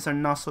mages are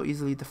not so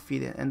easily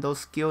defeated, and those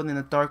skilled in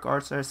the dark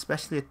arts are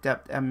especially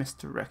adept at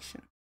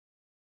misdirection.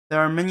 There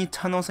are many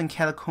tunnels and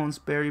catacombs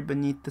buried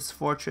beneath this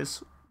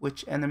fortress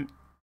which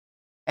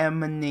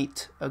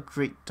emanate a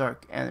great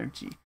dark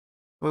energy.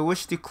 If we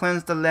wish to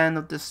cleanse the land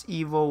of this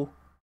evil,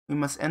 we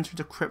must enter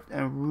the crypt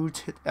and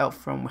root it out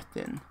from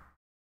within.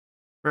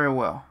 Very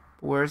well,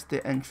 but where's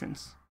the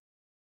entrance?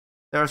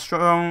 There are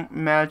strong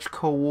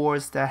magical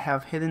wards that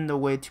have hidden the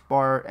way to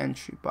bar our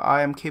entry, but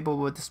I am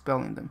capable of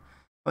dispelling them.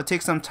 It will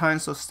take some time,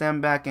 so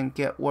stand back and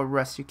get what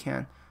rest you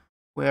can.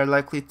 We are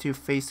likely to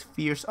face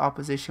fierce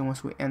opposition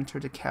once we enter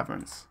the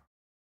caverns.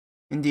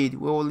 Indeed,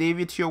 we will leave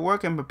you to your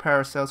work and prepare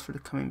ourselves for the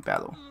coming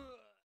battle.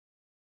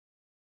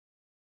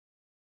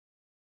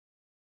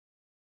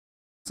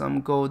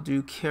 Some gold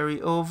do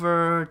carry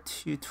over.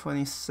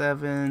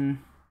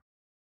 227.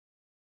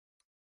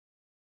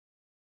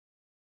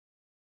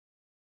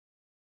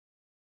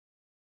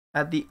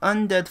 At the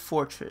undead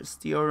fortress,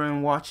 the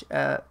Orin watch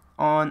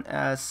on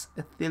as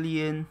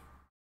Ethelio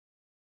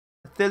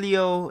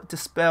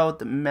dispelled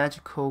the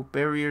magical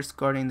barriers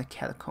guarding the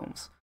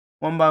catacombs.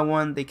 One by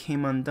one, they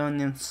came undone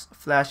in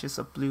flashes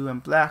of blue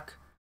and black.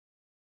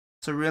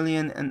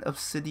 Cerulean and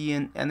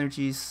obsidian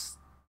energies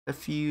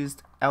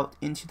diffused out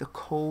into the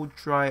cold,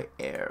 dry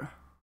air.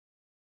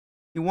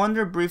 He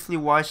wondered briefly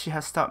why she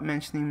had stopped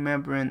mentioning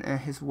Mebrin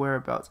and his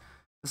whereabouts.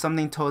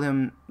 Something told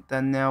him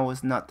that now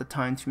was not the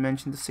time to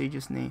mention the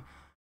sage's name.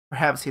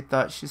 Perhaps, he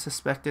thought, she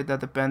suspected that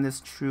the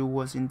bandit's true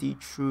was indeed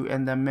true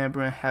and that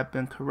Mebrin had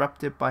been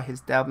corrupted by his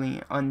dabbling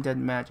in undead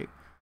magic.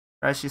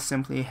 Perhaps she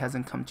simply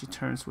hasn't come to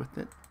terms with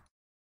it.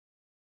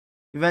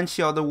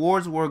 Eventually, all the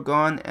wards were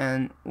gone,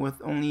 and with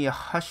only a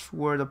hushed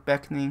word of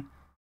beckoning,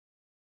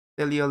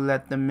 Delio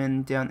led the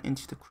men down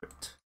into the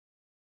crypt.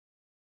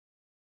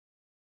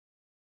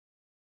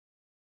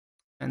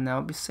 And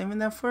I'll be saving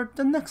that for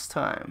the next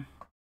time.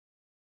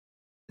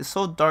 It's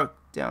so dark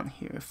down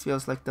here. It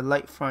feels like the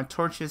light from our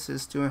torches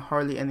is doing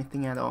hardly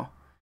anything at all.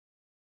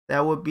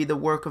 That would be the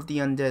work of the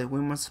undead. We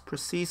must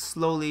proceed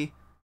slowly,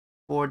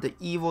 for the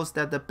evils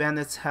that the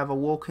bandits have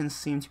awoken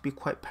seem to be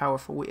quite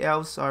powerful. We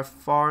elves are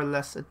far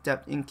less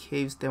adept in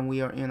caves than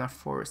we are in our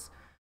forests.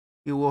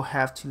 You will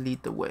have to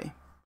lead the way.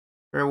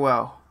 Very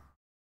well.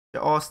 They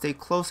all stay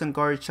close and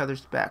guard each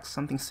other's backs.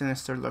 Something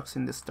sinister lurks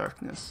in this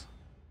darkness.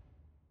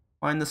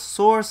 Find the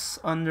source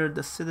under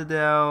the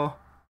citadel.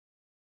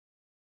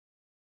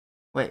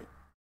 Wait,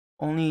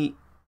 only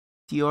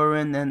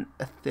Diorin and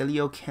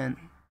Ethelio can...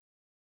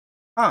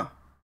 Huh.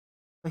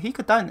 But he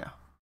could die now.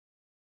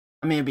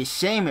 I mean, it'd be a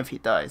shame if he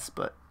dies,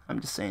 but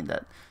I'm just saying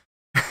that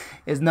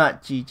it's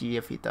not GG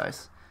if he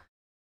dies.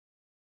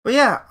 But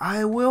yeah,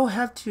 I will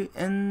have to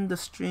end the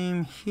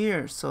stream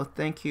here. So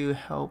thank you,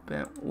 Help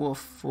and Wolf,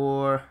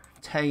 for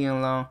tagging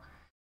along.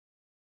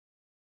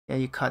 Yeah,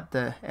 you caught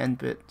the end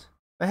bit.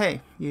 But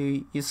hey,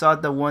 you saw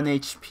the 1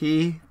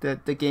 HP.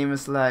 That the game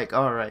is like,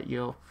 alright,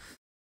 you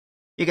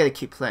gotta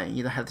keep playing.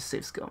 You don't have to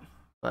save skill.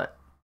 But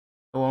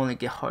it will only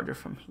get harder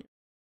from here.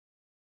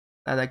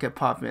 Glad I could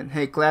pop in.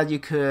 Hey, glad you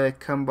could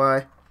come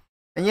by.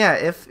 And yeah,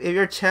 if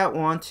your chat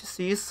wants to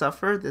see you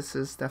suffer, this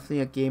is definitely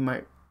a game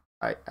I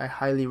I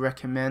highly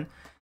recommend,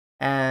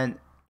 and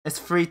it's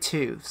free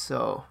too.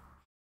 So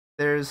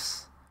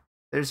there's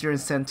your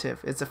incentive.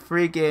 It's a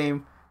free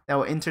game that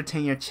will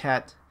entertain your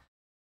chat.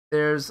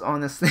 There's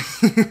honestly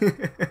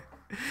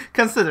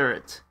consider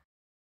it.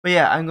 But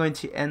yeah, I'm going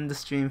to end the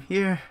stream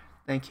here.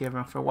 Thank you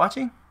everyone for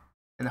watching,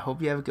 and I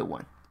hope you have a good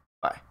one.